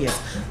is. So yes,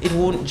 it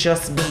won't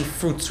just be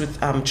fruits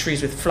with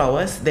trees with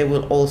flowers. There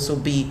will also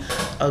be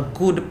a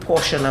good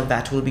portion of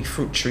that will be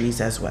fruit trees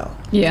as well.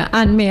 Yeah,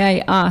 and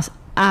may I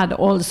add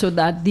also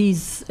that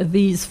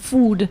these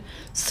food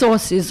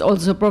sources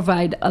also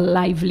provide a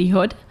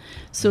livelihood.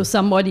 So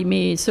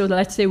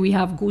let's say we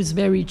have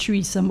gooseberry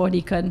trees,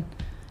 somebody can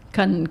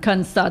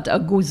start a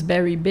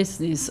gooseberry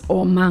business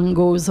or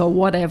mangoes or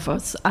whatever.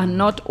 And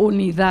not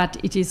only that,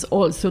 it is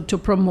also to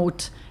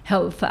promote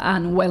health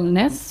and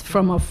wellness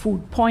from a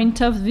food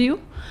point of view,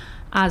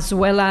 as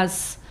well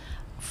as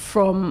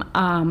from,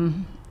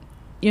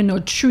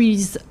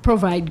 trees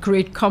provide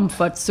great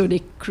comfort, so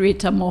they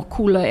create a more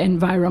cooler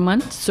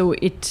environment. So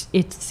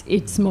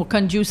it's more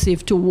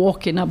conducive to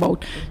walking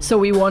about. So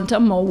we want a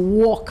more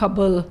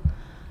walkable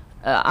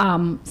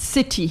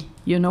city,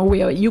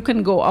 where you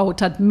can go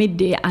out at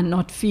midday and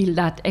not feel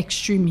that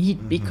extreme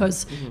heat,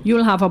 because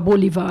you'll have a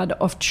boulevard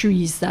of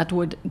trees that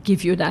would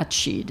give you that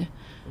shade.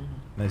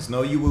 Nice.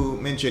 Now you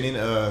were mentioning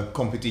a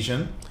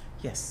competition.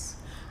 Yes.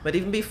 But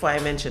even before I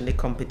mention the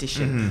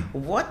competition,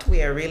 what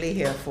we are really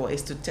here for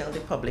is to tell the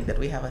public that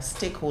we have a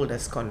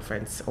stakeholders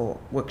conference or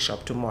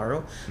workshop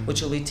tomorrow,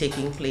 which will be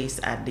taking place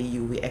at the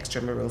UWI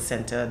Extramural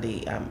Center,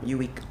 the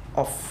UWI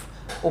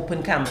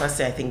Open Campus,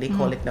 I think they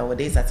call it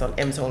nowadays. That's on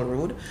Ems Hall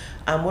Road.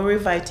 We're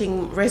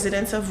inviting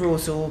residents of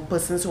Roseau,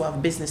 persons who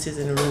have businesses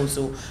in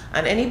Roseau,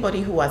 and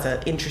anybody who has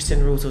an interest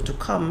in Roseau to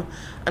come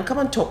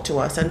and talk to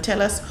us and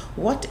tell us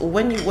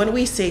when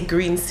we say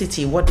green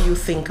city, what do you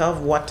think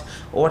of?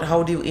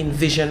 How do you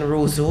envision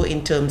Roseau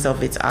in terms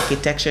of its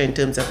architecture, in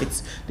terms of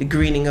the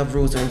greening of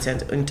Roseau,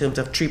 in terms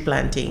of tree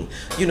planting?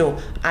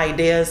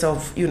 Ideas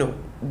of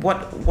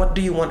what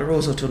do you want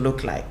Roseau to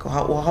look like?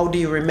 How do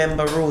you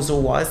remember Roseau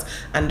was,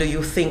 and do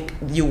you think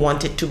you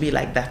want it to be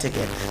like that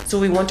again? So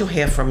we want to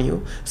hear from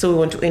you. So we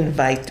want to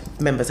invite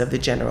members of the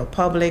general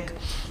public,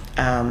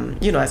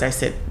 as I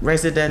said,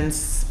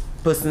 residents,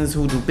 persons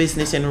who do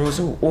business in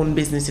Roseau, who own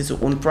businesses, who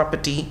own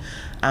property,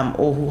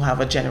 or who have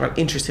a general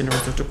interest in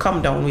Roseau to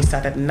come down. We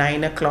start at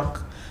 9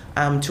 o'clock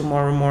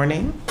tomorrow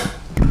morning.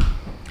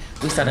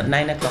 We start at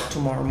 9 o'clock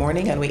tomorrow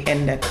morning and we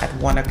end at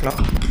 1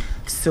 o'clock.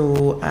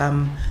 So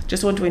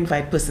just want to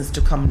invite persons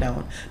to come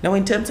down. Now,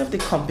 in terms of the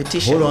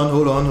competition...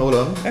 Hold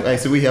on. I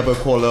see we have a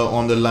caller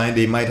on the line.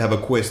 They might have a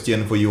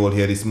question for you all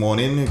here this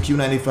morning.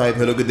 Q95,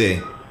 hello, good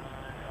day.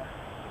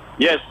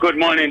 Yes, good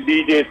morning,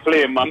 DJ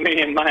Slim. I'm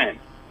in mind.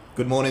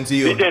 Good morning to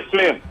you. DJ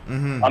Slim,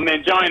 I'm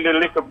enjoying the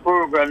little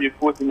program you're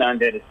putting on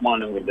there this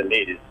morning with the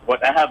ladies.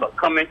 But I have a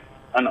comment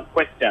and a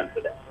question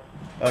to that.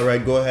 All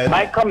right, go ahead.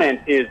 My comment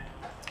is,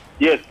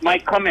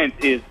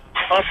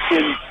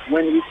 often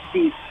when we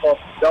speak of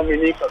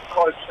Dominica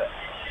culture,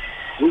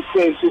 we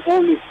say to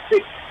only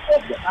speak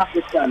of the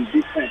African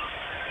descent,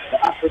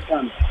 the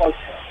African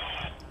culture.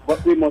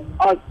 But we must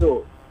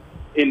also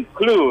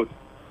include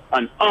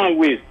and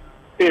always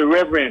pay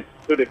reverence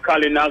to the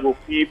Kalinago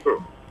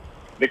people,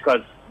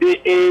 because they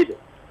aid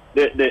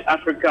the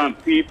African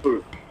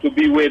people to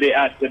be where they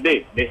are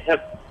today. They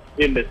helped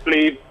in the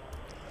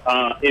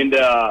in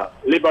the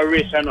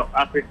liberation of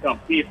African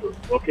people,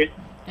 okay?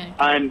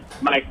 And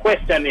my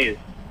question is,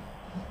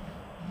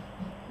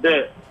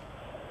 the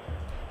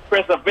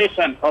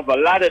preservation of a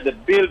lot of the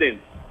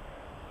buildings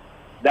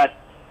that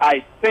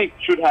I think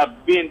should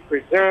have been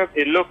preserved,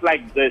 it looked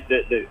like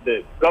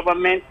the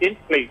government in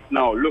place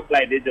now look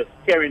like they're just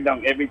tearing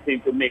down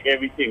everything to make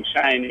everything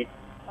shiny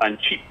and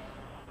cheap.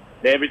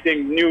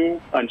 Everything new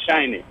and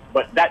shiny.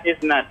 But that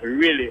is not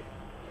really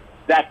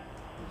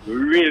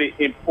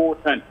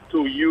important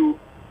to you,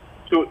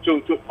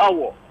 to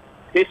our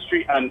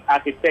history and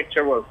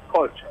architectural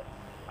culture.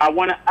 I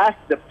want to ask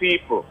the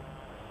people,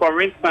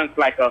 for instance,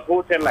 like a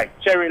hotel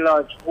like Cherry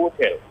Lodge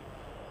Hotel,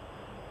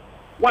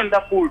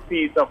 wonderful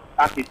piece of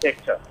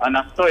architecture, and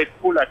I saw it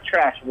full of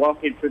trash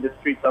walking through the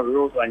streets of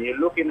Roseau, and you're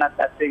looking at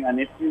that thing, and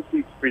if you see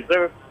it's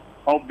preserved,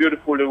 how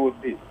beautiful it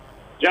would be.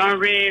 John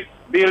Reeves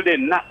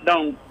building knocked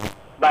down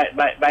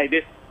by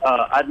this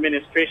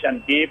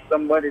administration gave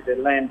somebody the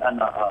land on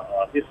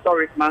a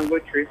historic mango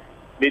tree,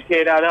 they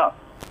tear that up.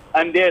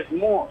 And there's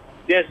more.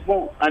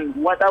 And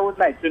what I would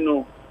like to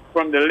know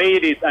from the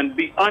ladies, and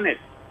be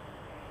honest,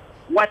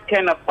 what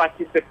kind of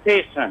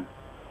participation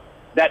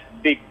that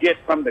they get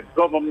from the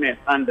government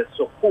and the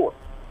support?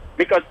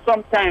 Because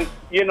sometimes,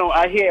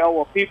 I hear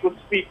our people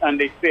speak and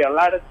they say a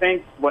lot of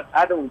things, but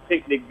I don't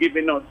think they're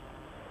giving us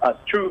a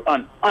true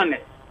and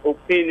honest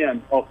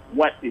opinion of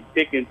what is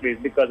taking place,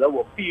 because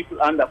our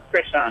people under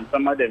pressure and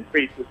some of them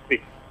afraid to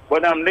speak.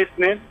 But I'm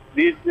listening.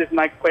 This is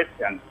my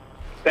question.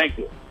 Thank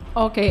you.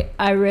 Okay,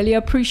 I really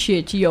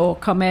appreciate your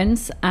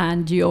comments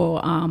and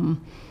your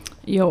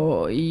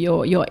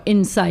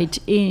insight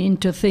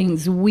into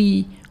things.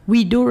 We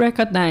do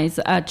recognize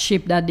at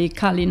SHIP that the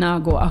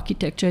Kalinago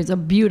architecture is a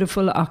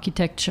beautiful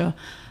architecture,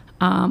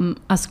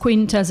 as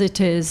quaint as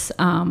it is,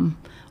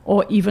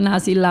 or even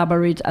as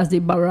elaborate as the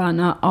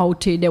Barana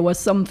Aute. There was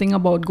something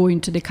about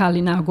going to the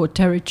Kalinago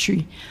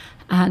territory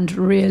and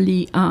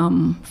really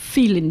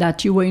feeling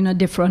that you were in a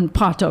different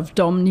part of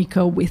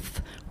Dominica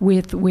with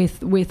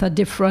a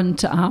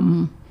different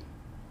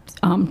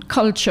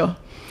culture.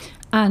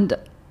 And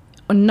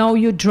now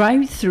you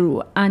drive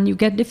through and you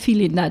get the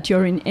feeling that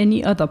you're in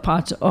any other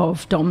part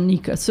of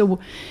Dominica. So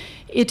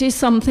it is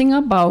something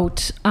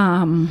about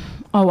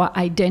our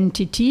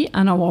identity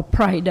and our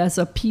pride as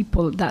a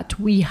people that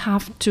we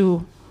have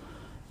to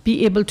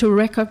be able to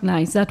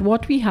recognize that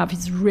what we have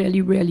is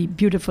really, really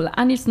beautiful.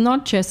 And it's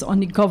not just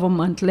on the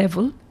government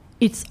level,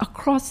 it's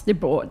across the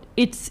board.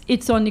 It's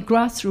on the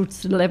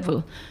grassroots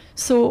level.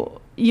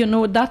 So,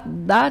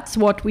 that's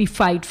what we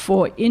fight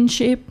for in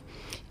SHAPE,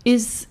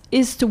 is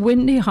to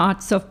win the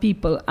hearts of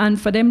people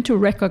and for them to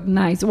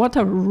recognize what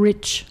a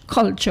rich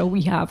culture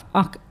we have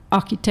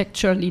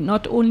architecturally,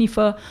 not only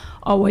for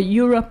our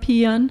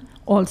European,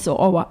 also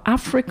our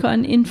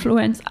African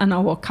influence and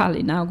our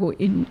Kalinago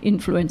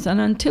influence. And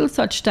until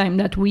such time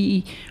that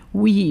we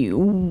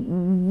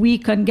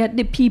can get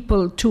the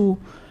people to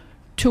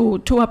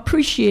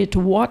appreciate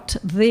what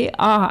they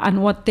are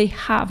and what they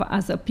have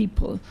as a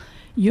people,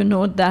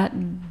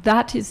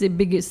 that is the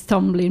biggest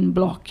stumbling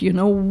block.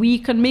 We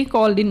can make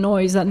all the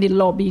noise and the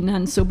lobbying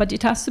and so, but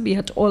it has to be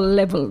at all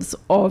levels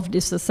of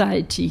the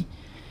society.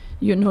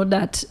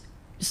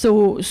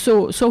 So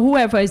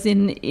whoever is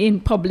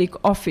in public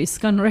office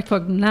can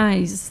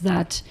recognize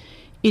that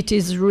it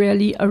is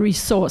really a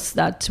resource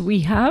that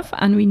we have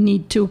and we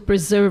need to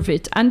preserve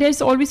it. And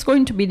there's always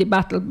going to be the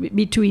battle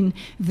between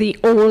the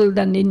old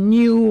and the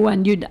new,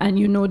 and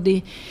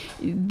the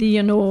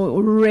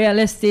real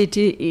estate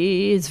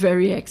is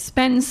very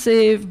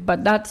expensive,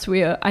 but that's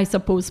where I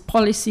suppose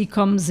policy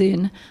comes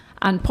in,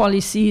 and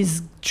policy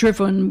is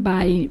driven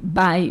by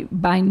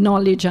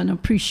knowledge and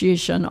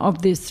appreciation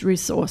of this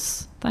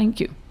resource.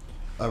 Thank you.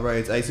 All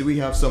right, I see we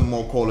have some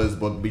more callers,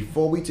 but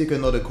before we take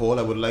another call,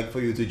 I would like for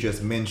you to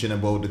just mention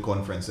about the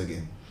conference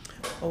again.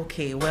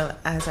 Okay, well,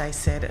 as I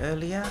said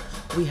earlier,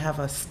 we have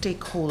a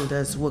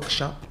stakeholders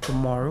workshop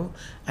tomorrow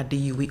at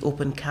the UWI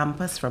Open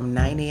Campus from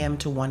 9 a.m.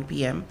 to 1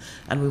 p.m.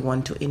 And we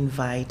want to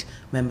invite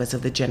members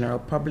of the general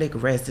public,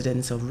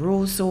 residents of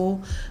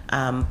Roseau,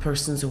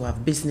 persons who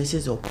have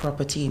businesses or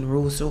property in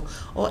Roseau,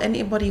 or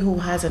anybody who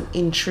has an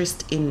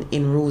interest in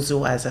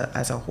Roseau as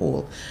a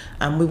whole.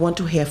 We want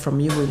to hear from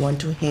you. We want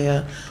to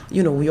hear,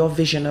 your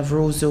vision of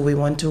Roseau. We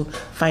want to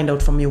find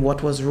out from you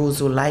what was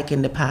Roseau like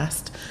in the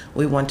past.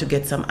 We want to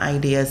get some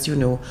ideas,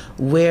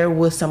 where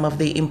were some of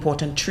the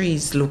important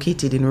trees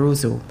located in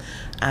Roseau.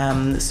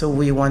 So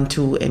we want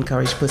to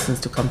encourage persons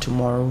to come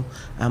tomorrow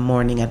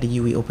morning at the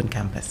UWI Open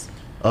Campus.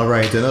 All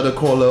right, another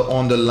caller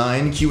on the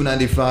line,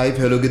 Q95.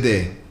 Hello, good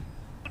day.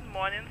 Good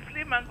morning,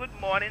 Slim, and good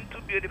morning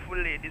to beautiful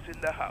ladies in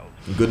the house.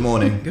 Good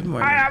morning. Good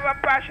morning. I have a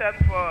passion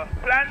for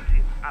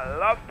planting. I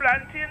love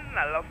planting,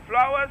 I love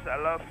flowers, I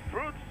love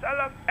fruits, I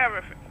love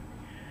everything.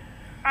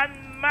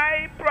 And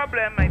my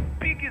problem, my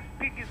biggest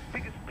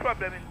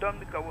problem in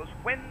Dominica was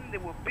when they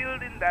were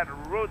building that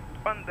road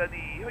under the,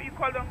 how you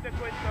call them, they're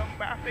going down,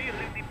 but after you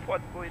leave the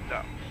port going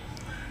down.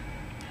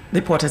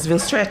 The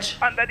Portersville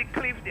stretch. Under the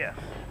cliff there.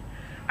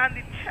 And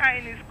the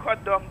Chinese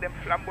cut down them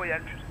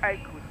flamboyant trees. I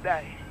could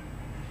die.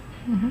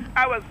 Mm-hmm.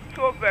 I was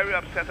so very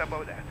upset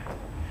about that.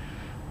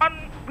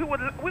 And we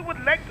would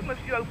like to know if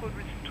you all could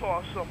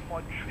restore some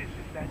more trees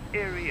in that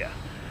area.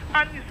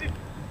 And you see,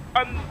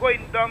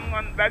 going down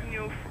on that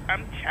new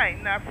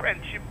China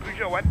Friendship Bridge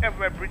or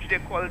whatever bridge they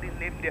call the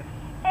name there,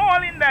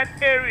 all in that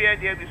area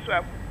there, we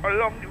saw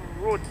along the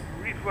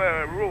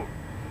river road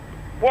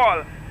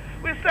wall,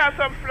 we saw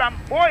some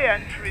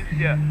flamboyant trees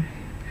there.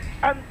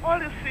 And all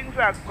these things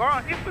are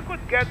gone. If we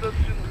could get those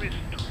things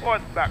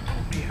restored back,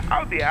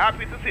 I'll be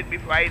happy to see it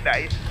before I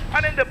die.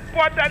 And in the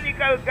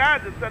botanical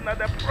gardens,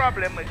 another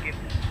problem again.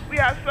 We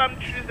have some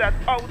trees that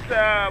out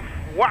of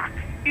whack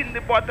in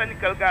the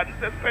botanical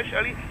gardens,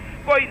 especially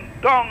going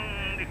down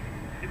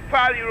the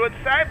Valley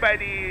roadside by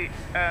the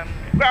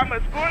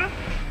grammar school.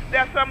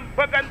 There's some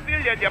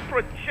bougainvillea they're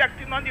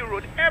projecting on the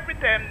road. Every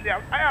time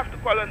I have to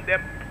call on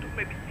them to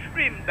maybe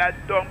trim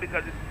that down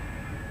because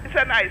it's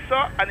an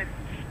eyesore and it's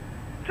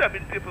light up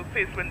in people's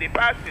face when they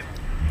pass it.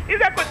 If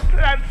I could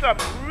plant some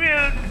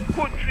real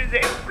good trees,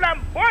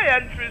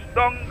 flamboyant trees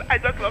down, I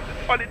just love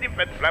all the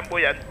different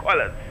flamboyant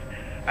colors.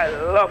 I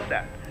love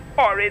that.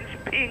 Orange,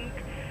 pink,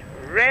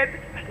 red.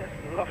 I just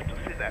love to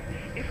see that.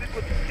 If we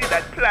could see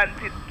that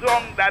planted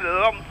down that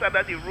long side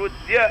of the road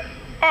there.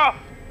 Oh,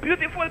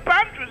 beautiful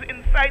palm trees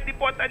inside the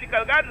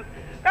botanical gardens.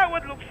 That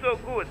would look so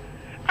good.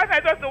 And I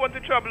just don't want to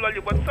trouble all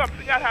you, but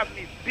something that have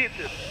me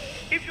beaten.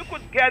 If you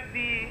could get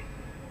the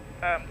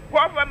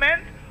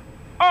government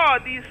or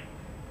these,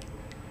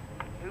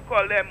 we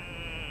call them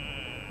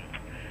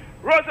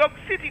Roseau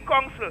City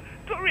Council,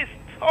 to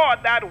restore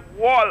that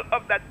wall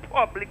of that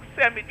public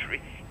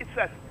cemetery. It's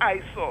an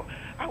eyesore.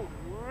 I would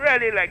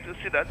really like to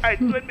see that. I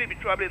don't maybe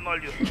troubling all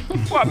you.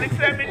 Public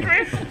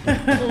cemetery,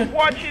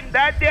 watching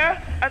that there,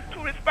 and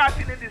tourists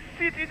passing in the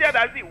city there,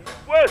 that's the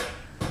worst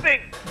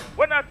thing.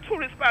 When a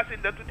tourist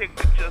passing there to take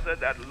pictures of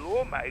that,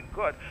 oh my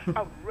God.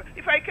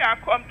 If I can't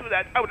come to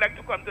that, I would like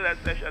to come to that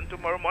session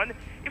tomorrow morning.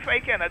 If I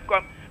cannot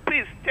come,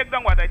 please take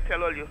down what I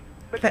tell all you.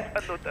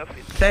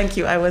 Thank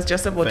you. I was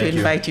just about to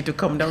invite you to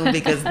come down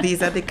because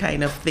these are the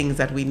kind of things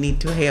that we need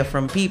to hear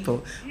from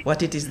people,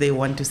 what it is they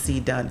want to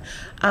see done.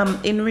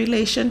 In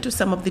relation to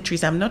some of the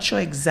trees, I'm not sure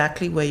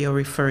exactly where you're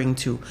referring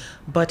to,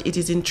 but it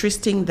is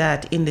interesting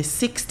that in the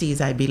 60s,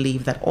 I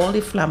believe, that all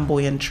the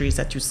flamboyant trees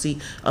that you see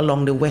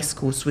along the West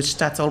Coast, which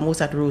starts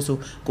almost at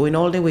Roseau, going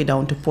all the way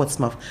down to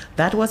Portsmouth,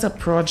 that was a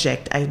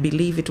project. I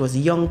believe it was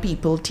young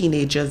people,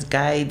 teenagers,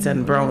 guides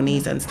and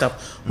brownies and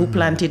stuff who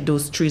planted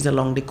those trees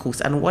along the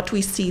coast. And what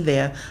we see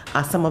there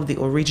are some of the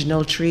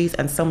original trees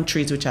and some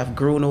trees which have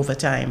grown over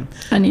time.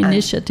 An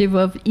initiative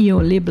of E.O.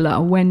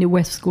 Libler when the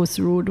West Coast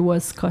Road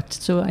was cut.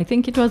 So I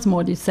think it was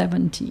more the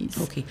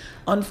 70s. Okay.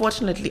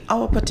 Unfortunately,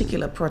 our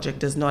particular project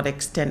does not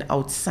extend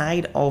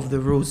outside of the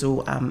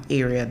Roseau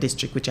area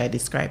district, which I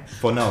described.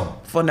 For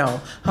now.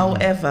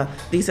 However,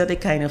 these are the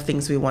kind of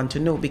things we want to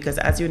know because,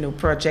 as you know,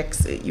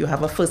 projects, you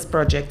have a first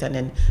project and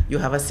then you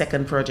have a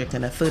second project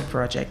and a third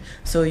project.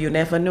 So you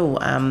never know.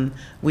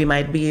 We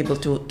might be able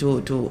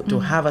to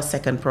have a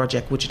second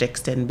project which would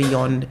extend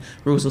beyond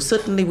Roseau.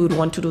 Certainly, we would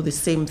want to do the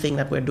same thing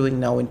that we're doing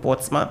now in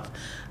Portsmouth.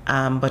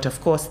 But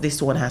of course,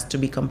 this one has to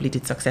be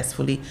completed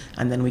successfully,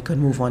 and then we can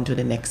move on to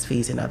the next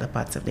phase in other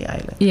parts of the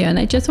island. Yeah, and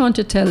I just want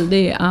to tell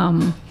the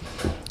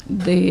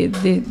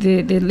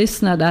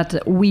listener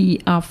that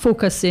we are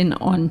focusing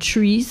on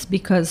trees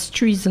because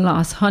trees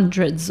last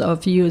hundreds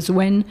of years.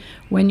 When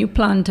you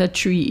plant a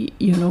tree,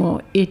 you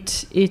know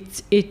it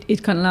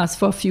can last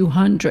for a few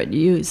hundred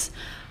years.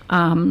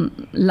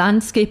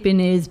 Landscaping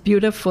is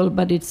beautiful,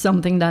 but it's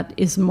something that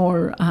is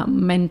more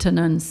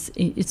maintenance.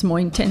 It's more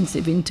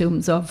intensive in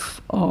terms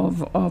of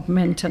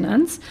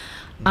maintenance.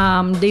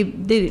 With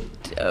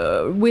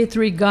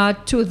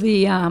regard to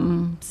the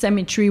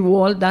cemetery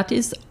wall, that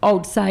is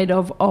outside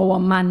of our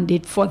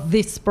mandate for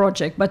this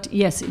project. But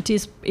yes, it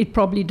is. It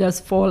probably does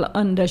fall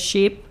under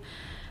SHAPE.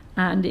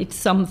 And it's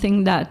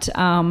something that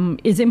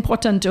is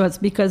important to us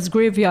because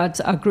graveyards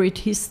are great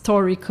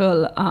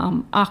historical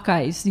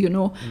archives. You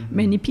know,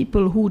 many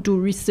people who do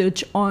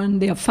research on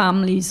their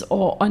families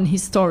or on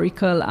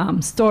historical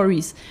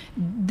stories,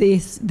 they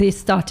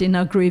start in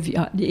a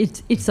graveyard.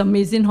 It's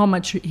amazing how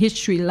much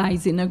history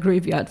lies in a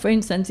graveyard. For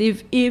instance,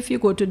 if you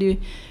go to the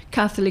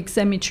Catholic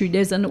cemetery,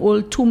 there's an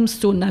old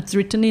tombstone that's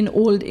written in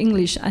Old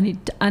English, and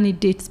it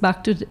dates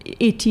back to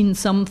 18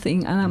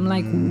 something, and I'm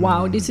like,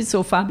 wow, this is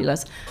so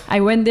fabulous.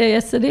 I went there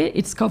yesterday.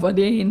 It's covered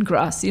in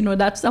grass. You know,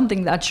 that's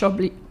something that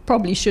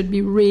probably should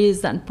be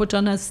raised and put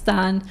on a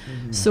stand,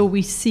 so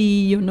we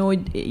see. You know.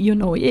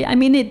 I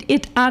mean,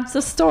 it adds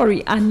a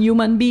story, and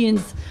human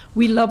beings,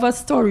 we love a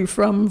story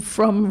from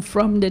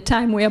the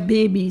time we are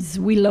babies.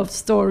 We love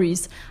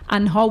stories,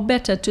 and how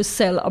better to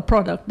sell a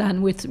product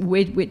than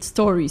with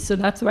stories. So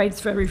that's why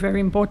it's very, very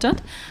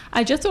important.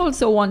 I just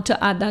also want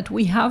to add that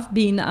we have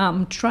been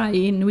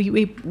trying.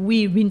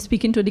 We've been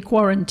speaking to the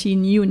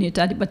quarantine unit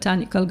at the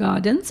Botanical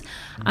Gardens,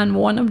 and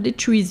one of the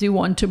trees we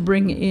want to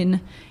bring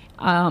in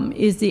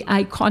is the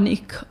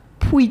iconic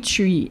Pui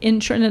tree in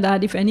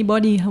Trinidad. If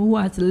anybody who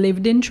has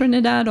lived in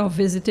Trinidad or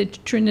visited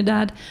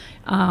Trinidad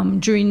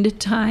during the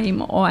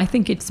time, or I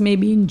think it's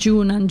maybe in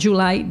June and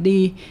July,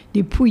 the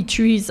Pui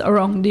trees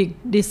around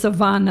the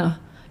savannah,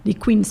 the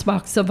Queen's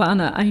Park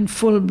Savannah, are in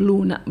full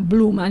bloom,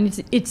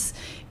 and it's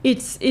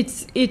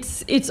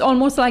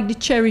almost like the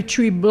cherry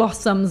tree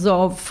blossoms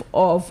of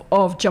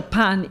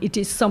Japan. It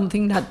is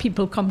something that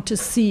people come to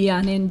see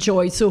and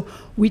enjoy. So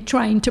we're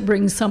trying to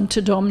bring some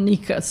to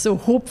Dominica. So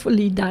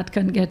hopefully that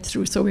can get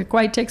through. So we're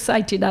quite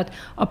excited that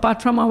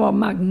apart from our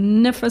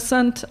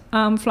magnificent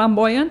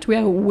flamboyant,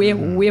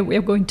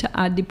 we're going to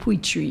add the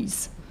Pui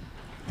trees.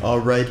 All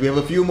right, we have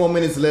a few more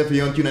minutes left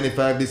here on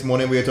Q95 this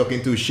morning. We are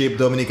talking to SHAPE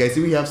Dominica. I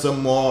see we have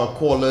some more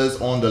callers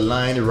on the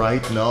line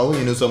right now.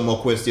 You know, some more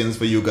questions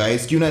for you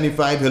guys.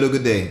 Q95, hello,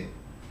 good day.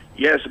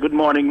 Yes, good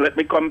morning. Let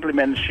me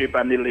compliment SHAPE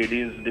and the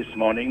ladies this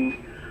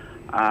morning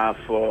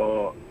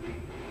for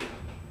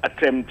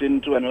attempting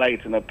to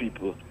enlighten the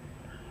people.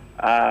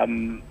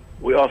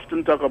 We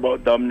often talk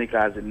about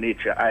Dominica as a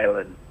nature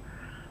island,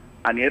 but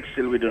and yet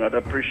still we do not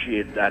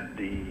appreciate that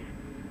the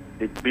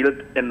built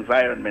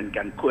environment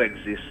can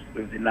coexist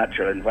with the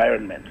natural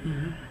environment.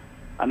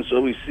 And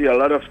so we see a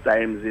lot of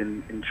times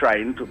in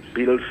trying to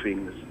build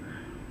things,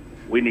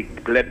 we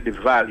neglect the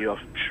value of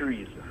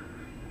trees.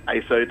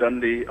 I saw it on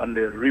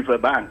the river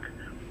bank,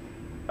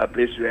 a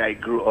place where I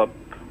grew up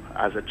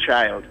as a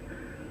child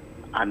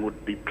and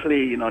would be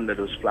playing under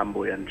those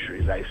flamboyant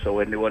trees. I saw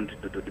when they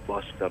wanted to do the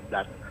bus stop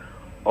that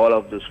all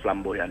of those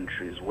flamboyant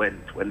trees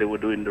went. When they were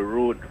doing the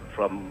road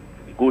from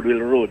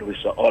Goodwill Road, we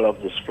saw all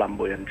of those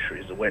flamboyant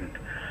trees went.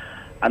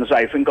 And so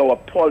I think our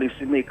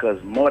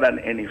policymakers, more than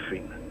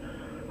anything,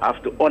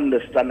 have to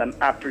understand and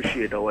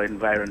appreciate our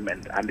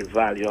environment and the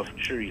value of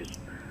trees.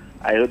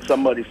 I heard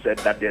somebody said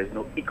that there's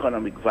no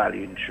economic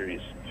value in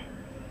trees.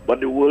 But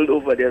the world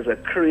over, there's a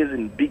craze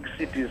in big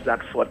cities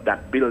that thought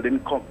that building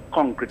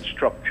concrete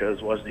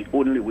structures was the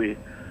only way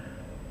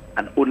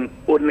and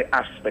only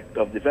aspect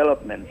of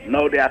development.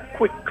 Now they are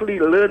quickly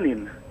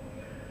learning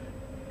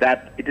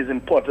that it is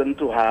important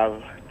to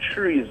have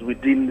trees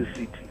within the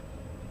city.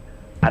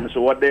 And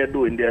so what they're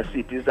doing, there are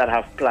cities that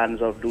have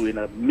plans of doing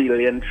 1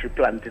 million tree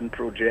planting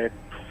project,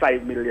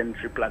 5 million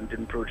tree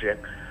planting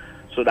project,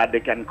 so that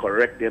they can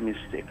correct their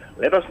mistake.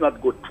 Let us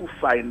not go too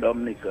far in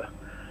Dominica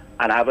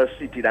and have a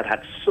city that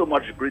had so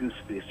much green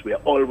space where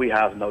all we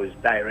have now is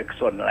direct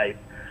sunlight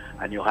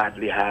and you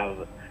hardly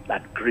have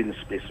that green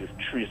space with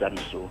trees, and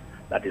so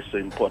that is so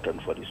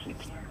important for the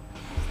city.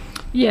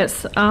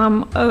 Yes,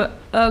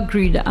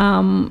 agreed.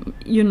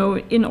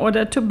 In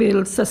order to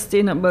build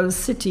sustainable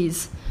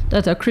cities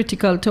that are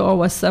critical to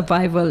our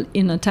survival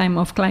in a time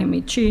of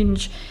climate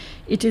change,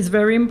 it is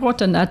very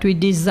important that we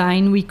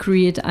design, we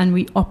create, and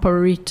we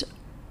operate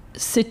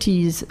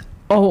cities,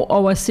 or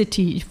our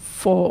city,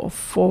 for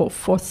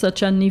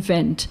such an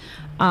event.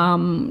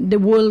 The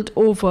world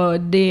over,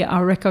 they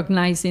are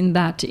recognizing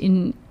that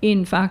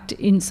in fact,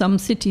 in some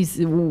cities,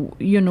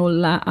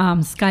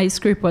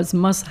 skyscrapers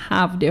must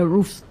have their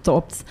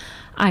rooftops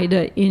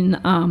either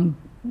in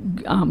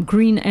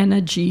green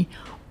energy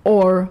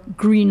or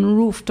green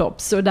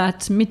rooftops, so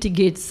that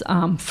mitigates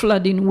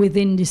flooding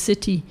within the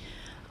city.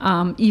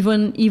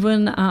 Even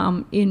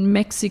in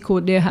Mexico,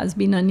 there has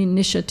been an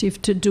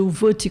initiative to do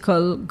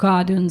vertical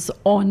gardens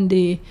on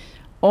the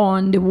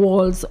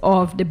walls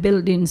of the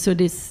building, so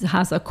this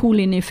has a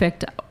cooling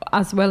effect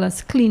as well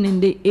as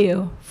cleaning the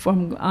air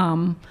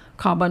from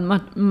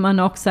carbon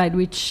monoxide,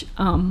 which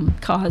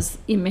cars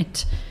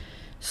emit.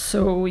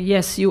 So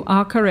yes, you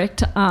are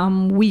correct.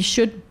 We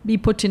should be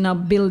putting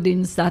up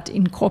buildings that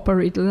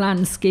incorporate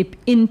landscape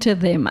into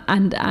them,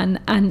 and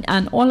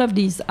all of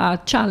these are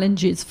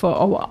challenges for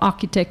our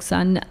architects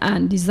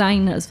and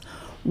designers.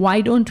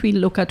 Why don't we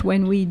look at,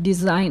 when we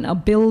design a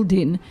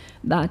building,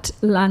 that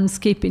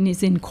landscaping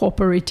is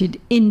incorporated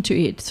into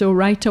it? So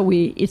right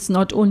away, it's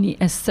not only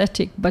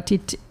aesthetic, but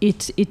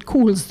it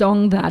cools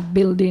down that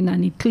building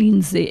and it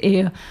cleans the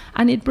air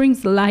and it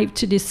brings life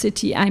to the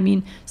city. I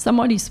mean,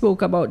 somebody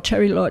spoke about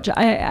Cherry Lodge.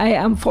 I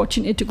am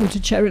fortunate to go to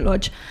Cherry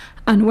Lodge.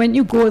 And when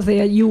you go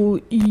there,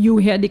 you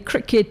hear the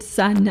crickets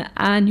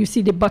and you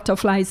see the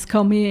butterflies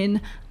come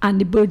in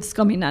and the birds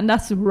come in, and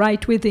that's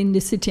right within the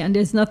city. And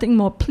there's nothing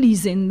more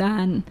pleasing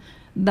than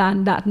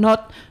that.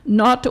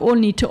 Not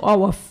only to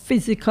our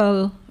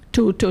physical,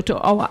 to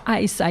our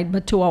eyesight,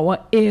 but to our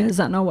ears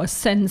and our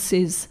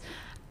senses.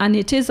 And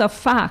it is a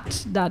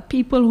fact that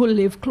people who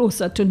live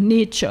closer to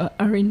nature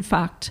are in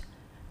fact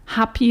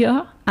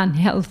happier and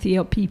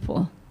healthier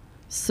people.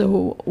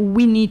 So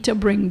we need to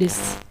bring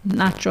this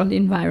natural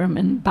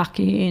environment back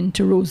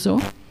into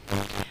Roseau.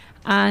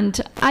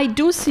 And I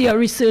do see a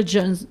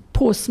resurgence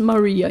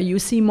post-Maria. You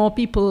see more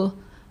people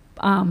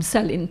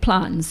selling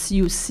plants.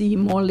 You see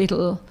more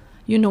little,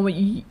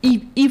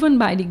 even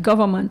by the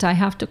government, I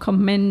have to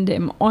commend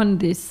them on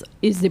this,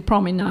 is the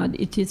promenade.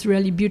 It is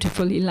really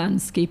beautifully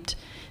landscaped.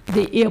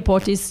 The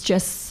airport is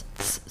just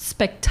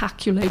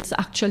spectacular. It's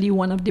actually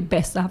one of the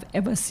best I've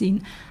ever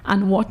seen.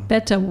 And what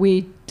better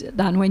way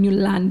than when you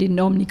land in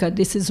Dominica?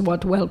 This is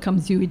what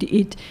welcomes you.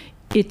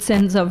 It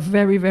sends a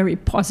very, very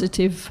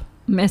positive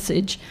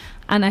message.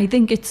 And I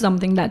think it's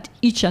something that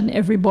each and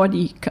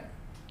everybody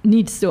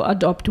needs to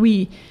adopt.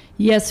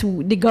 Yes,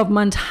 the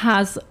government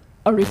has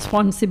a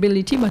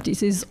responsibility, but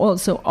it is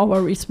also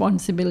our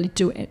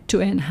responsibility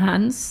to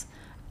enhance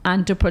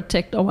and to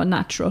protect our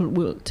natural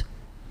world.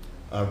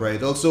 All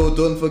right. Also,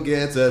 don't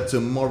forget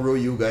tomorrow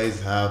you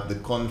guys have the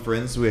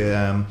conference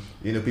where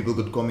people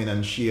could come in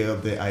and share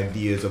the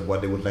ideas of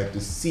what they would like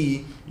to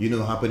see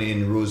happening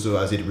in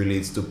Roseau as it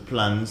relates to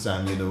plants,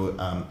 and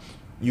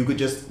you could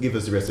just give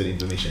us the rest of the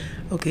information.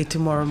 Okay,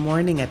 tomorrow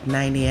morning at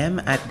 9 a.m.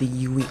 at the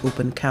UE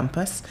Open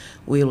Campus,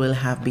 we will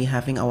be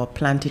having our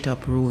Plant It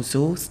Up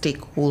Roseau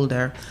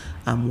stakeholder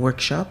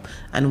workshop,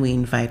 and we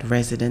invite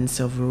residents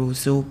of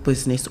Roseau,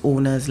 business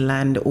owners,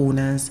 land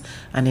owners,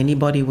 and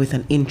anybody with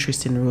an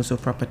interest in Roseau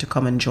proper to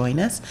come and join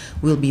us.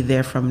 We'll be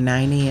there from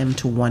 9 a.m.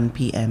 to 1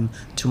 p.m.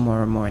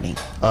 tomorrow morning.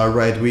 All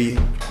right, we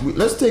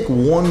let's take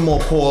one more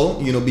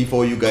call,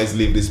 before you guys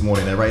leave this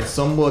morning. All right,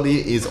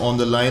 somebody is on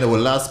the line. Our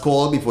last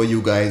call before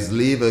you guys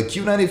leave.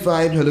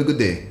 Q95, hello, good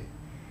day.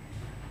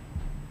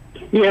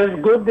 Yes,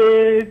 good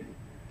day,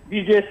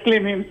 DJ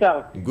Slim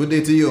himself. Good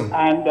day to you.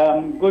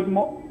 And good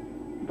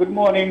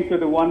morning to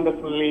the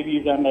wonderful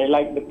ladies, and I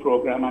like the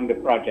program and the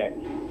project.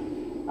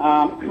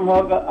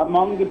 However,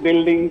 among the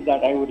buildings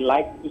that I would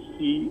like to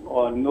see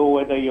or know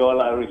whether you all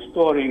are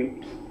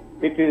restoring,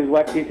 it is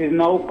what it is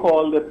now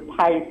called the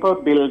Piper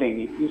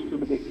Building. It used to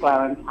be the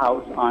Clarence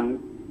House on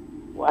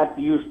what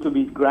used to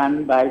be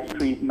Grand By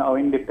Street, now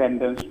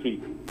Independence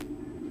Street.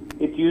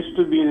 It used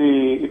to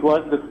be it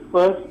was the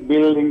first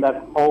building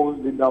that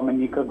housed the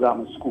Dominica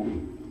Grammar School.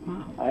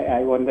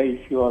 I wonder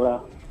if you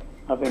all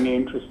have any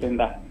interest in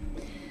that.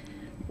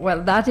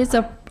 Well, that is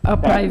a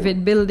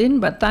private building,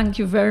 but thank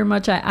you very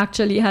much. I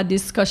actually had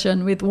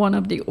discussion with one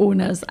of the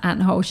owners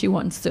and how she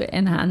wants to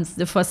enhance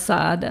the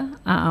facade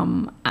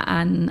and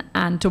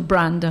to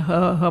brand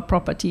her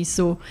property.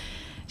 So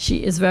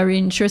she is very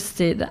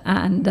interested,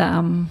 and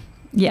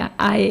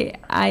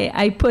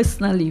I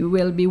personally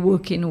will be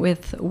working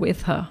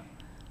with her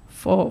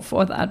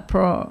for that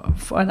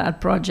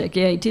project.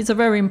 Yeah, it is a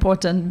very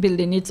important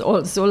building. It's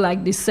also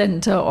like the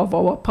center of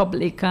our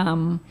public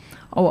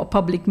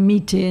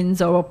meetings,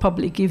 our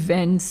public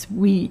events.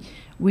 We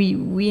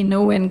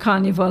know when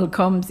Carnival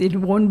comes, it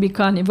won't be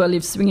Carnival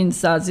if Swinging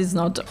Stars is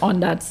not on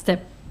that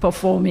step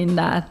performing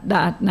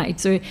that night.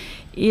 So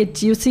it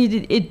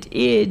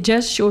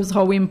just shows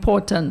how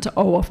important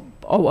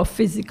our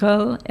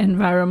physical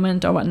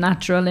environment, our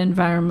natural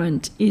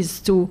environment is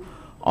to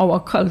our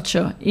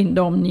culture in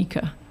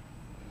Dominica.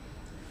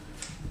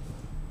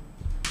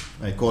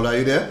 Hey, Cole, are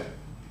you there?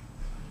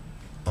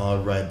 All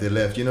right, they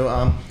left.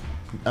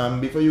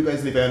 Before you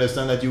guys leave, I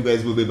understand that you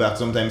guys will be back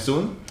sometime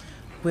soon.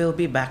 We'll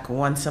be back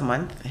once a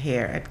month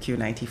here at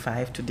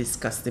Q95 to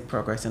discuss the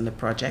progress on the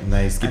project.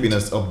 Nice, keeping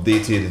us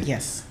updated.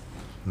 Yes.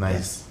 Nice.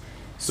 Yes.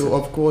 So,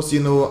 of course, it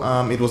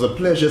was a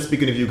pleasure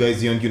speaking with you guys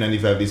here on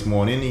Q95 this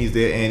morning. Is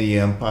there any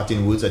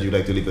parting words that you'd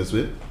like to leave us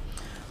with?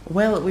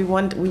 Well, we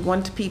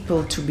want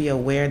people to be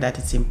aware that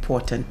it's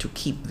important to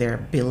keep their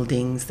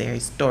buildings, their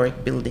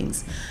historic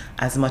buildings,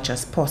 as much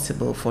as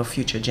possible for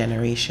future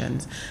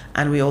generations.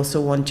 And we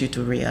also want you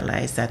to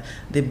realize that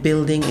the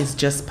building is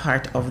just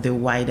part of the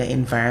wider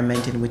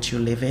environment in which you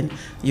live in.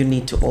 You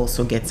need to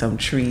also get some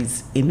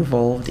trees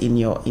involved in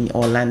your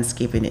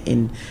landscaping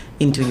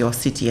into your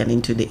city and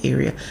into the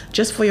area,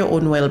 just for your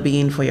own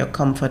well-being, for your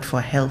comfort,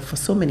 for health, for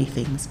so many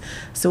things.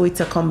 So it's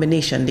a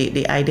combination.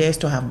 The idea is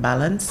to have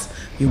balance.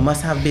 You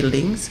must have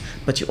buildings,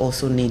 but you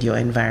also need your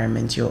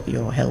environment,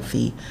 your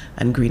healthy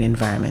and green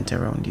environment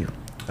around you.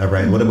 All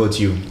right. What about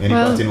you? Any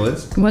parting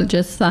words? Well,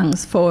 just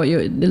thanks for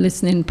the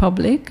listening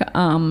public.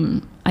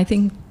 I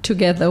think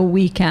together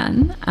we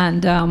can.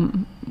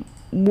 And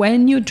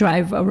when you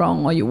drive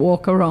around or you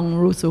walk around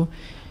Roseau,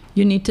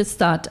 you need to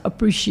start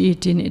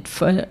appreciating it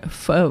for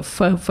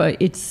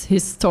its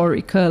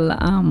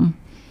historical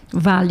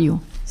value.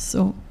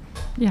 So,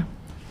 yeah.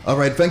 All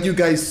right. Thank you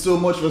guys so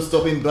much for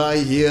stopping by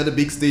here at the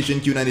big station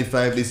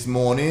Q95 this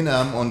morning.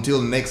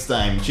 Until next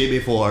time,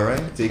 Chebe for, all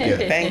right? Take care.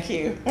 Thank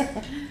you.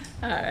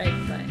 All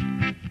right, bye.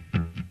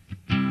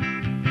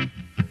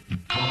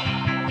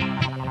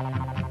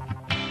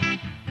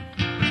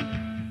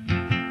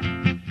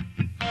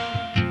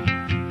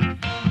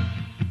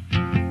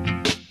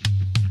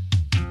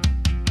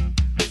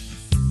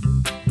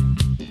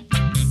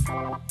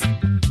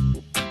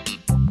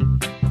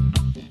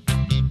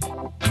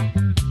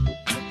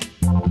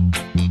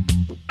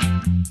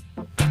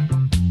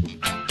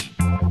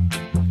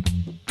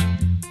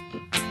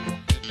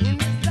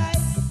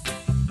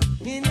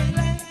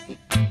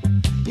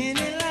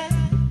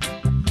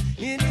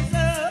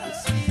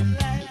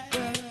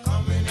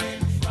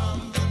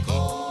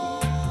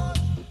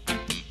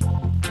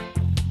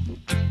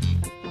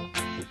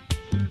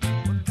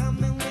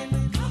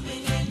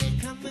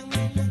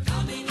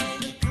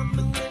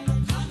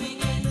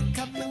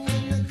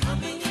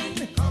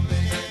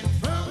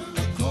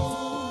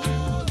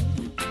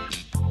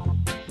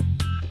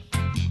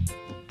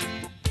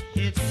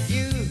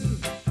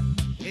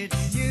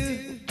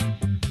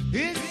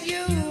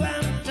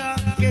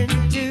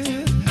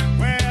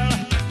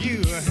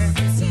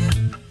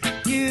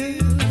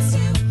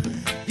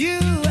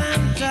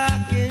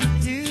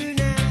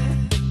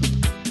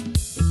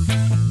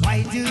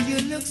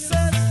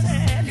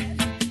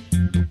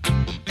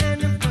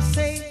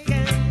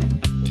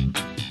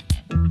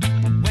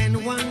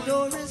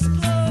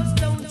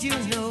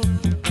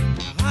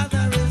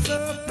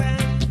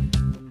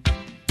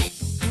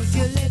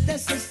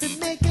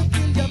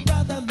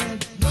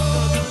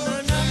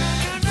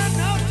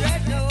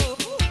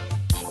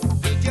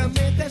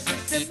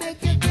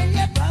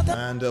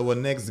 And our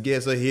next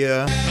guests are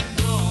here.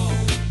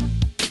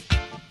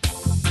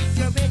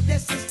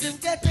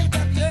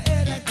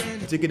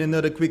 Taking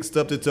another quick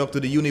stop to talk to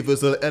the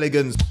Universal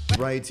Elegance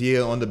right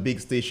here on the big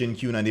station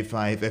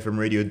Q95 FM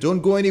radio. Don't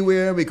go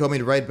anywhere. We're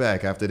coming right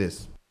back after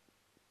this.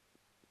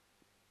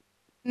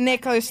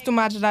 Necklace to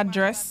match that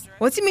dress.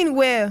 What do you mean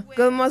where?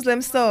 Girl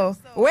Muslim store.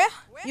 Where?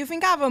 You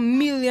think I have $1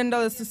 million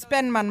to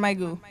spend, man, my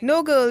girl?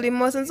 No, girl, the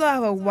Muslims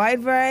have a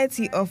wide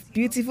variety of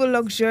beautiful,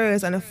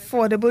 luxurious, and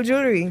affordable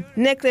jewelry.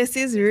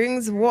 Necklaces,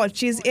 rings,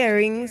 watches,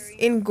 earrings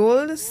in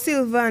gold,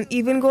 silver, and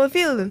even gold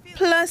filled.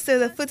 Plus,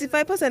 there's a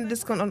 35%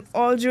 discount on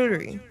all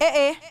jewelry.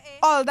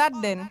 All that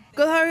then.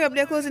 Girl, hurry up,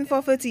 they're closing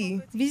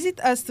 4:30. Visit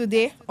us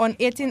today on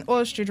 18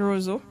 Old Street,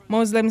 Roseau.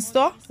 Muslim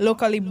store,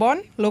 locally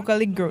born,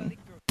 locally grown.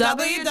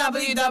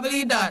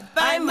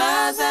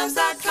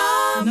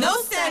 www.buymuslims.com. No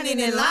standing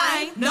in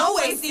line, no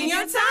wasting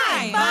your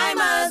time.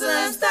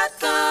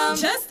 Buymuslims.com.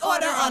 Just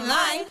order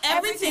online,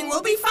 everything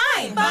will be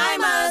fine.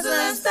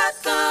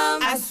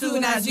 Buymuslims.com. As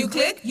soon as you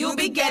click, you'll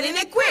be getting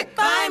it quick.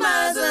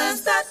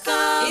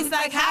 Buymuslims.com. It's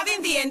like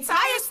having the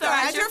entire store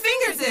at your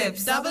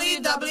fingertips.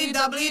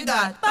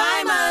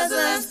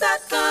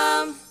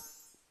 www.buymuslims.com.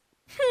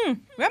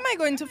 Where am I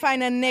going to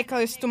find a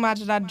necklace to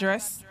match that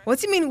dress? What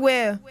do you mean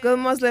where? Girl,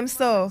 Muslim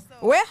store.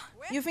 Where?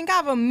 You think I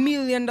have $1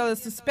 million to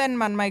spend,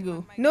 man, my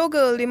girl? No,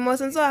 girl, the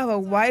Muslims have a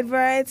wide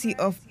variety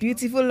of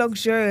beautiful,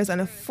 luxurious,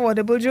 and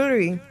affordable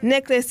jewelry.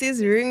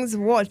 Necklaces, rings,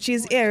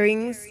 watches,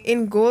 earrings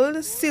in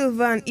gold,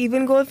 silver, and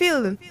even gold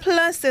filled.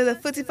 Plus, there's a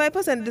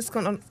 35%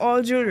 discount on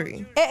all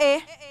jewelry.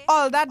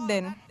 All that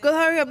then. Girl,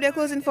 hurry up, they're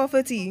closing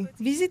 4:30.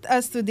 Visit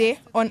us today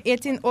on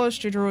 18 Old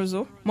Street,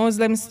 Roseau.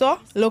 Muslim store,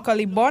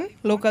 locally born,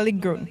 locally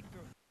grown.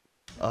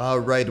 All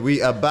right,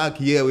 we are back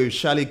here with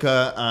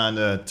Shalika and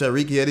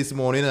Tariq here this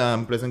morning.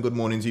 Pleasant good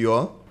morning to you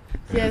all.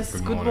 Yes,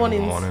 good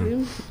morning.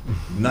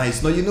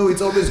 Nice. Now,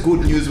 it's always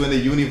good news when the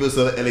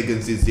Universal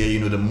Elegance is there,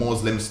 the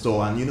Muslim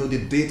store. And, the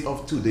date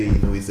of today,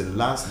 is the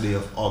last day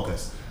of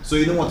August. So,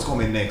 you know what's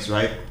coming next,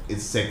 right?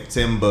 It's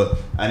September.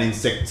 And in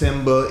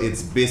September,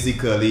 it's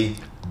basically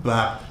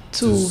back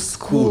to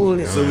school.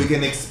 Yeah. So we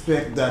can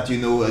expect that, the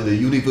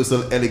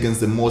Universal Elegance,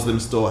 the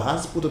Muslim store,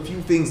 has put a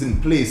few things in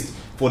place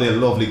for their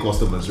lovely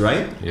customers,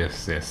 right?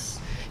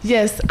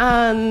 Yes,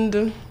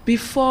 and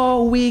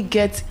before we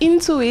get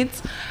into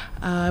it,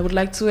 I would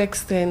like to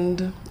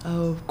extend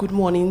a good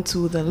morning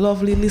to the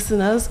lovely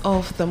listeners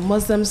of the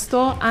Muslim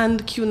store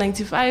and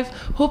Q95.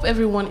 Hope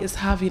everyone is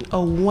having a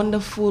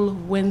wonderful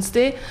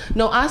Wednesday.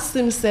 Now, as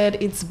Sim said,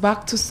 it's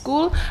back to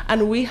school,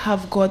 and we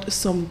have got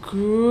some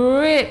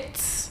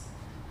great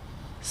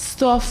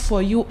stuff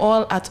for you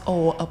all at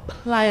our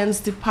appliance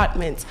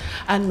department,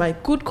 and my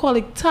good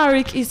colleague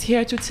Tariq is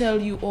here to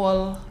tell you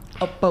all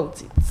about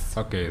it.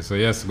 Okay, so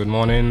yes, good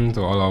morning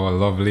to all our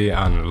lovely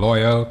and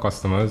loyal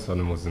customers on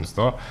the Muslim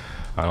store,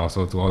 and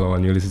also to all our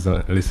new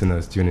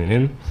listeners tuning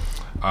in.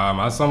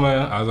 As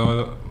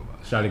our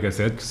Shalika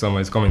said, summer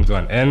is coming to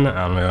an end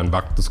and we're on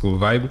back to school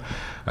vibe.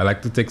 I'd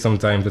like to take some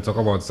time to talk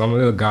about some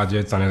little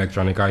gadgets and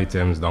electronic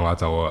items down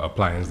at our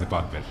appliance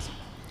department.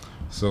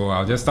 So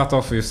I'll just start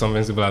off with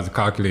something simple as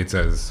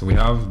calculators. We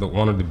have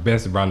one of the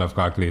best brand of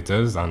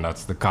calculators, and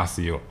that's the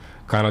Casio.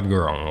 Cannot go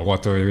wrong.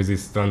 Water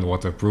resistant,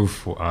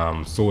 waterproof,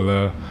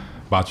 solar,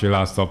 battery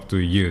lasts up to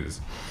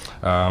years.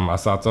 I'll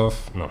start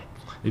off,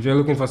 if you're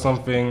looking for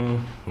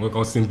something, work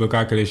out simple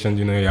calculations,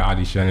 your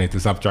addition, little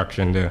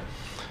subtraction there.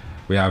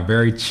 We have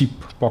very cheap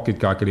pocket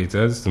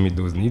calculators to meet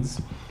those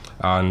needs.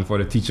 And for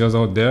the teachers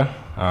out there,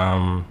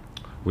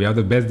 we have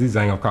the best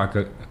design of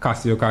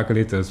Casio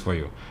calculators for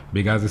you.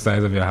 Big as the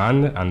size of your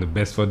hand, and the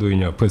best for doing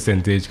your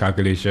percentage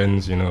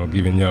calculations,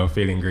 giving your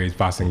failing grades,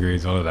 passing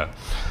grades, all of that.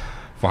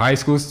 For high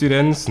school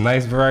students,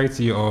 nice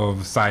variety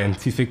of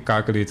scientific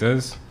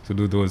calculators to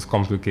do those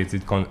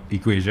complicated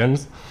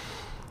equations.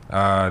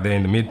 They're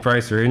in the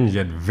mid-price range,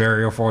 yet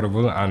very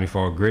affordable, and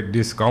for a great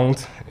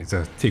discount, it's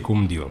a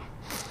take-home deal.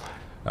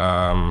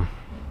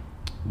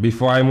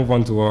 Before I move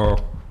on to our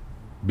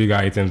big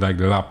items like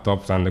the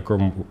laptops and the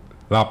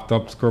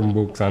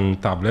Chromebooks,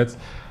 and tablets,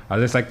 I'd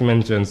just like to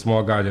mention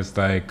small gadgets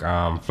like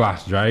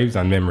flash drives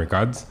and memory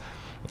cards.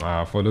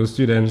 For those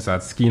students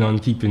that's keen on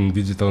keeping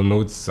digital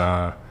notes,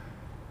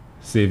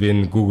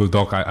 saving Google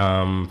Doc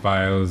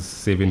files,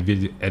 saving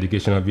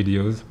educational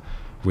videos,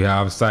 we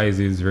have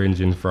sizes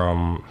ranging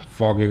from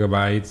 4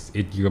 gigabytes,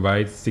 8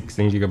 gigabytes,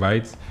 16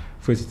 gigabytes,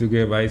 32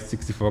 gigabytes,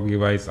 64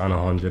 gigabytes, and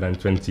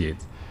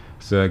 128.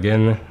 So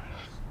again,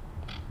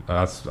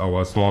 that's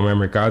our small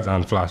memory cards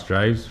and flash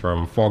drives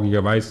from 4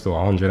 gigabytes to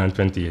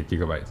 128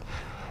 gigabytes.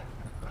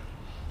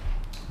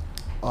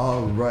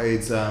 All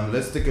right,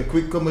 let's take a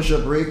quick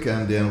commercial break,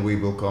 and then we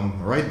will come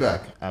right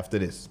back after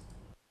this.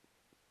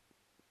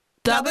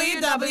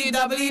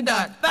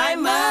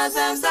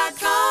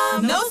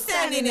 www.buymuslims.com. No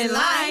standing in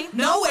line,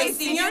 no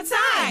wasting your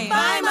time.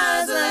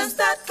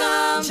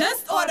 Buymuslims.com.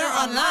 Just order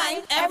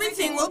online,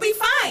 everything will be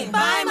fine.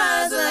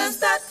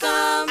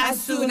 Buymuslims.com. As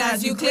soon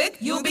as you click,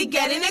 you'll be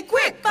getting it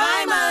quick.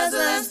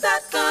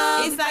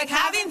 Buymuslims.com. It's like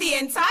having the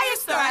entire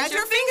store at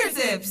your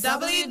fingertips.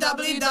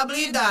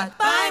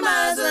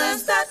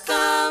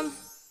 www.buymuslims.com.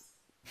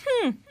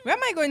 Where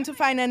am I going to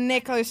find a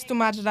necklace to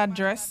match that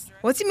dress?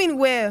 What do you mean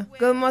where?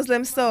 Girl,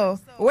 Muslim store.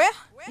 Where?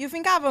 You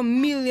think I have $1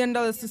 million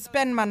to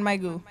spend, man, my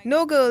girl?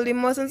 No, girl, the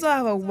Muslims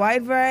have a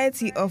wide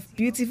variety of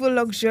beautiful,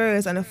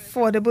 luxurious, and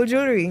affordable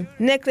jewelry.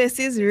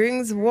 Necklaces,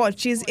 rings,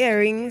 watches,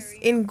 earrings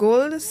in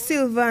gold,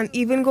 silver, and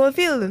even gold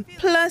filled.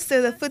 Plus,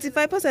 there's a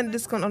 35%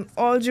 discount on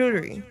all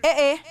jewelry.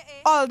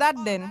 All that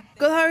then.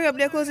 Girl, hurry up,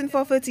 they're closing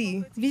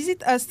 4:30.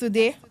 Visit us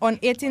today on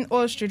 18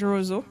 Old Street,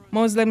 Roseau.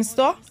 Muslim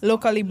store,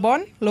 locally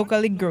born,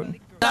 locally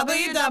grown.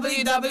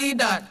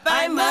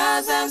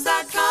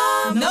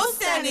 www.buymuslims.com. No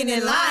standing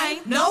in line,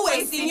 no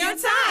wasting your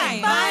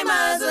time.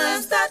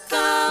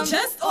 Buymuslims.com.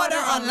 Just order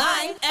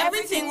online,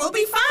 everything will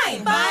be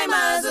fine.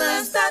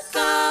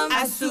 Buymuslims.com.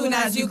 As soon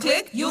as you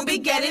click, you'll be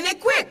getting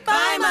it quick.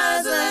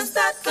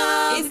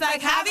 Buymuslims.com. It's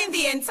like having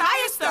the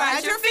entire store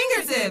at your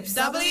fingertips.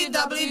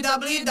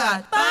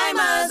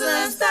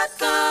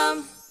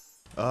 www.buymuslims.com.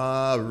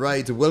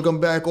 Right, welcome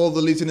back all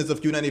the listeners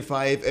of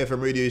Q95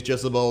 FM radio. It's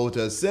just about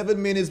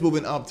 7 minutes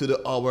moving up to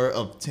the hour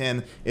of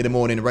 10 in the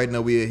morning. Right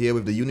now we are here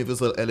with the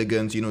Universal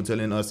Elegance,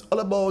 telling us all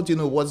about,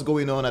 what's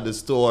going on at the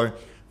store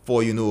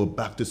for,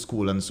 back to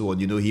school and so on.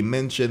 He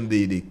mentioned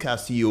the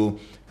Casio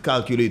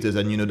calculators,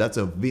 and that's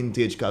a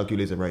vintage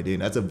calculator right there.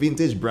 That's a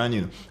vintage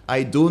brand.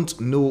 I don't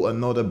know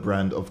another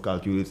brand of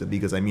calculator,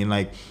 because how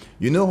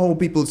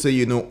people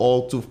say,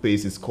 all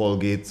toothpaste is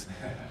Colgate.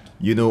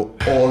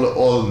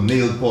 All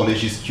nail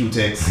polish is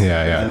Q-Tex,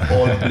 and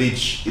all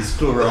bleach is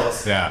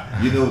Clorox.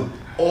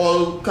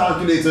 All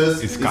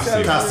calculators is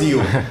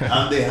Casio,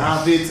 and they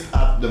have it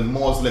at the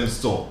Muslim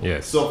store.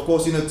 Yes. So of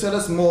course, tell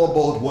us more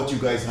about what you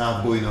guys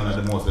have going on at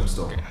the Muslim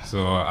store. Okay.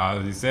 So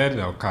as you said,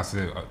 our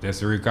Casio,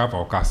 just to recap,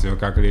 our Casio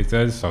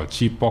calculators, our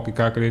cheap pocket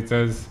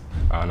calculators,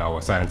 and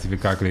our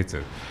scientific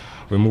calculators.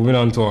 We're moving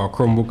on to our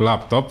Chromebook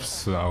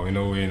laptops. We're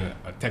in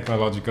a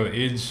technological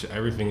age,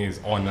 everything is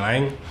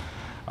online.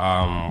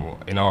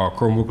 In our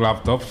Chromebook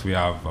laptops, we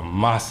have a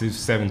massive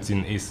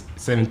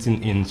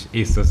 17-inch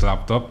Asus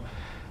laptop.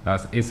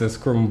 That's Asus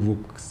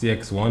Chromebook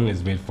CX1.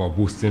 Is made for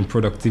boosting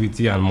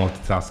productivity and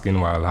multitasking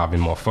while having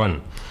more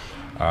fun.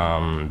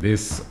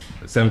 This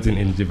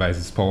 17-inch device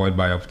is powered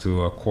by up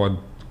to a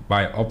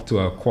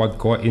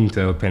quad-core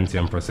Intel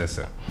Pentium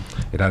processor.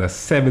 It has a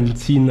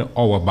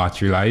 17-hour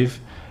battery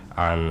life,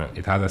 and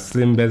it has a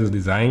slim bezel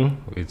design,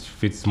 which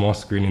fits more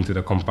screen into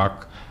the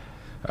compact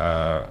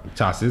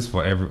chassis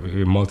for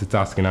every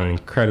multitasking and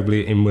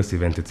incredibly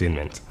immersive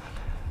entertainment.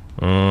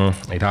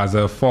 It has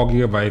a 4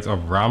 GB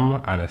of RAM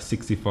and a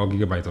 64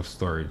 GB of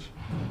storage.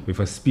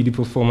 With a speedy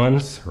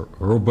performance,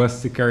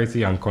 robust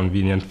security, and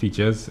convenient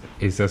features,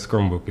 Asus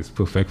Chromebook is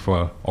perfect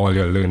for all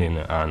your learning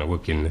and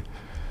working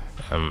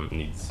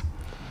needs.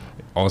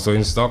 Also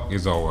in stock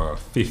is our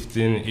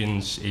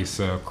 15-inch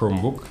Acer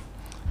Chromebook.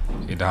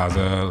 It has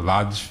a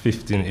large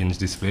 15-inch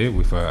display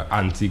with an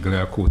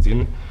anti-glare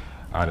coating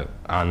and a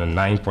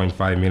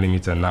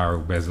 9.5mm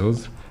narrow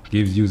bezels.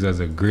 Gives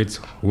users a great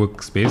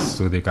workspace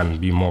so they can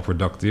be more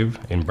productive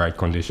in bright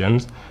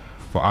conditions.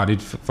 For added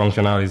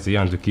functionality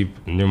and to keep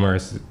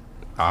numerous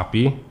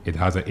happy, it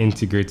has an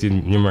integrated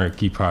numeric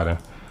keypad.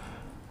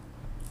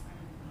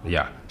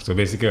 So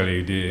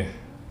basically,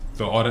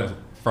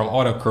 from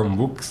other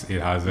Chromebooks,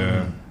 it has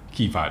a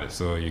keypad,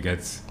 so you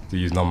get to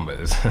use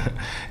numbers.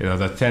 It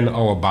has a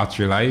 10-hour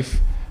battery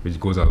life, which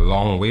goes a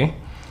long way.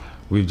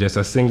 With just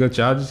a single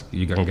charge,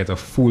 you can get a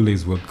full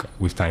day's work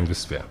with time to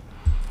spare.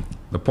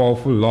 The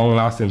powerful,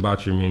 long-lasting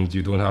battery means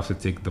you don't have to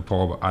take the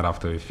power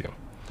adapter with you.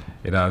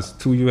 It has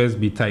 2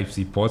 USB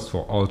Type-C ports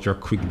for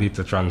ultra-quick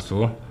data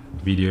transfer,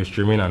 video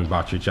streaming, and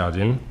battery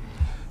charging.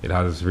 It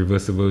has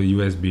reversible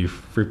USB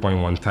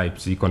 3.1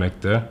 Type-C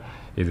connector.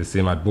 It's the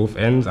same at both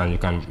ends, and you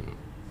can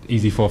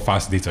easy for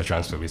fast data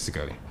transfer,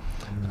 basically.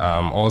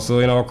 Also,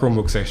 in our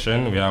Chromebook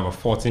section, we have a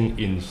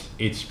 14-inch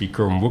HP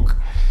Chromebook.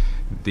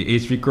 The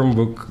HP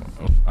Chromebook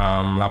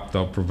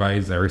laptop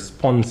provides a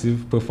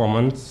responsive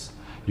performance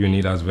you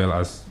need, as well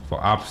as for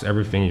apps,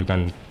 everything you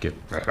can get.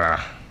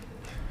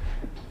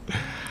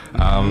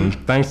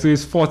 Thanks to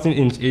its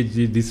 14-inch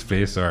HD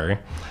display,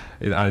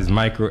 it has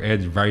micro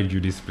edge Value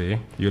display,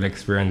 you'll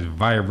experience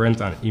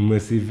vibrant and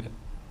immersive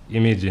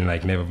imaging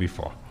like never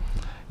before.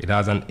 It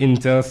has an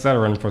Intel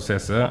Celeron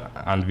processor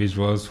and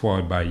visuals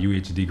powered by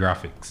UHD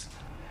graphics.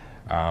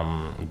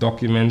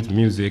 Document,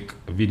 music,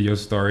 video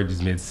storage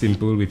is made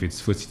simple with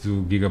its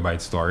 32 GB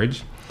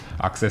storage.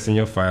 Accessing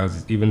your files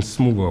is even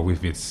smoother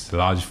with its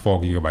large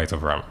 4 GB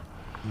of RAM.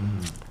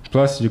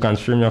 Plus, you can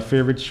stream your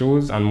favorite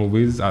shows and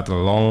movies at a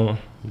long,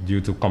 due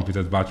to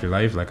computer's battery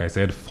life, like I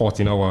said,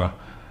 14-hour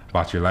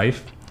battery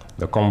life.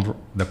 The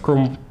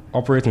Chrome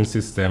operating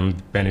system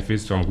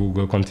benefits from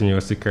Google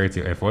continuous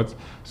security efforts.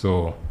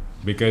 So,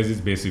 because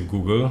it's based with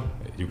Google,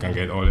 you can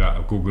get all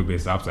the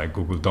Google-based apps like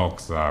Google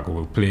Docs,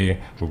 Google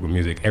Play, Google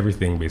Music,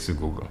 everything based with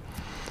Google.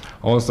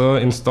 Also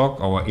in stock,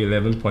 our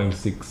 11.6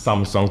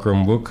 Samsung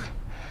Chromebook.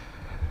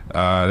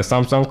 The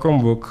Samsung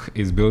Chromebook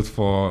is built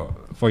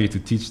for you to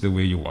teach the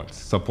way you want,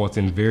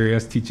 supporting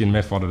various teaching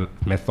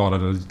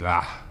methodologies.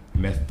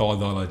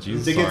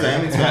 Take your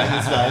time, it's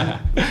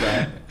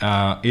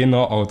fine. In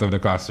or out of the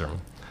classroom.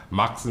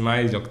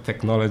 Maximize your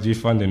technology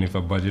funding with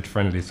a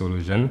budget-friendly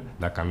solution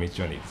that can meet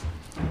your needs.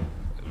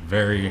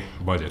 very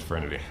budget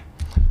friendly.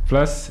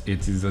 Plus,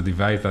 it is a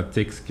device that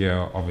takes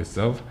care of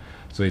itself,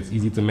 so it's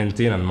easy to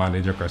maintain and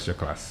manage across your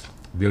class.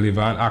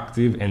 Deliver an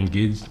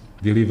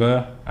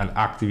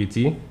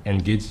activity,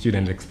 engaged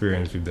student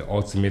experience with the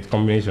ultimate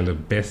combination of the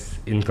best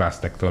in-class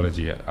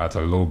technology at a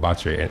low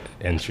battery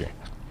entry.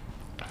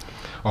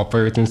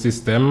 Operating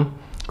system,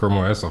 Chrome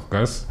OS, of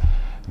course.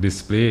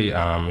 Display,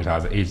 it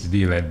has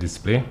HD LED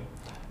display,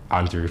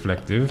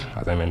 anti-reflective,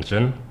 as I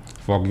mentioned.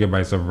 4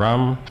 gigabytes of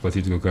RAM,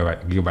 32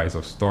 gigabytes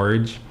of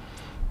storage.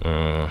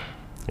 Yeah.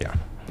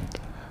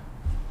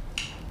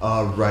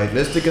 All right,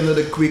 let's take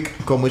another quick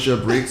commercial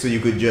break so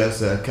you could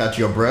just catch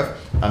your breath.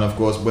 And of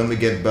course, when we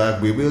get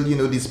back, we will,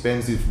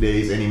 dispense if there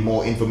is any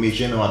more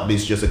information or at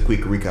least just a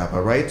quick recap.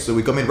 All right, so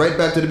we're coming right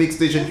back to the big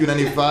station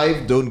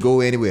Q95. Don't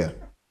go anywhere.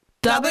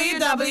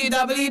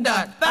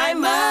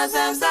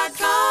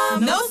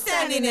 www.buymuslims.com. No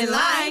standing in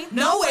line,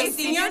 no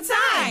wasting your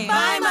time.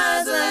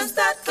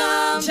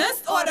 Buymuslims.com.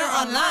 Just order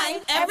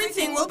online,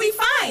 everything will be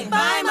fine.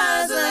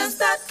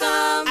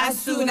 Buymuslims.com. As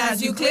soon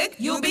as you click,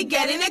 you'll be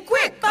getting it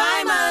quick.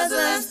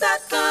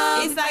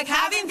 Buymuslims.com. It's like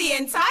having the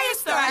entire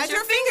store at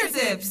your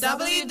fingertips.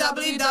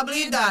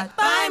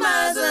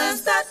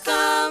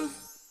 www.buymuslims.com.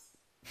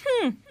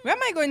 Where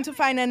am I going to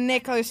find a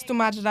necklace to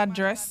match that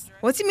dress?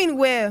 What do you mean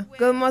where?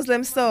 Girl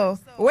Muslim store.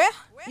 Where?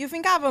 You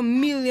think I have $1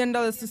 million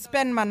to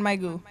spend, man, my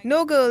girl?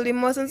 No, girl, the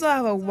Muslims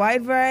have a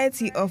wide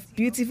variety of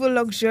beautiful,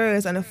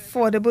 luxurious and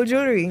affordable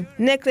jewelry.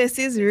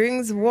 Necklaces,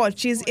 rings,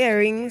 watches,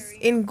 earrings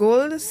in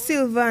gold,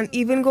 silver and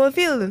even gold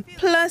filled.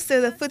 Plus,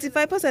 there's a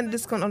 35%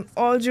 discount on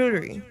all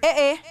jewelry.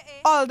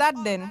 All that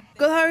then.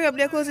 Girl, hurry up,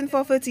 they're closing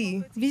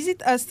 4:30.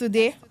 Visit us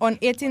today on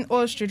 18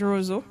 Old Street,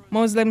 Roseau.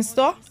 Muslim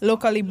store,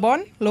 locally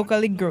born,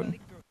 locally grown.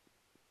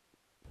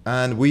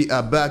 And we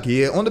are back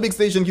here on the big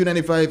station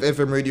Q95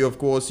 FM radio. Of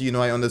course,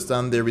 I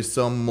understand there is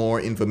some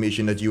more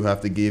information that you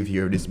have to give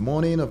here this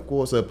morning, of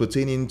course,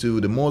 pertaining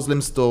to the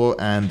Muslim store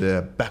and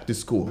back to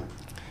school.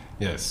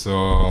 Yes,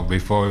 so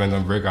before we went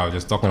on break, I was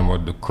just talking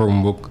about the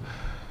Chromebook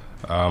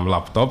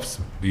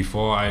laptops.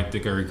 Before I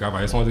take a recap,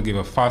 I just want to give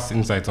a fast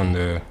insight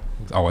on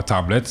our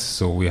tablets.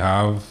 So we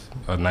have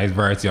a nice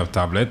variety of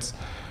tablets.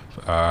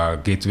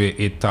 Gateway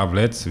 8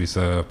 tablets with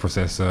a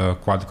processor,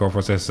 quad-core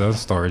processor,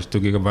 storage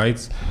 2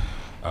 gigabytes.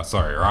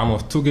 RAM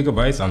of 2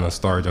 gigabytes and a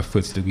storage of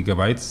 32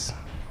 gigabytes.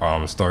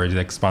 Storage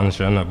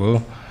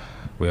expansionable.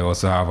 We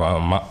also have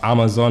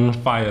Amazon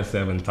Fire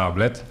 7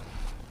 tablet.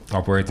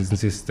 Operating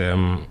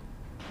system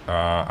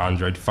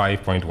Android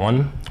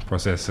 5.1.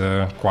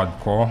 Processor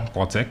quad-core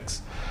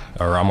Cortex.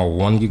 A RAM of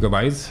 1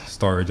 gigabyte.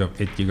 Storage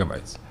of 8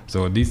 gigabytes.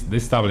 So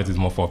this tablet is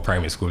more for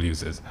primary school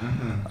users.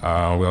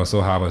 Mm-hmm. We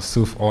also have a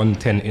SUF-on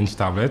 10-inch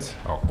tablet.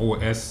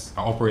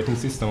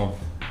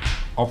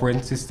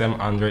 Operating system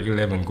Android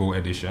 11 Go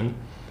edition.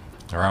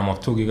 RAM of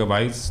 2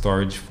 gigabytes,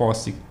 storage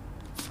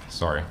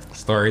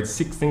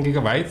 16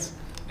 gigabytes,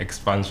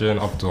 expansion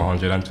up to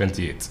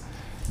 128.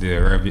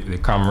 The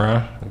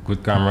camera,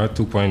 good camera,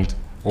 2.0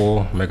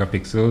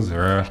 megapixels,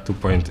 rear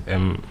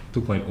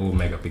 2.0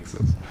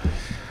 megapixels.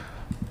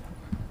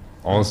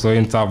 Also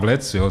in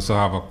tablets, we also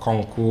have a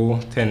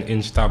Conco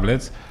 10-inch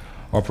tablet,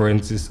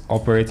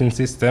 operating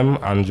system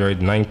Android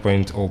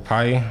 9.0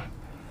 Pie,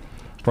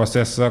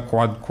 processor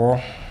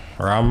quad-core,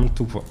 RAM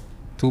 2.0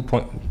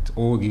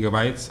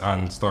 gigabytes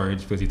and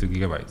storage 32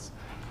 gigabytes.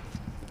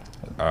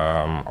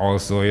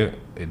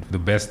 The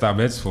best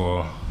tablets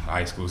for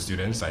high school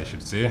students, I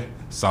should say,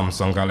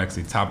 Samsung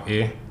Galaxy Tab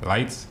A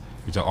Lite,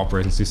 which are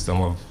operating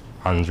system of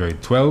Android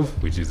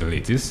 12, which is the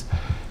latest.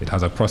 It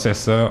has a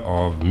processor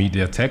of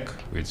MediaTek,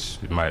 which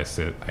I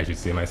should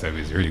say myself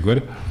is really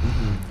good.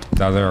 Mm-hmm. It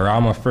has a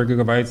RAM of 4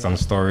 gigabytes and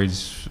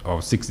storage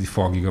of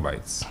 64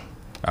 gigabytes.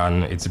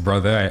 And its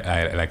brother,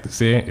 I like to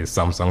say, is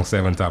Samsung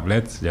 7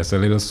 tablet, just a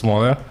little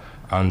smaller,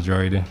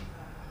 Android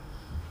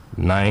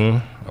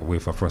 9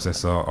 with a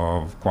processor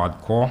of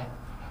quad-core.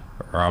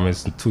 RAM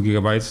is 2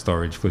 gigabytes,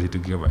 storage 42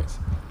 gigabytes.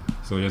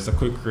 So just a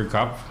quick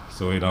recap.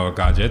 So in our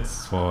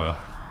gadgets for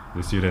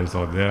the students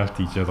out there,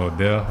 teachers out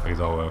there, is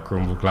our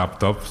Chromebook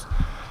laptops,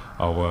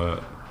 our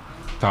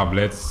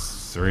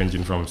tablets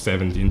ranging from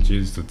 7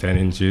 inches to 10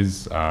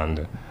 inches,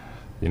 and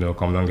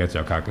come down and get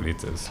your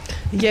calculators.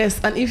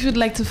 Yes, and if you'd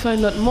like to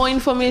find out more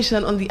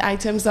information on the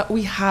items that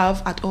we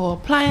have at our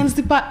appliance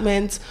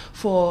department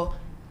for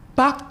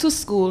back to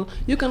school,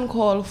 you can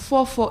call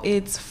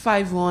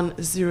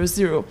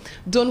 448-5100.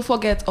 Don't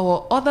forget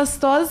our other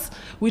stores,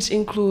 which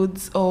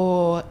includes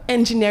our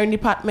engineering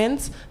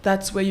department.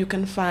 That's where you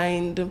can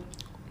find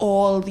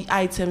all the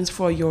items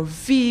for your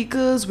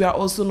vehicles. We are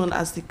also known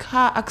as the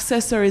car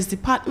accessories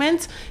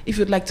department. If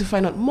you'd like to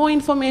find out more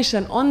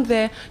information on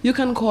there, you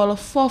can call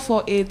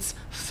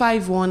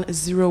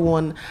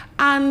 448-5101.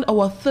 And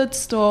our third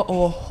store,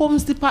 our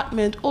homes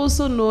department,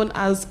 also known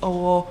as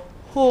our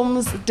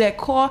homes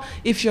decor.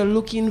 If you're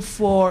looking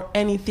for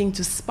anything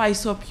to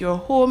spice up your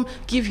home,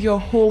 give your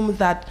home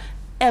that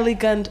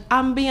elegant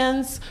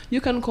ambience,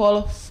 you can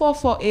call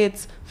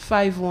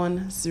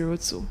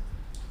 448-5102.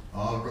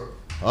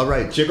 All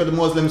right, check out the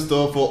Muslim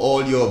store for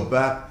all your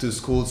back to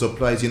school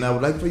supplies. I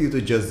would like for you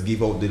to just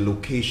give out the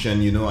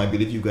location. I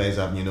believe you guys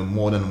have,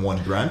 more than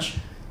one branch.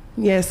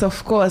 Yes,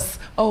 of course.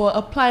 Our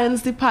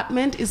appliance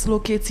department is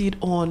located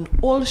on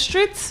Old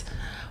Street.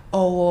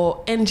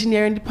 Our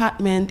engineering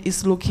department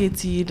is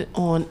located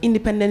on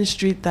Independence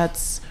Street.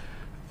 That's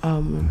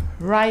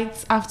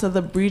right after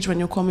the bridge when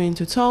you're coming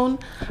into town.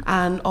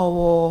 And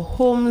our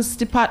homes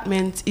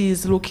department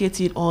is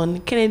located on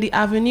Kennedy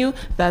Avenue.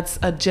 That's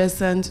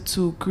adjacent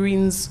to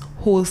Green's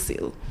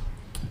Wholesale.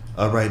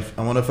 All right,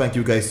 I want to thank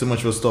you guys so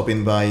much for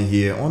stopping by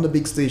here on the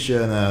big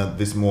station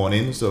this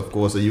morning. So, of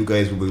course, you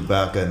guys will be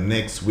back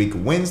next week,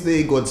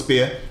 Wednesday, God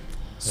spare.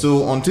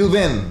 So, until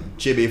then,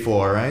 Chebe4,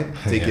 all right?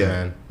 Take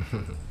care.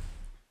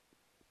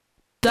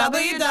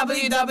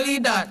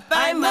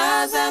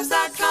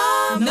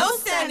 www.buymuslims.com. No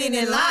standing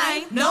in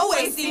line, no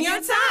wasting your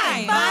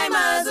time.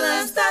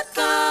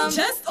 Buymuslims.com.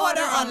 Just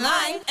order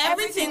online,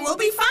 everything will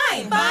be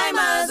fine.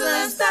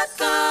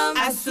 Buymuslims.com.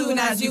 As soon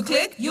as you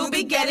click, you'll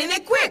be getting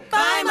it quick.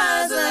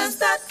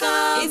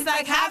 Buymuslims.com. It's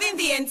like having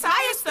the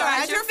entire store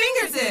at your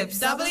fingertips.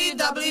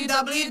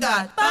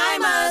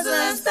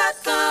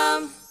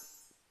 www.buymuslims.com.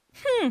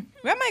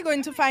 Where am I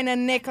going to find a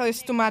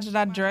necklace to match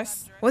that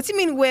dress? What do you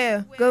mean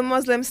where? Girl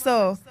Muslim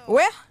store.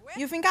 Where?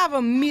 You think I have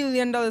 $1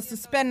 million to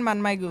spend,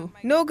 man, my girl?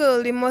 No,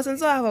 girl, the Muslims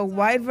store have a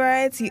wide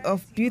variety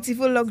of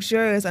beautiful,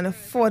 luxurious and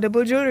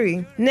affordable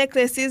jewelry.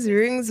 Necklaces,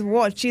 rings,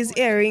 watches,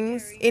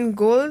 earrings in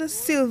gold,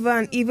 silver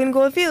and even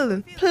gold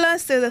filled.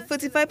 Plus, there's a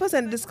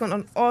 35% discount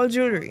on all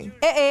jewelry.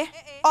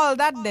 All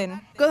that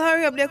then. Girl,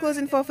 hurry up, they're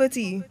closing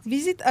 4:30.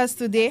 Visit us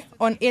today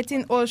on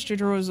 18 Old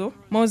Street, Roseau.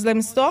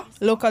 Muslim store,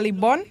 locally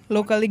born,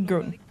 locally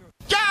grown.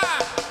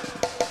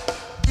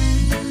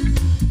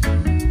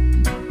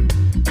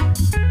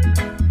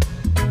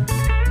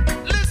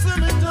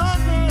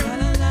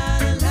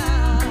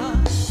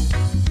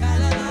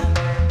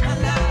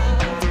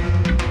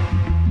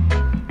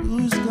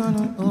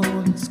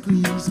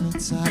 Squeeze me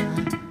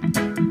tight.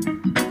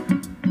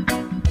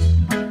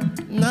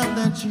 Now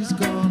that she's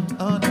gone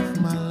out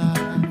of my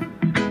life,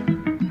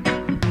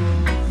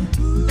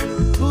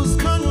 who's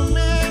gonna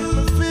make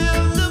me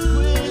feel the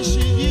way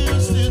she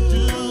used to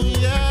do?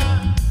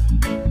 Yeah.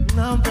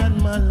 Now that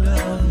my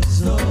love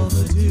is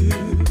overdue.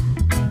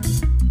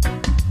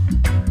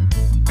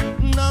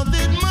 Now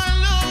that my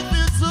love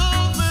is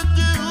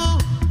overdue.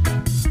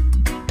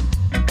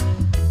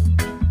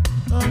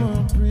 I'm a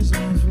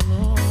prisoner for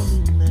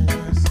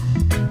loneliness,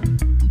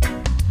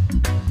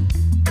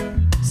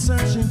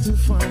 searching to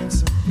find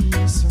some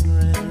peace and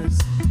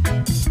rest.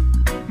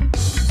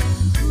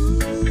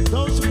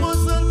 Though she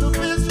wasn't the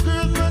best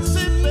girl, but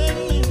she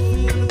made me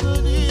feel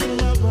good in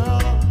my bra.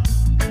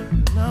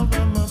 Now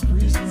I'm a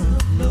prisoner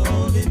of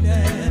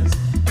loneliness.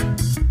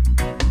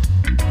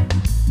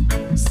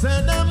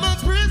 Said I'm a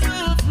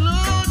prisoner of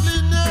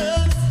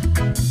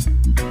loneliness.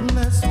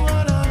 That's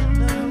what I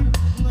am.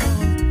 Now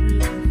I'm free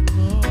of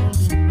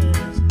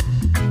loneliness.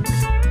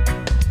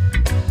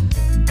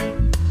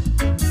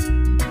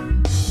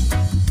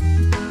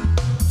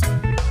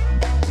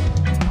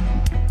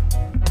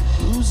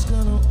 Who's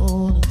gonna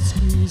hold and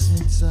squeeze me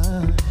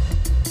tight?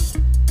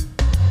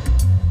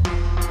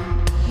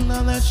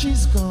 Now that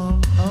she's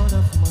gone out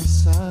of my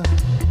sight,